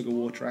Tug of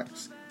War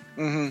tracks.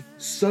 Mm-hmm.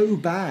 So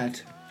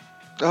Bad.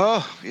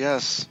 Oh,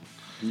 yes.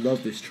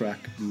 Love this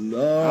track.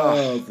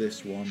 Love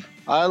this one.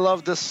 I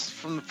love this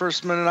from the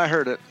first minute I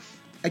heard it.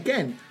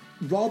 Again,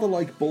 rather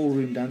like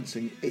Ballroom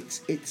Dancing,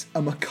 it's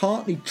a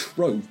McCartney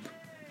trope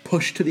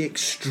pushed to the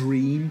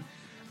extreme.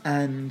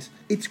 And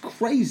it's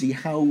crazy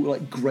how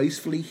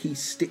gracefully he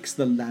sticks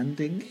the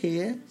landing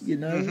here,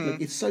 Like,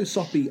 it's so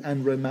soppy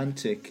and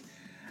romantic,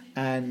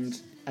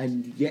 and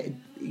yet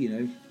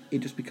it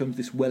just becomes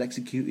this well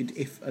executed,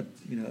 if a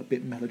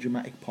bit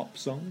melodramatic pop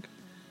song.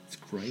 It's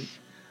great.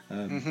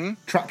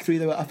 Track 3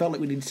 though, I felt like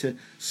we needed to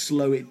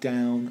slow it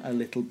down a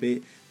little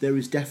bit. There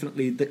is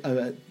definitely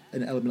an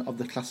element of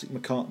the classic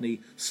McCartney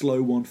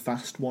slow one,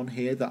 fast one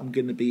here that I'm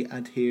going to be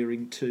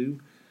adhering to.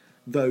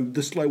 Though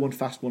the slow one,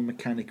 fast one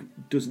mechanic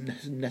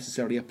doesn't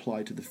necessarily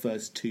apply to the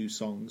first 2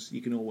 songs. You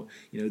can all,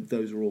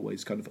 those are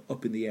always kind of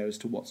up in the air as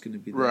to what's going to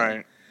be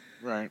there.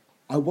 Right.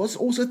 I was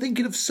also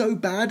thinking of So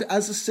Bad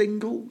as a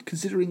single,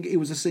 considering it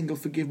was a single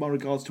for Give My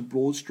Regards to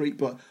Broad Street,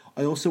 but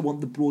I also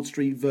want the Broad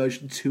Street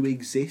version to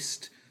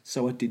exist,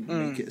 so I didn't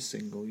make it a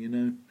single,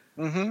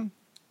 Mm-hmm.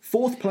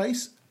 Fourth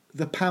place,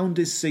 The Pound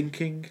Is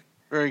Sinking.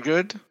 Very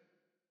good.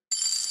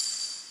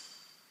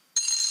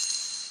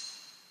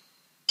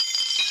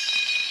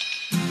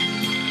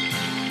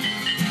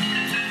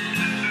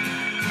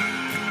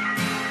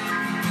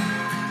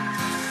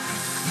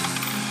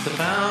 The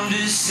pound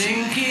is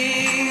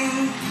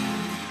sinking,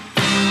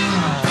 the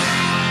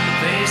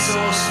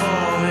peso's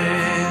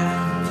falling,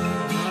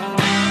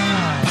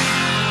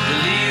 the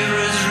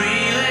lira's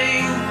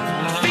reeling,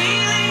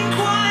 feeling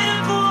quite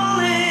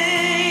appalling.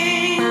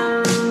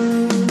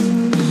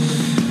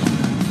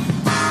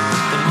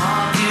 The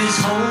mark is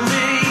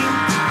holding,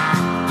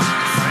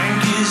 the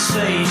franc is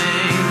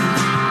fading,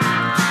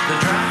 the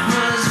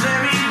drachma's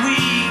very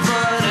weak,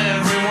 but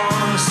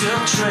everyone's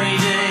still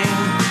trading.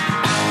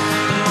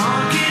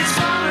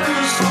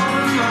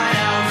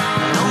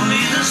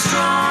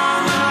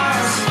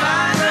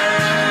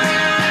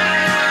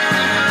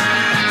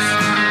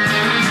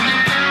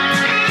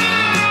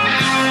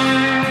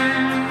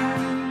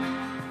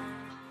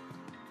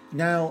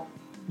 Now,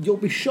 you'll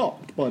be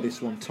shocked by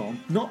this one, Tom.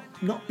 Not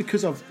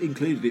because I've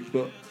included it,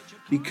 but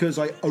because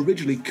I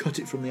originally cut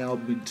it from the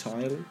album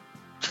entirely.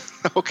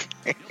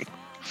 Okay.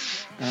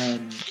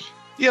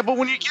 Yeah, but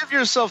when you give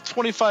yourself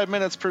 25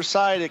 minutes per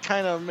side, it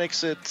kind of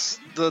makes it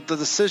the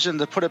decision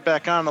to put it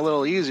back on a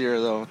little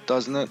easier, though,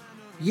 doesn't it?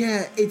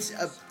 Yeah, it's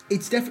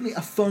definitely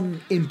a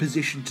fun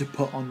imposition to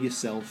put on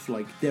yourself.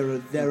 Like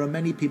there are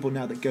many people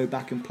now that go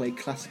back and play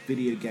classic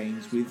video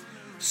games with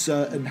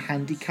certain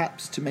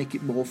handicaps to make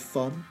it more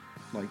fun,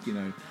 like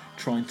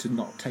trying to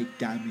not take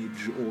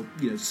damage or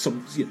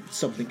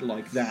something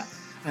like that.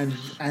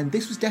 And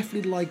this was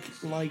definitely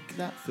like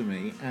that for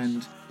me.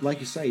 And like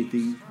you say,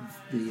 the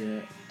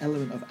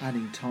element of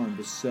adding time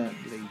was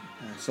certainly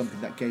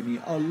something that gave me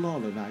a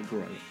lot of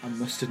aggro, I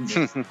must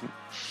admit.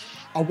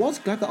 I was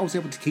glad that I was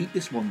able to keep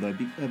this one though,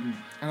 and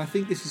I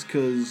think this is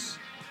because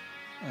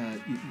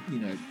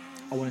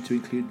I wanted to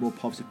include more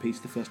Pipes of Peace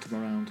the first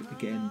time around.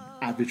 Again,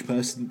 Average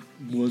Person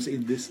was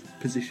in this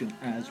position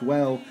as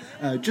well.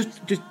 Just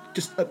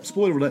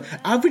spoiler alert: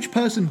 Average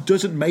Person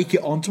doesn't make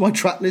it onto my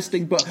track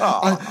listing, but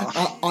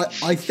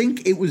I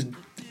think it was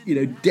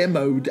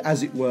demoed,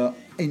 as it were,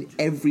 in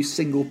every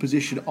single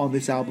position on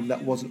this album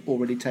that wasn't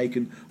already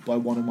taken by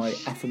one of my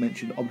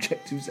aforementioned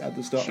objectives at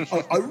the start.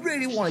 I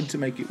really wanted to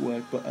make it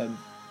work, but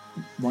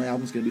my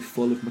album's going to be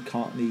full of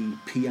McCartney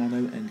piano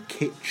and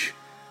kitsch.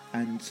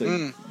 And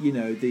so,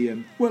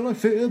 well, I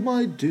fear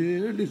my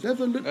dear is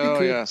ever let me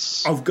clear.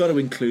 Yes. I've got to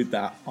include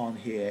that on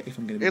here if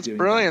I'm going to be doing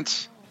brilliant.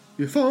 That.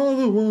 Your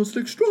father was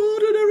an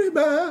extraordinary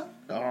man.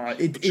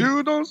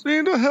 You don't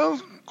seem to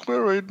have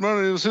clear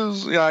money is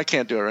his. Yeah, I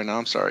can't do it right now.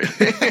 I'm sorry.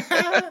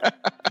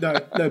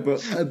 No,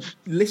 but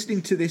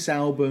listening to this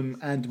album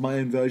and my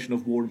own version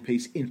of War and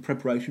Peace in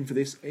preparation for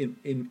this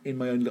in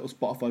my own little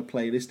Spotify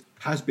playlist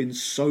has been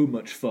so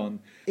much fun.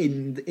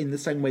 In the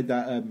same way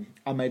that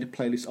I made a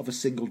playlist of a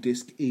single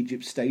disc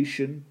Egypt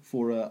Station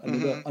for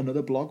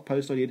another blog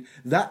post I did.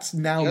 That's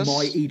now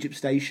my Egypt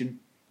Station.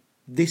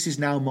 This is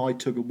now my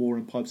Tug of War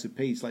and Pipes of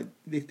Peace.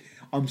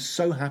 I'm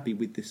so happy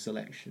with this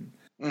selection.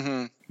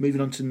 Mm-hmm.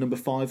 Moving on to number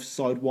 5,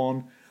 side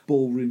 1,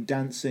 Ballroom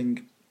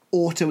Dancing.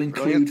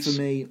 Auto-include for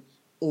me.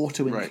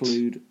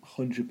 Auto-include,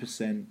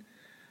 100%.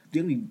 The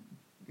only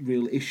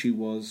real issue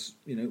was,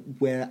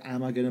 where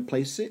am I going to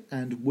place it?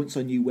 And once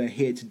I knew where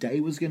Here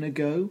Today was going to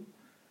go,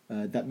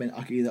 That meant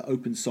I could either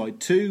open side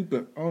 2,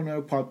 but oh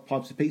no,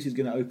 Pipes of Peace is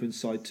going to open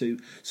side 2.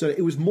 So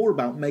it was more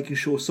about making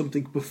sure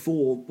something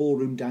before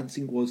ballroom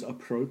dancing was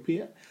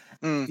appropriate.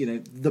 You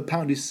know, The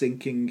Pound is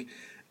Sinking,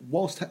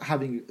 whilst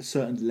having a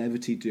certain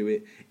levity to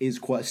it, is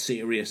quite a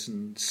serious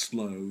and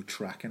slow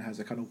track and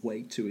has a kind of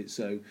weight to it.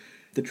 So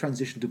the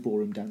transition to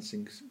ballroom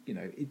dancing, you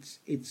know,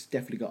 it's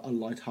definitely got a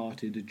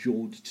light-hearted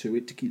jaunt to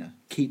it to, you know,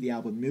 keep the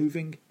album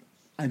moving.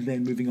 And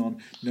then moving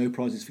on, No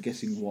Prizes for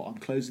Guessing What. I'm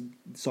closing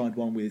side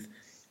 1 with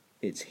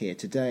It's Here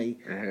Today.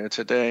 Here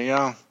today,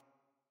 yeah.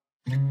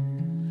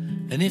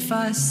 And if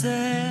I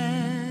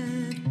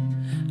said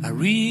I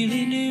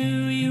really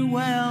knew you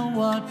well,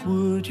 what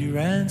would your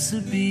answer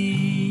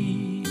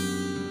be?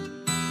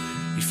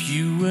 If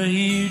you were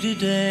here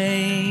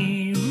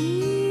today,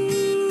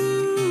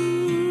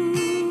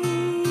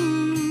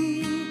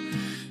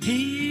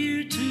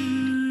 here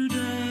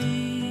today.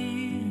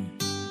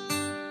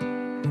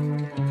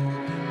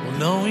 Well,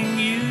 knowing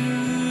you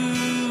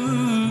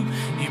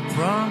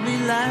probably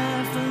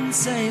laugh and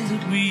say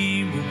that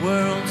we were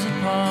worlds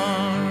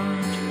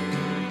apart.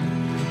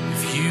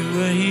 If you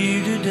were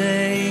here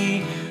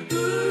today,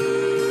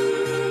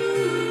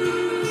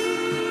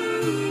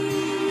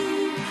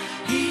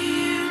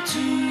 here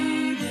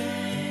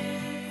today.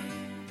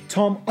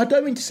 Tom, I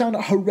don't mean to sound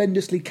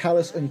horrendously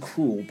callous and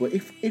cruel, but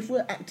if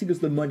we're acting as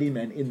the money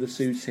men in the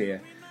suits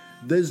here,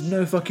 there's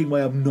no fucking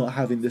way I'm not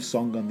having this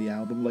song on the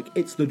album. Like,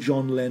 it's the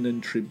John Lennon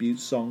tribute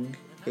song.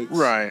 It's,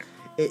 Right.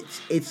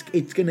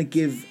 It's going to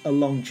give a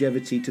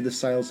longevity to the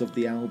sales of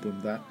the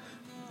album that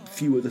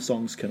few other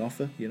songs can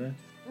offer, you know?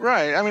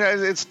 Right. I mean,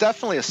 it's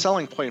definitely a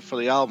selling point for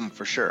the album,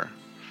 for sure.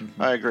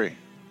 I agree.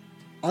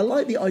 I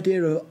like the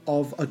idea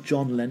of a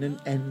John Lennon,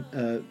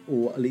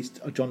 or at least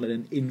a John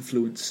Lennon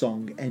influenced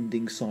song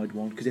ending side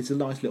 1, because it's a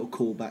nice little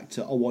callback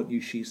to I Want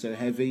You, She's So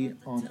Heavy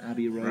on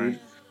Abbey Road. Right.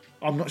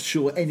 I'm not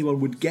sure anyone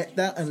would get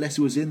that unless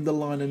it was in the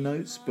liner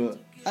notes, but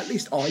at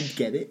least I'd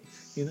get it,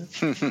 you know?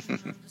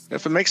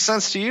 If it makes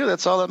sense to you,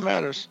 that's all that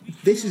matters.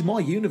 This is my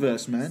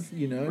universe, man,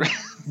 you know?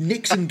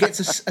 Nixon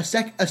gets a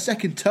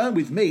second term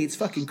with me. It's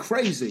fucking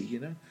crazy, you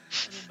know?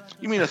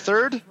 You mean a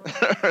third?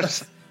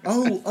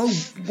 Oh,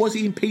 was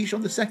he impeached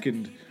on the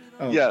second?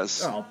 Oh.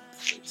 Yes. Oh,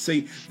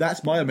 see,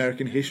 that's my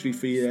American history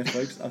for you there,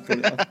 folks. I thought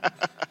it...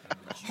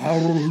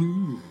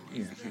 Hallelujah.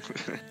 Yeah.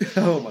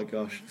 Oh my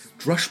gosh.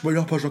 Dress me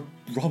up as a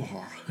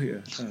robber. Yeah.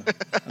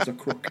 As a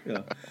crook.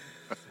 Yeah.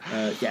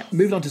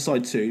 Moving on to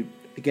side 2.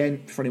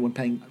 Again, for anyone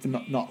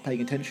not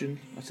paying attention,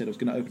 I said I was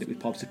going to open it with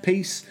Pipes of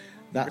Peace.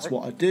 That's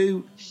what I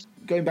do.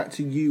 Going back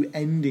to you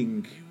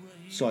ending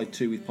side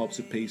 2 with Pipes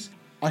of Peace,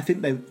 I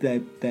think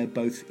they're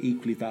both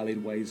equally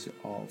valid ways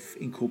of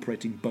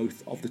incorporating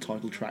both of the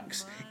title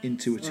tracks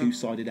into a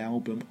two-sided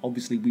album.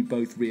 Obviously, we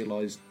both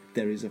realise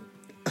there is a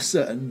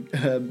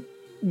certain,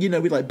 you know,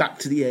 with like Back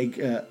to the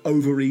Egg,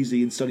 Over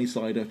Easy and Sunny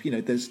Side Up. You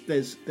know,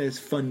 there's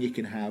fun you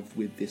can have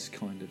with this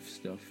kind of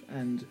stuff,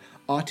 and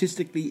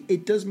artistically,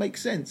 it does make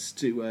sense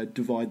to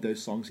divide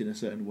those songs in a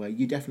certain way.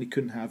 You definitely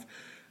couldn't have,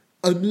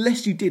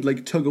 unless you did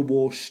like Tug of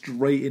War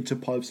straight into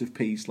Pipes of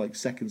Peace, like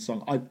second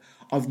song.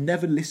 I've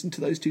never listened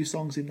to those two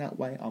songs in that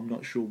way. I'm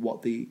not sure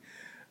what the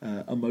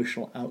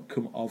emotional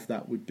outcome of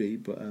that would be,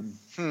 but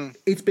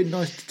it's been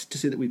nice to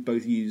see that we've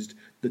both used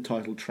the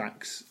title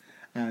tracks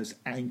as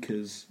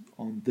anchors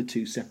on the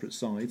two separate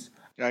sides.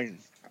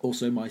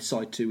 Also, my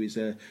side 2 is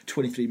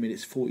 23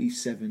 minutes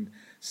 47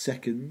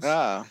 seconds.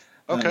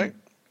 Okay.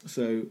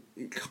 So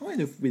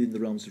kind of within the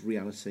realms of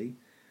reality.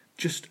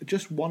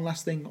 Just one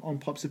last thing on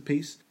Pipes of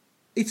Peace.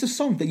 It's a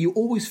song that you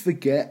always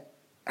forget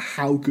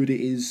how good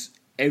it is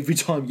every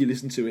time you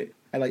listen to it.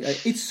 And like,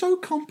 it's so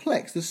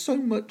complex. There's so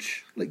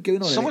much like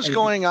going on. So much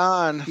going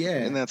on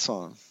in that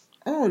song.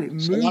 Oh, and it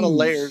moves. A lot of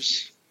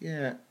layers.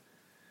 Yeah.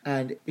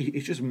 And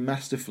it's just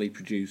masterfully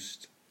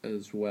produced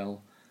as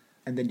well.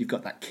 And then you've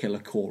got that killer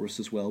chorus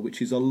as well,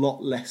 which is a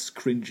lot less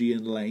cringy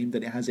and lame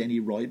than it has any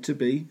right to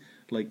be.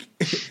 Like,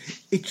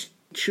 it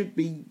should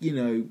be, you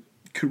know,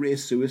 career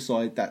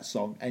suicide, that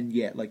song, and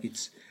yet, like,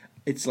 it's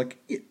like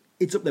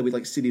it's up there with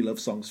like city love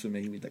songs for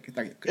me.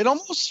 It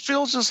almost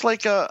feels just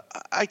like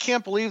I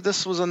can't believe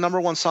this was a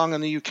 #1 song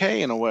in the UK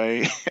in a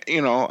way.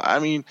 You know, I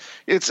mean,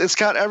 it's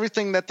got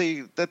everything that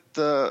the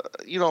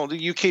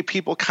UK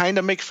people kind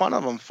of make fun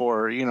of them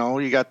for. You know,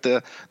 you got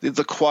the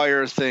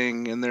choir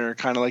thing, and they're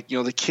kind of like, you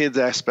know, the kids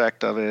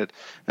aspect of it.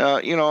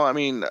 You know, I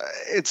mean,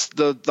 it's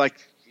the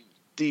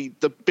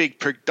big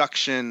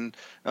production,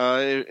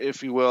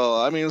 if you will.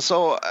 I mean,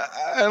 so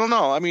I don't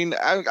know. I mean,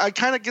 I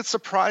kind of get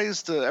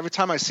surprised every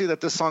time I see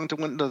that this song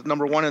went to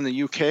 #1 in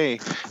the UK.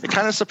 It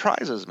kind of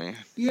surprises me.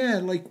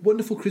 Yeah, like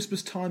Wonderful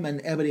Christmas Time and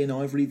Ebony and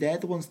Ivory, they're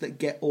the ones that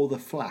get all the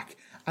flack.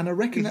 And I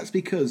reckon that's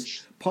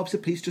because Pipes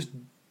of Peace just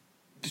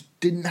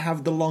didn't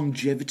have the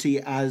longevity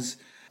as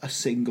a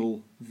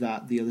single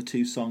that the other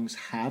two songs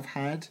have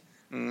had.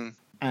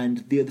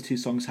 And the other two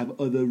songs have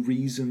other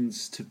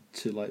reasons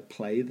to like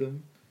play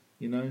them.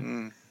 You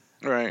know?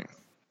 Right.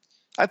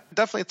 I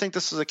definitely think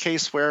this is a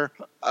case where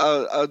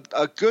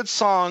a good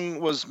song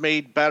was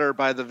made better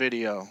by the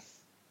video.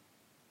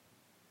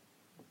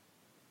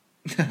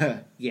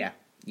 Yeah.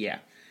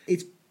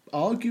 It's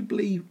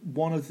arguably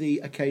one of the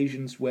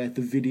occasions where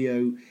the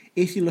video,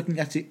 if you're looking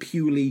at it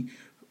purely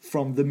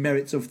from the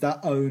merits of that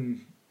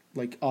own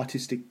like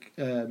artistic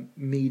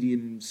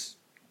medium's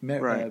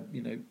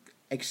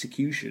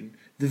execution,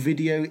 the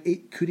video,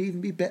 it could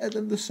even be better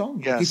than the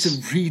song. Yes. It's a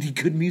really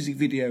good music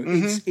video.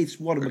 It's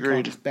one of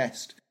Agreed. McCartney's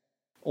best.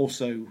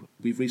 Also,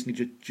 we've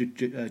recently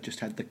just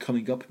had the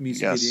Coming Up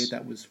music Yes. video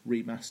that was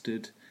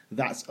remastered.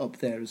 That's up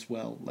there as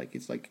well.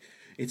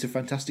 It's a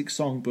fantastic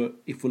song, but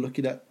if we're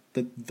looking at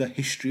the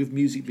history of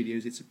music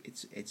videos,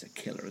 it's a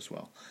killer as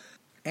well.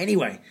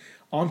 Anyway,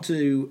 on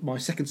to my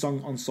second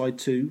song on side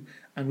 2,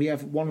 and we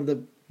have one of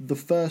the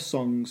first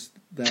songs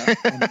that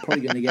I'm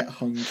probably going to get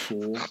hung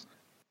for.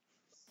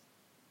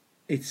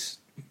 It's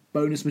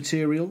bonus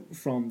material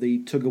from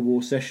the Tug of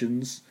War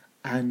sessions,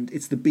 and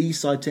it's the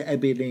B-side to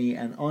Ebony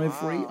and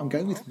Ivory. Wow, I'm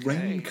going with okay.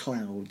 Rain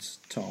Clouds,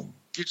 Tom.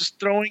 You're just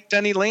throwing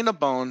Denny Lane a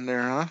bone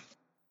there, huh?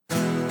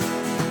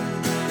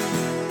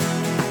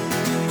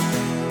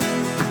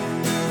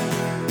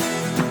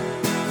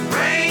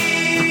 Rain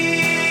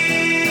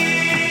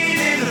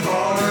in the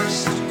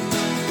forest.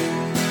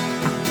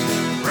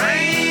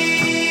 Rain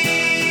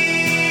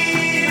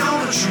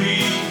on the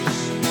trees.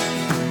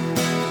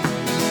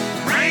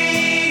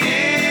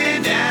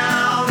 Raining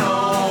down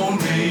on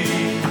me.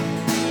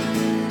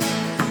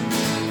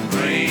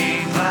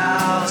 Rain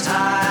clouds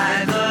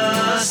hide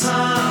the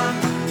sun.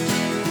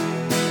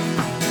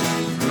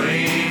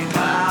 Rain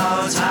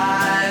clouds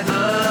hide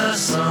the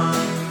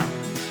sun.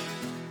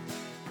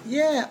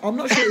 Yeah, I'm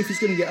not sure if he's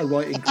going to get a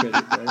writing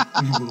credit though.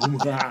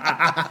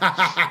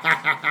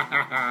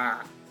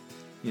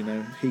 You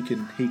know, he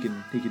can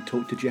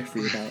talk to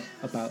Jeffrey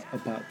about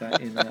that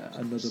in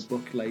another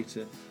book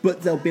later.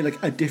 But there'll be like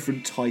a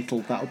different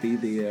title. That'll be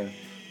the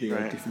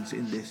Right. difference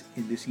in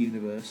this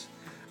universe.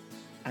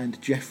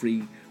 And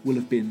Jeffrey will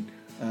have been,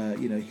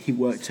 he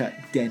worked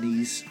at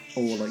Denny's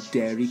or like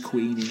Dairy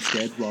Queen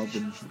instead rather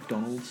than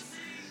McDonald's.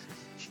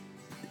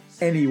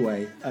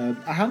 Anyway,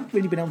 I haven't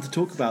really been able to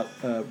talk about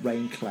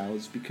Rain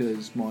Clouds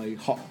because my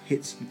Hot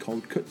Hits and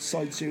Cold Cuts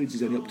side series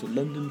is only up to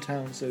London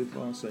Town so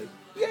far, so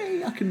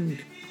yay, I can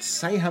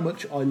say how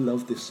much I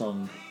love this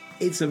song.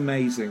 It's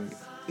amazing.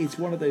 It's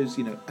one of those,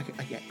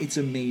 it's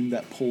a meme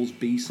that Paul's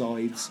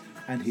B-sides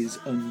and his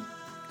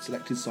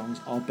unselected songs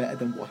are better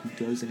than what he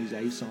does in his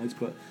A-sides,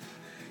 but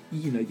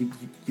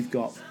you've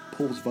got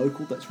Paul's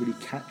vocal that's really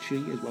catchy,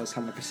 as well as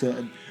having like a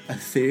certain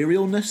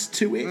etherealness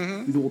to it,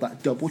 with all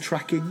that double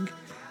tracking.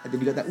 And then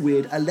you got that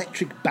weird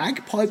electric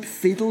bagpipe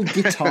fiddle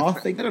guitar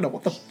thing. I don't know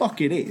what the fuck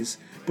it is,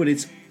 but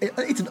it's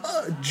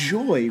an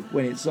joy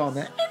when it's on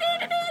there.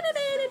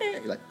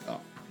 You're like, oh,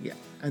 yeah.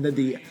 And then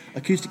the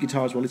acoustic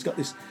guitar as well. It's got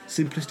this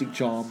simplistic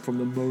charm from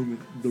the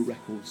moment the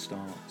record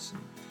starts.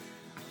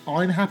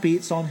 I'm happy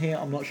it's on here.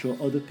 I'm not sure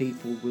other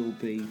people will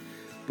be,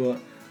 but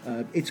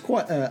it's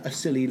quite a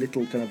silly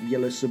little kind of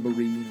Yellow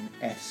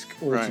Submarine-esque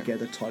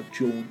altogether type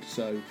jaunt.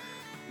 So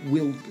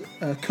we'll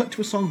cut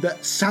to a song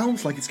that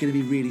sounds like it's going to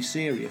be really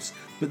serious,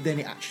 but then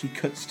it actually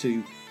cuts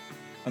to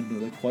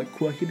another quite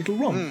quirky little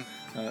romp.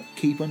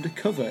 Keep Under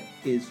Cover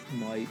is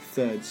my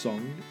third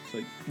song.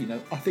 So,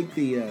 I think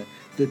the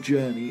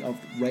journey of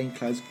Rain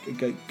Clouds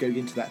going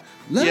into that,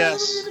 love,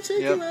 Yes. I'm going to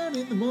take you out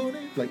in the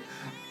morning. Like,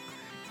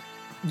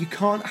 you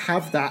can't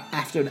have that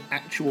after an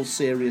actual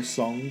serious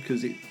song,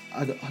 because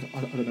I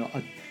don't know.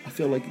 I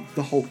feel like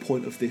the whole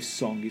point of this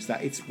song is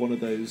that it's one of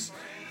those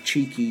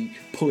cheeky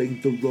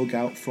pulling the rug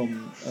out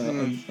from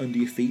under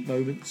your feet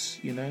moments,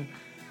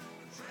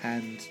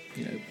 and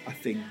I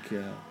think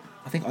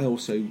I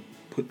also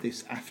put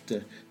this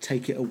after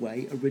Take It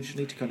Away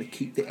originally to kind of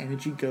keep the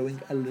energy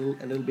going a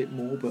little bit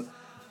more, but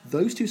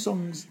those two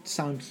songs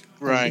sound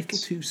a little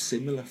too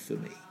similar for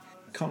me,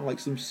 kind of like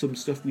some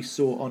stuff we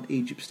saw on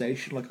Egypt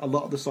Station. Like, a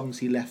lot of the songs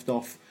he left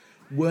off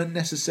weren't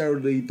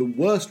necessarily the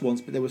worst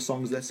ones, but there were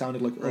songs that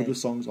sounded like other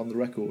songs on the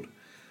record.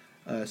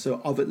 So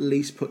I've at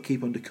least put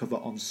Keep Under Cover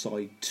on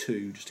side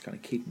 2, just to kind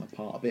of keep them a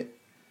part of it.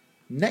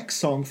 Next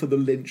song for the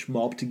Lynch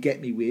Mob to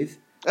get me with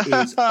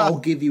is I'll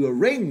Give You a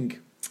Ring.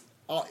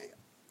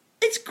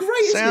 It's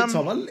great, isn't it,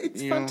 Tom?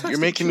 It's fantastic. You're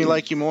making me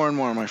like you more and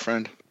more, my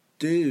friend.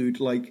 Dude,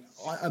 like,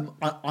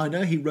 I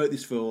know he wrote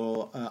this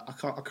for, I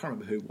can't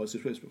remember who it was.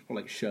 It was for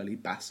like Shirley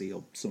Bassey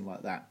or something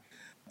like that.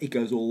 It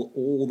goes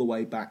all the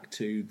way back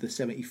to the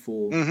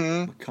 74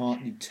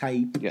 McCartney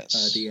tape,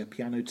 the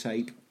piano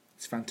tape.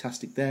 It's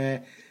fantastic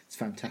there. It's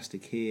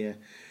fantastic here.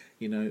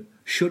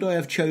 Should I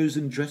have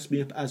chosen Dress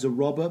Me Up as a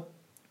Robber?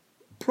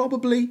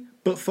 Probably.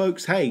 But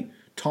folks, hey,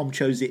 Tom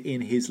chose it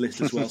in his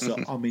list as well, so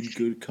I'm in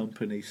good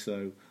company.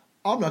 So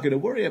I'm not going to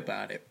worry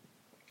about it.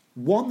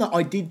 One that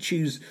I did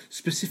choose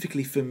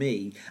specifically for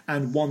me,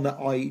 and one that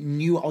I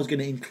knew I was going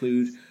to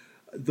include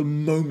the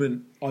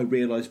moment I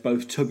realised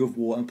both Tug of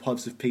War and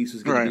Pipes of Peace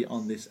was going to be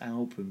on this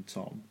album,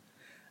 Tom.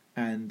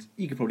 And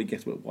you can probably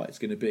guess what it's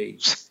going to be.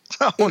 It's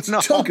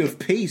Tug of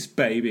Peace,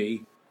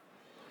 baby.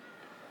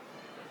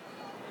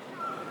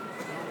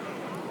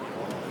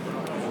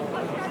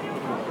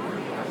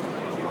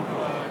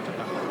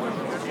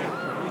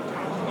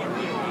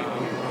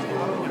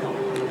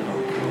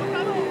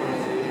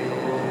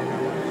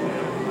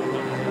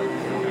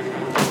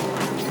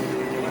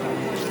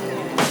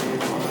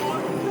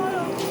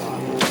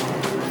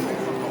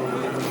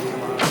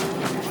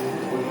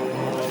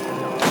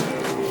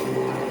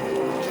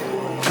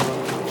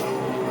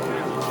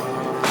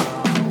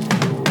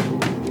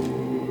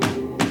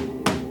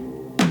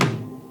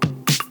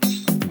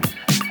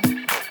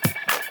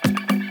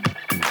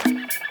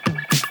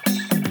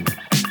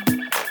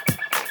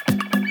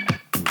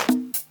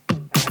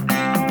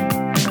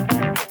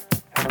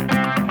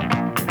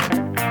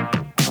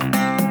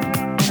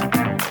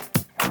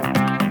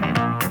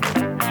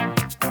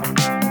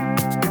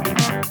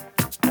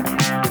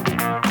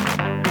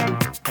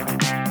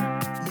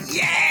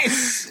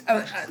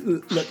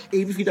 look,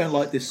 even if you don't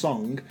like this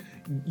song,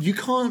 you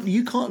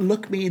can't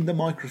look me in the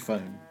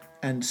microphone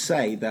and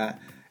say that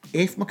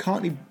if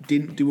McCartney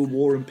didn't do a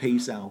War and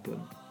Peace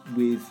album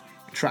with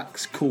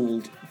tracks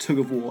called Tug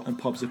of War and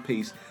Pipes of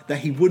Peace, that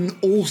he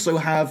wouldn't also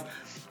have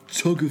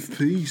Tug of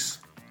Peace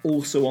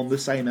also on the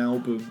same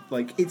album.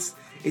 Like, it's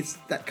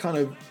that kind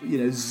of,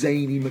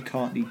 zany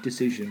McCartney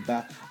decision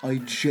that I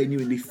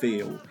genuinely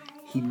feel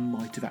he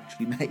might have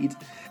actually made.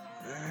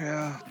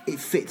 Yeah, it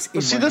fits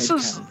in see, my this head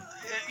is canon.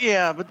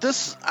 Yeah, but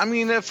this, I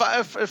mean, if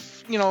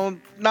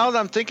now that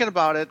I'm thinking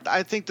about it,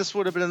 I think this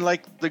would have been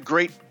like the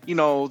great,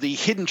 the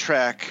hidden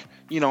track,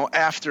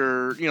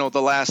 after,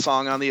 the last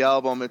song on the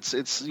album.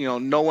 It's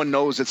no one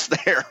knows it's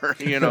there,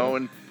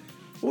 and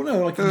Well,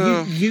 no, like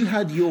you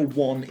had your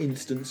one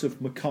instance of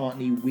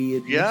McCartney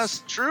weirdness.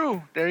 yes,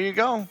 true. There you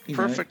go.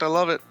 Perfect. I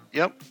love it.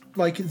 Yep.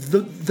 Like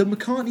the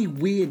McCartney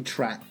weird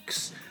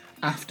tracks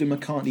after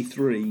McCartney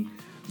 3,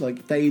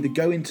 like they either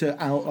go into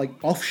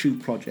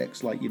offshoot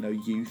projects like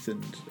Youth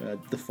and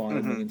The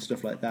Final Wing and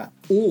stuff like that,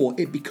 or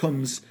it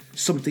becomes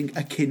something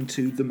akin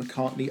to the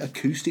McCartney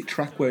acoustic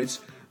track where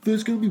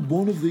there's going to be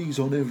one of these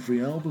on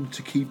every album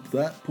to keep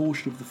that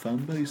portion of the fan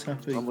base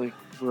happy.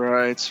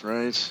 Right.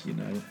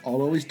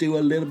 I'll always do a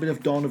little bit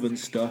of Donovan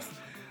stuff,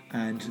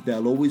 and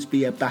there'll always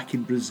be a Back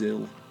in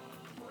Brazil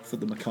for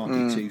the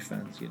McCartney 2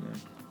 fans,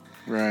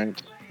 Right.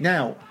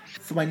 Now,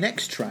 for my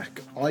next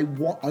track, I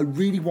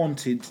really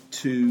wanted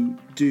to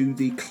do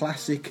the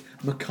classic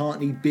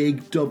McCartney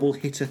big double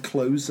hitter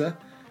closer.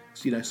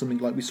 So, something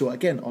like we saw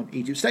again on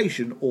Egypt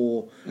Station,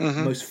 or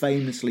most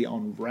famously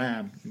on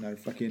Ram.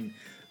 Fucking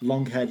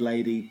long-haired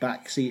lady,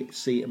 back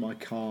seat in my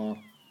car.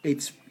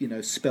 It's,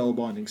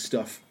 spellbinding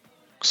stuff.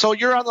 So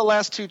you're on the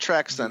last two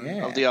tracks then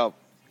Yeah. of the album.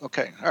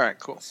 Okay. All right.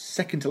 Cool.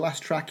 Second to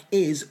last track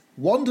is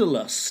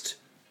Wanderlust.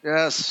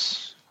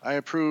 Yes, I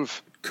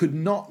approve. Could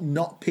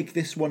not pick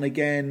this one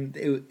again.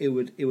 It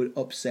would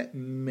upset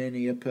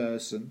many a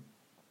person.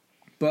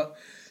 But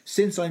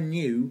since I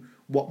knew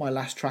what my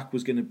last track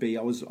was going to be,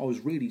 I was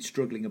really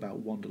struggling about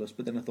Wanderlust.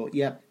 But then I thought,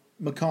 yeah,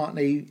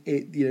 McCartney.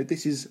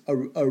 This is a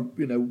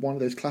one of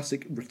those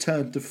classic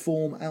return to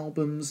form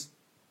albums.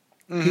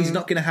 He's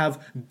not going to have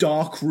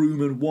Dark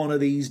Room and One of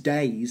These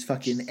Days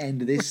fucking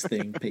end this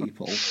thing,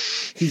 people.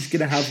 He's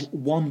going to have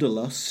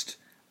Wanderlust,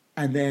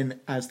 and then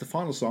as the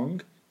final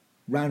song,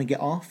 rounding it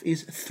off,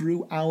 is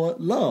Through Our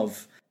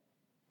Love.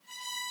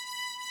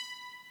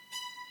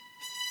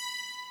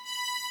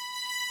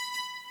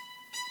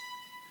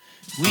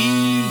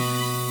 We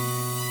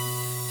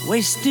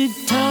wasted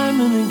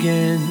time and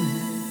again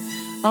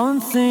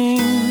on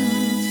things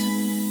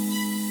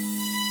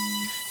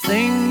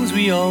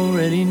we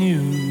already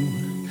knew.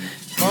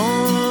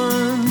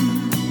 Fun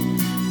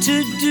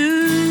to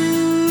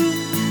do.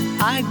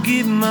 I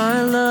give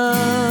my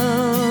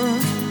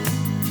love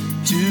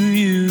to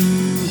you.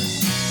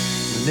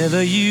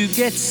 Whenever you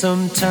get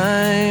some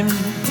time,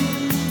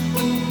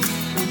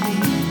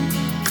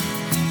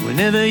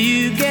 whenever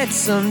you get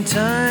some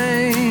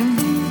time,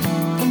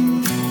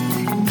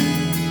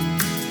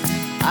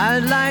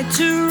 I'd like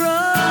to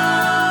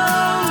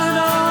roll it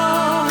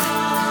all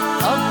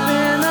up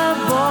in a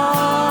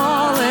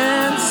ball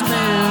and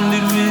spend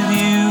it with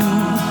you.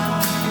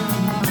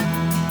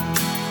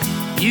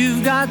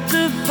 You've got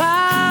the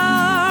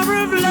power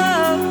of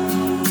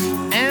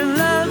love, and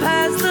love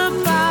has the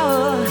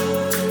power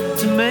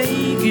to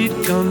make it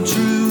come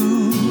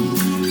true.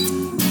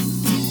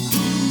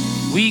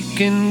 We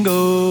can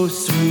go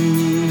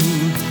through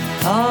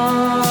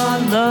our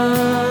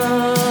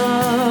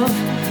love.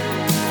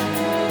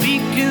 We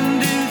can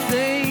do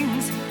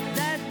things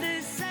that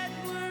they said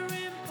were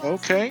impossible.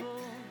 Okay.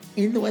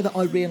 In the way that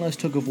I realise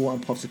Tug of War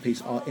and Pipes of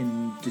Peace are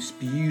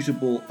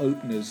indisputable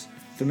openers,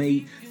 for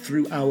me,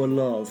 Through Our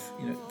Love,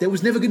 there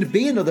was never going to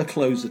be another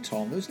closer,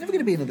 Tom. There was never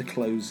going to be another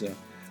closer.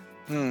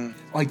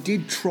 I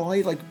did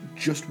try,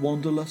 just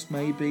Wanderlust,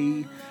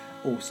 maybe,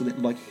 or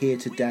something like Here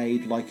Today,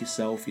 Like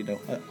Yourself.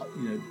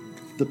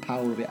 The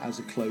power of it as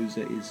a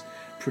closer is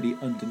pretty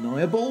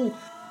undeniable.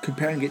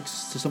 Comparing it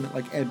to something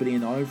like Ebony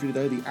and Ivory,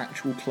 though, the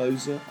actual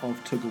closer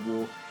of Tug of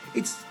War,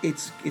 it's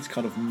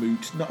kind of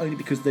moot. Not only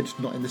because they're just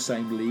not in the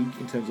same league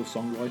in terms of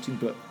songwriting,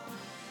 but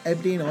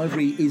Ebony and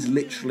Ivory is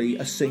literally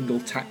a single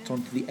tacked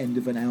onto the end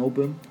of an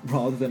album,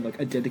 rather than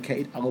a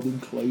dedicated album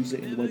closer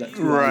in the way that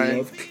Through Our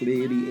Love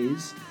clearly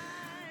is.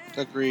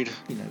 Agreed.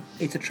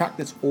 It's a track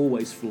that's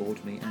always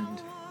floored me, and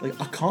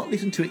I can't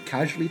listen to it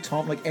casually,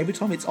 Tom. Every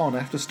time it's on, I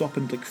have to stop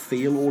and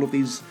feel all of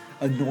these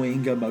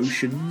annoying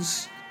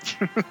emotions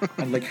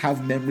and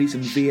have memories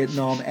and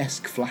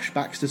Vietnam-esque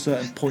flashbacks to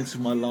certain points of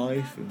my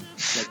life, and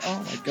it's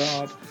oh my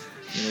god,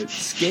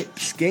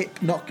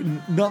 skip, not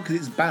because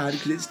it's bad,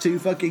 because it's too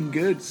fucking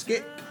good.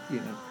 Skip,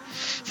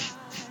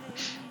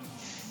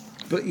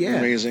 But yeah,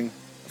 Amazing.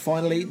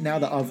 Finally, now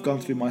that I've gone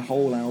through my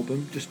whole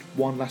album, just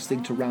one last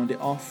thing to round it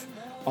off.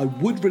 I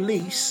would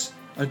release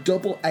a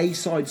double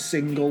A-side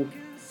single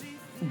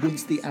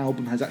once the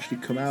album has actually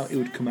come out. It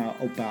would come out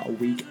about a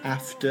week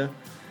after,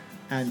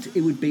 and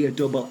it would be a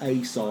double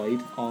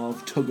A-side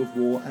of Tug of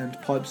War and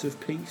Pipes of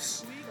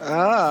Peace.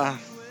 Ah.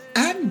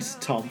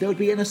 And, Tom, there would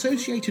be an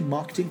associated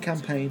marketing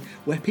campaign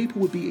where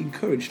people would be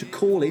encouraged to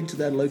call into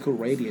their local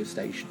radio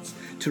stations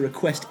to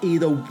request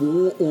either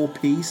war or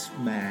peace,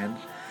 man.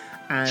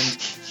 And,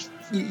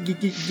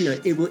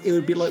 it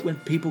would be like when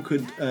people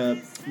could,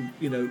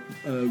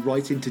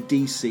 write into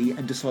DC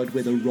and decide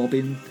whether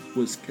Robin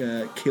was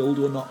killed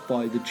or not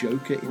by the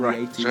Joker in the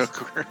 80s.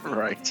 Joker,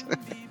 right.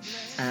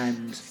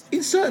 And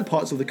in certain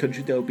parts of the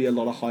country, there will be a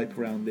lot of hype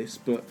around this,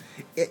 but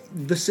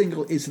the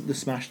single isn't the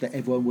smash that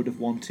everyone would have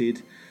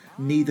wanted.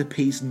 Neither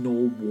peace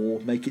nor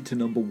war make it to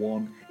number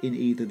one in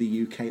either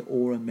the UK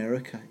or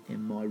America,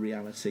 in my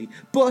reality.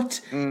 But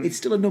it's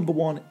still a number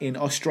one in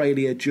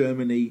Australia,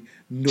 Germany,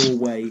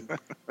 Norway,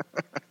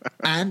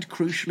 and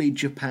crucially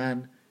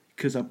Japan,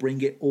 because I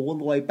bring it all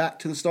the way back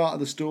to the start of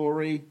the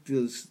story,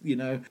 because,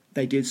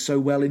 they did so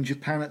well in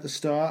Japan at the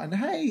start, and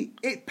hey,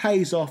 it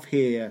pays off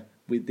here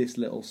with this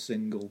little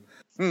single.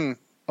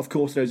 Of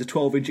course, there's a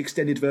 12-inch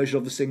extended version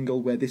of the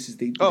single where this is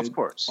the of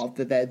course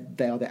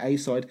they are the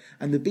A-side,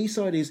 and the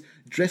B-side is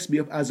 "Dress Me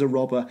Up as a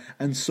Robber"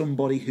 and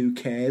 "Somebody Who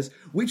Cares,"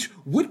 which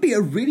would be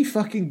a really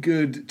fucking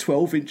good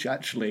 12-inch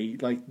actually.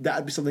 Like,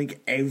 that'd be something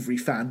every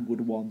fan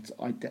would want.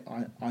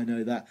 I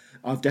know that.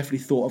 I've definitely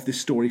thought of this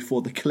story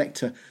for the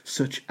collector,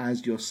 such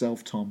as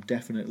yourself, Tom.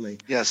 Definitely.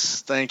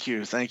 Yes, thank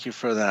you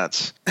for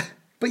that.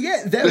 But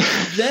yeah,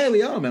 there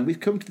we are, man. We've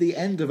come to the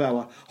end of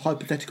our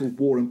hypothetical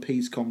war and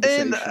peace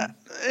conversation.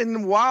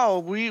 And wow,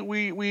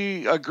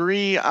 we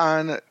agree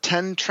on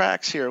 10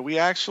 tracks here. We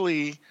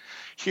actually,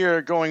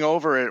 here going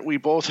over it, we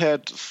both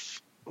had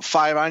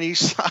 5 on each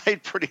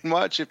side, pretty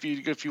much, if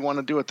you want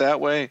to do it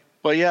that way.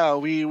 But yeah,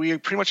 we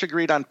pretty much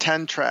agreed on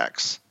 10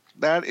 tracks.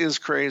 That is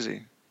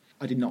crazy.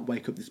 I did not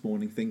wake up this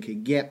morning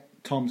thinking, yep,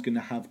 Tom's going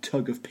to have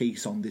Tug of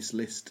Peace on this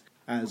list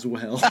as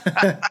well.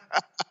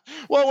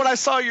 Well, when I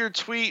saw your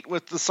tweet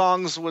with the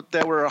songs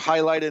that were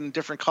highlighted in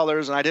different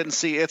colors, and I didn't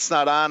see "It's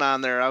Not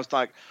On" there, I was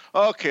like,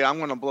 okay, I'm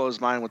going to blow his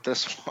mind with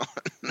this one.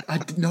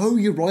 No,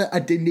 you're right. I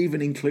didn't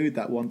even include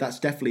that one. That's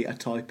definitely a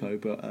typo.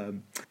 But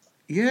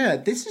yeah,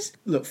 this is...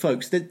 Look,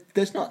 folks,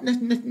 there's not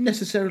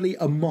necessarily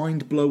a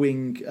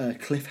mind-blowing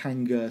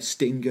cliffhanger,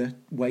 stinger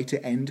way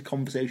to end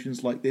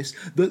conversations like this.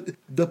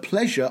 The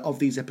pleasure of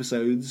these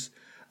episodes...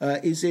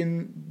 is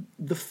in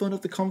the fun of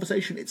the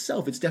conversation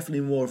itself. It's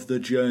definitely more of the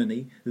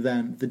journey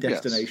than the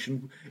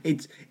destination.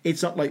 Yes.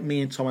 It's not like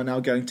me and Tom are now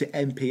going to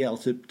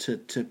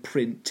MPL to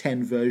print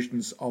 10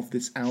 versions of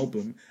this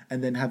album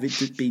and then have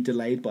it be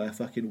delayed by a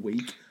fucking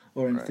week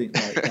or anything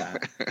like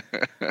that.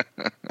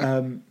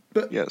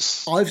 But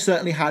yes, I've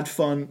certainly had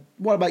fun.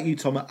 What about you,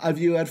 Tom? Have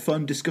you had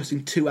fun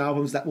discussing 2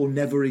 albums that will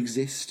never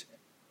exist?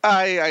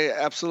 I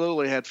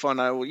absolutely had fun.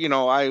 I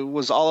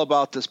was all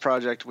about this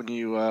project when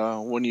you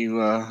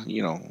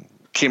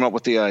came up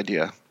with the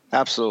idea.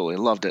 Absolutely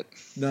loved it.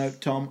 No,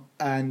 Tom,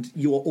 and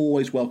you are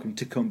always welcome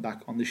to come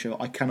back on the show.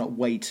 I cannot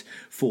wait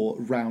for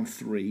round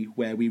 3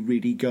 where we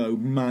really go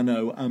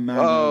mano a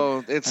mano.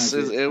 Oh,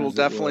 it will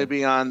definitely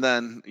be on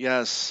then.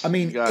 Yes, I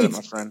mean, you got it,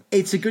 my friend.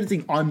 It's a good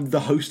thing I'm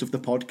the host of the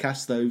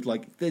podcast, though.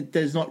 Like,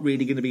 there's not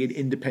really going to be an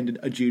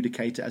independent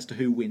adjudicator as to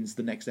who wins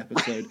the next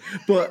episode.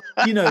 But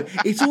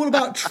it's all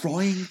about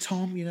trying,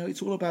 Tom.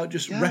 It's all about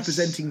just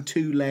representing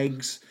 2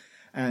 legs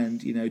and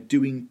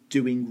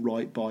doing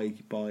right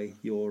by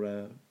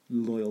your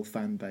loyal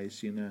fan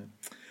base.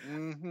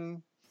 Mm-hmm.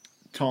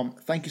 Tom,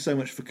 thank you so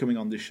much for coming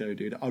on this show,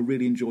 dude. I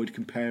really enjoyed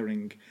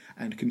comparing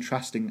and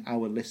contrasting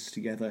our lists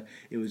together.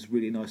 It was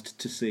really nice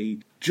to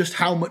see just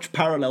how much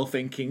parallel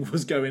thinking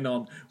was going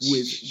on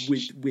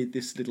with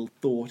this little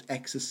thought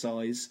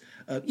exercise.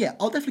 I'll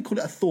definitely call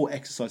it a thought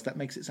exercise. That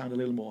makes it sound a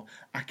little more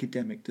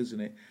academic,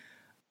 doesn't it?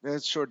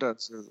 It sure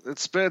does.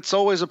 It's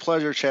always a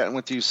pleasure chatting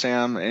with you,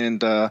 Sam,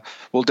 and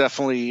we'll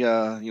definitely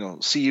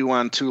see you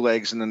on 2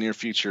 legs in the near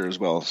future as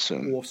well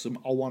soon. Awesome.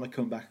 I want to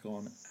come back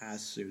on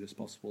as soon as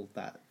possible.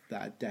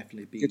 That'd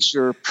definitely be. Get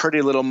your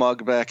pretty little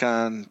mug back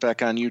on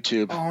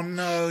YouTube. Oh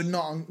no,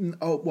 not on.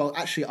 Oh well,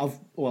 actually,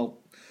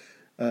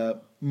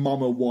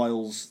 Mama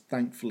Wiles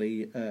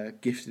thankfully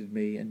gifted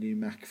me a new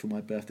Mac for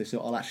my birthday, so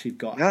I'll actually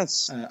got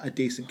a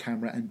decent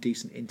camera and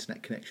decent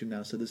internet connection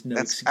now. So there's no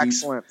excuse.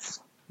 Excellent.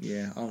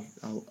 Yeah,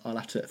 I'll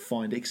have to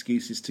find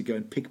excuses to go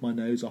and pick my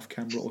nose off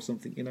camera or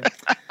something,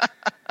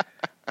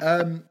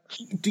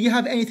 Do you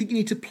have anything you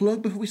need to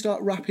plug before we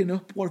start wrapping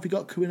up? What have we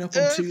got coming up on 2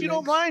 legs? If you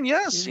don't mind,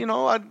 yes. Yeah.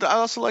 I'd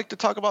also like to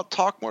talk about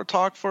Talk More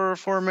Talk for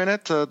a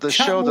minute. The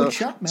chat show, more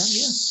chat, man.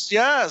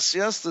 Yeah.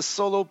 Yes, the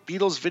solo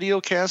Beatles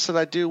video cast that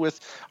I do with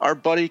our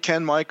buddy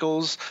Ken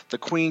Michaels, the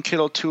Queen Kid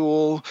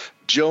O'Toole,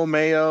 Joe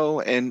Mayo,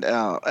 and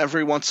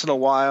every once in a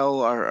while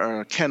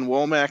our Ken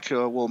Womack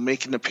will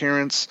make an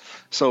appearance.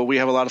 So we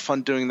have a lot of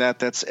fun doing that.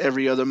 That's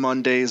every other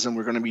Mondays, and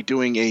we're going to be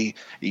doing a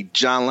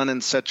John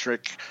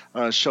Lennon-centric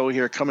show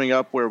here coming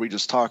up where we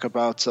just talk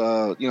about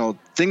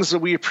things that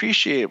we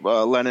appreciate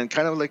Lennon,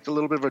 kind of like a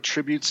little bit of a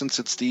tribute since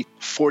it's the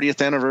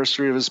 40th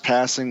anniversary of his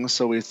passing.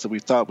 So we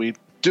thought we'd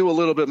do a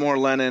little bit more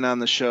Lennon on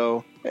the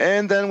show.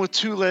 And then with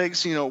Two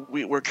Legs, you know,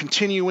 we're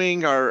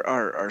continuing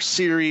our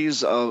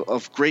series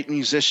of great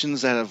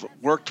musicians that have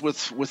worked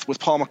with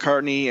Paul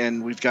McCartney,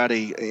 and we've got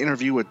an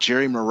interview with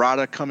Jerry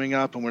Marotta coming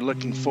up, and we're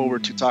looking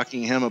forward to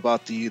talking to him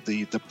about the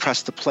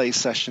Press to Play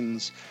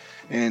sessions.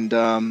 And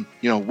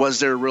you know, was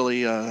there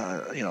really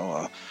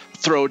a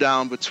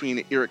throwdown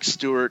between Eric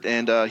Stewart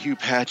and Hugh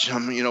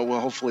Patcham? You know,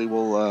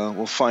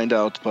 we'll find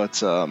out,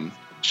 but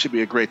should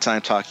be a great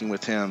time talking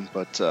with him.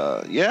 But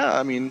yeah,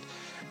 I mean,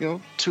 you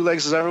know, Two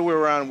Legs is everywhere.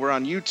 We're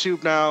on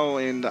YouTube now,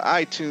 and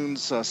iTunes,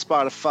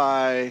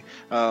 Spotify,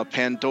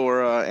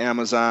 Pandora,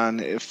 Amazon.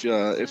 If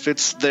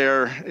it's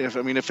there,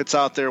 if it's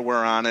out there,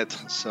 we're on it.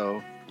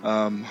 So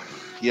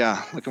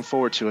yeah, looking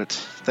forward to it.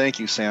 Thank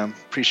you, Sam.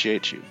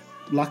 Appreciate you.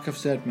 Like I've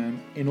said,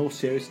 man, in all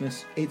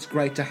seriousness, it's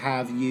great to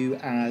have you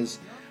as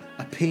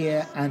a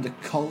peer and a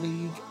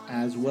colleague,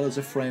 as well as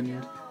a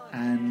friend.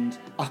 And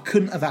I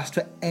couldn't have asked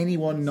for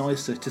anyone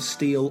nicer to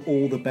steal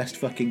all the best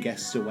fucking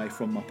guests away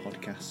from my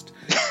podcast.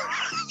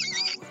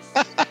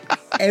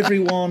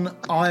 Everyone,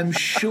 I'm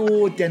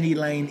sure Denny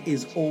Lane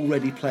is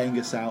already playing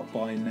us out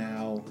by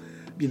now.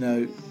 You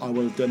know, I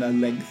will have done a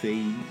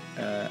lengthy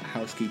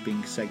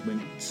housekeeping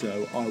segment,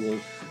 so I will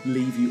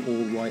leave you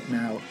all right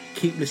now.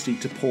 Keep listening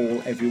to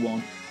Paul,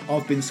 everyone.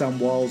 I've been Sam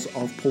Wiles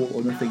of Paul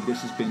or Nothing.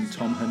 This has been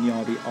Tom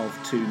Hunyadi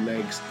of Two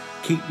Legs.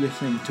 Keep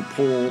listening to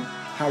Paul.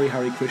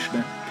 Hare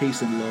Krishna,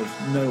 peace and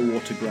love, no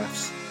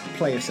autographs.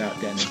 Play us out,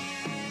 Denny.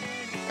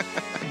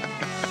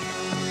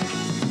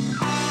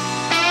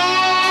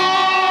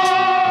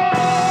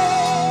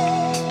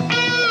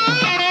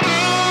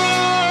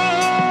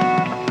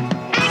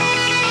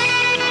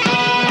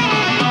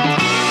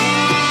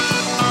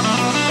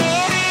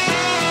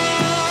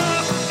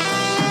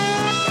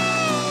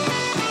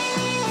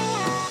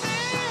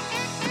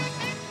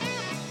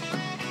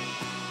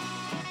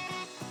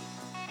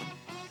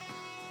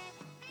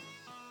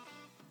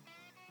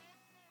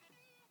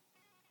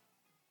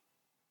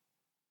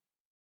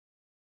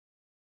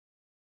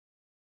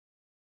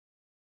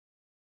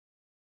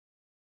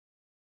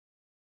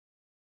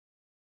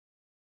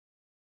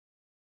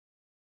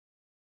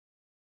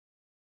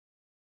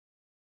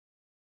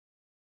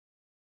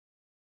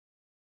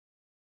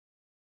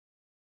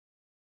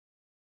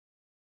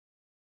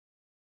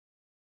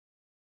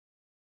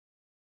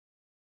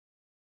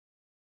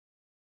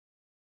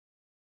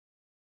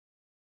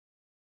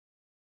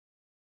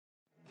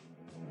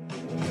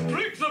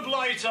 Rick the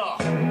Blighter!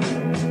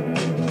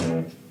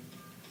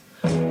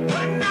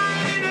 One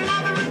night in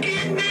another, a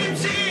kid named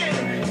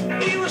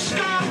Sid. He was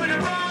scarred with a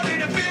rod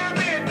in a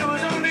pyramid. There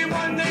was only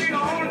one thing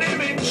holding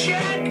him in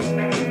check.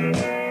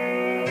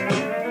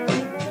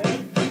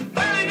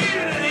 Well, he knew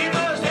that he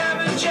must have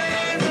a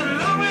chance.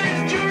 And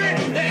always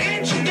during the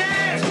ancient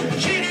days,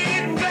 she'd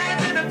eaten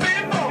glass and a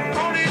pimple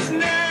on his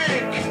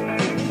neck.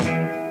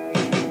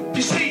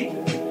 You see,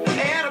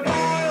 they had a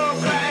boil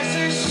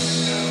crisis.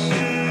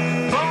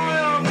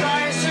 Boil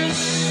crisis.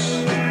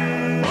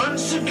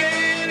 Once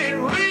again, it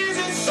raised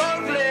its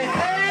ugly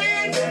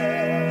head.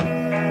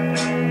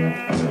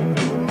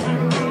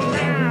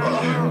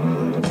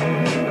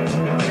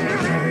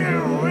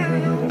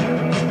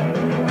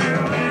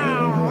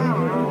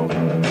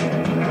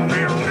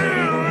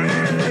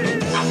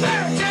 A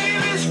fairy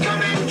tale is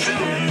coming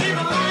true. In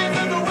the life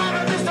of the wife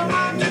of Mr.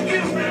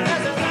 Montague,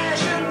 as a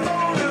fashion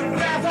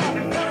photograph of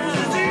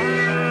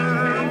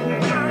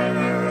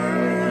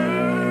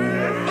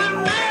but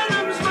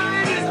Madam's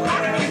mind is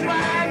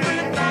occupied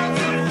with thoughts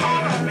of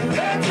horror.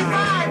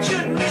 Petrified,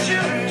 shouldn't be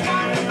sure.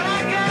 Spot the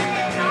black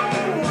eye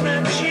on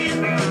her chin.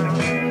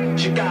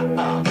 She got a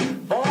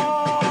boil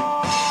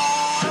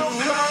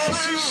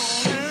crisis.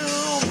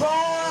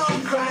 Boil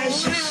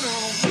crisis.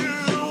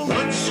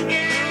 Once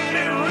again,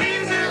 it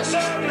raises its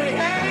ugly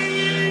head.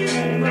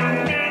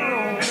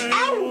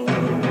 Ow!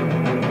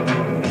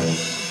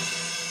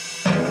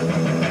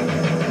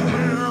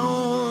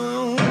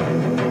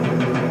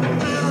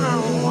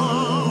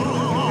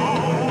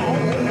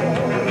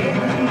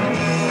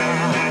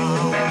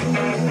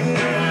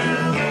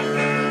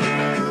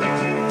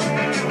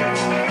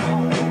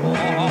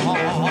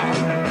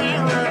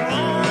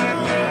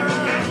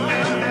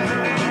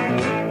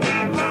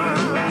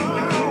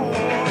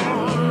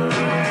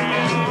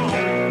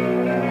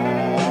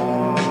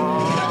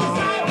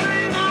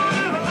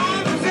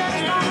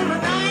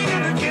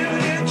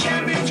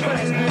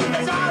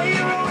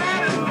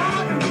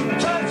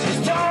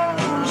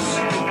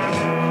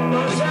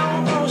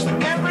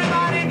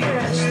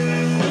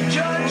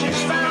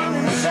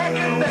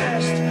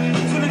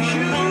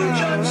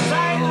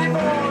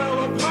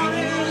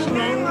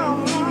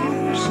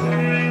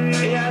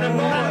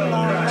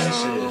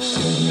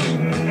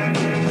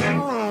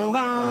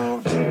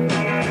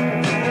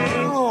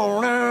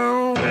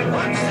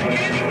 Once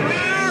again, it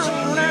rains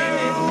on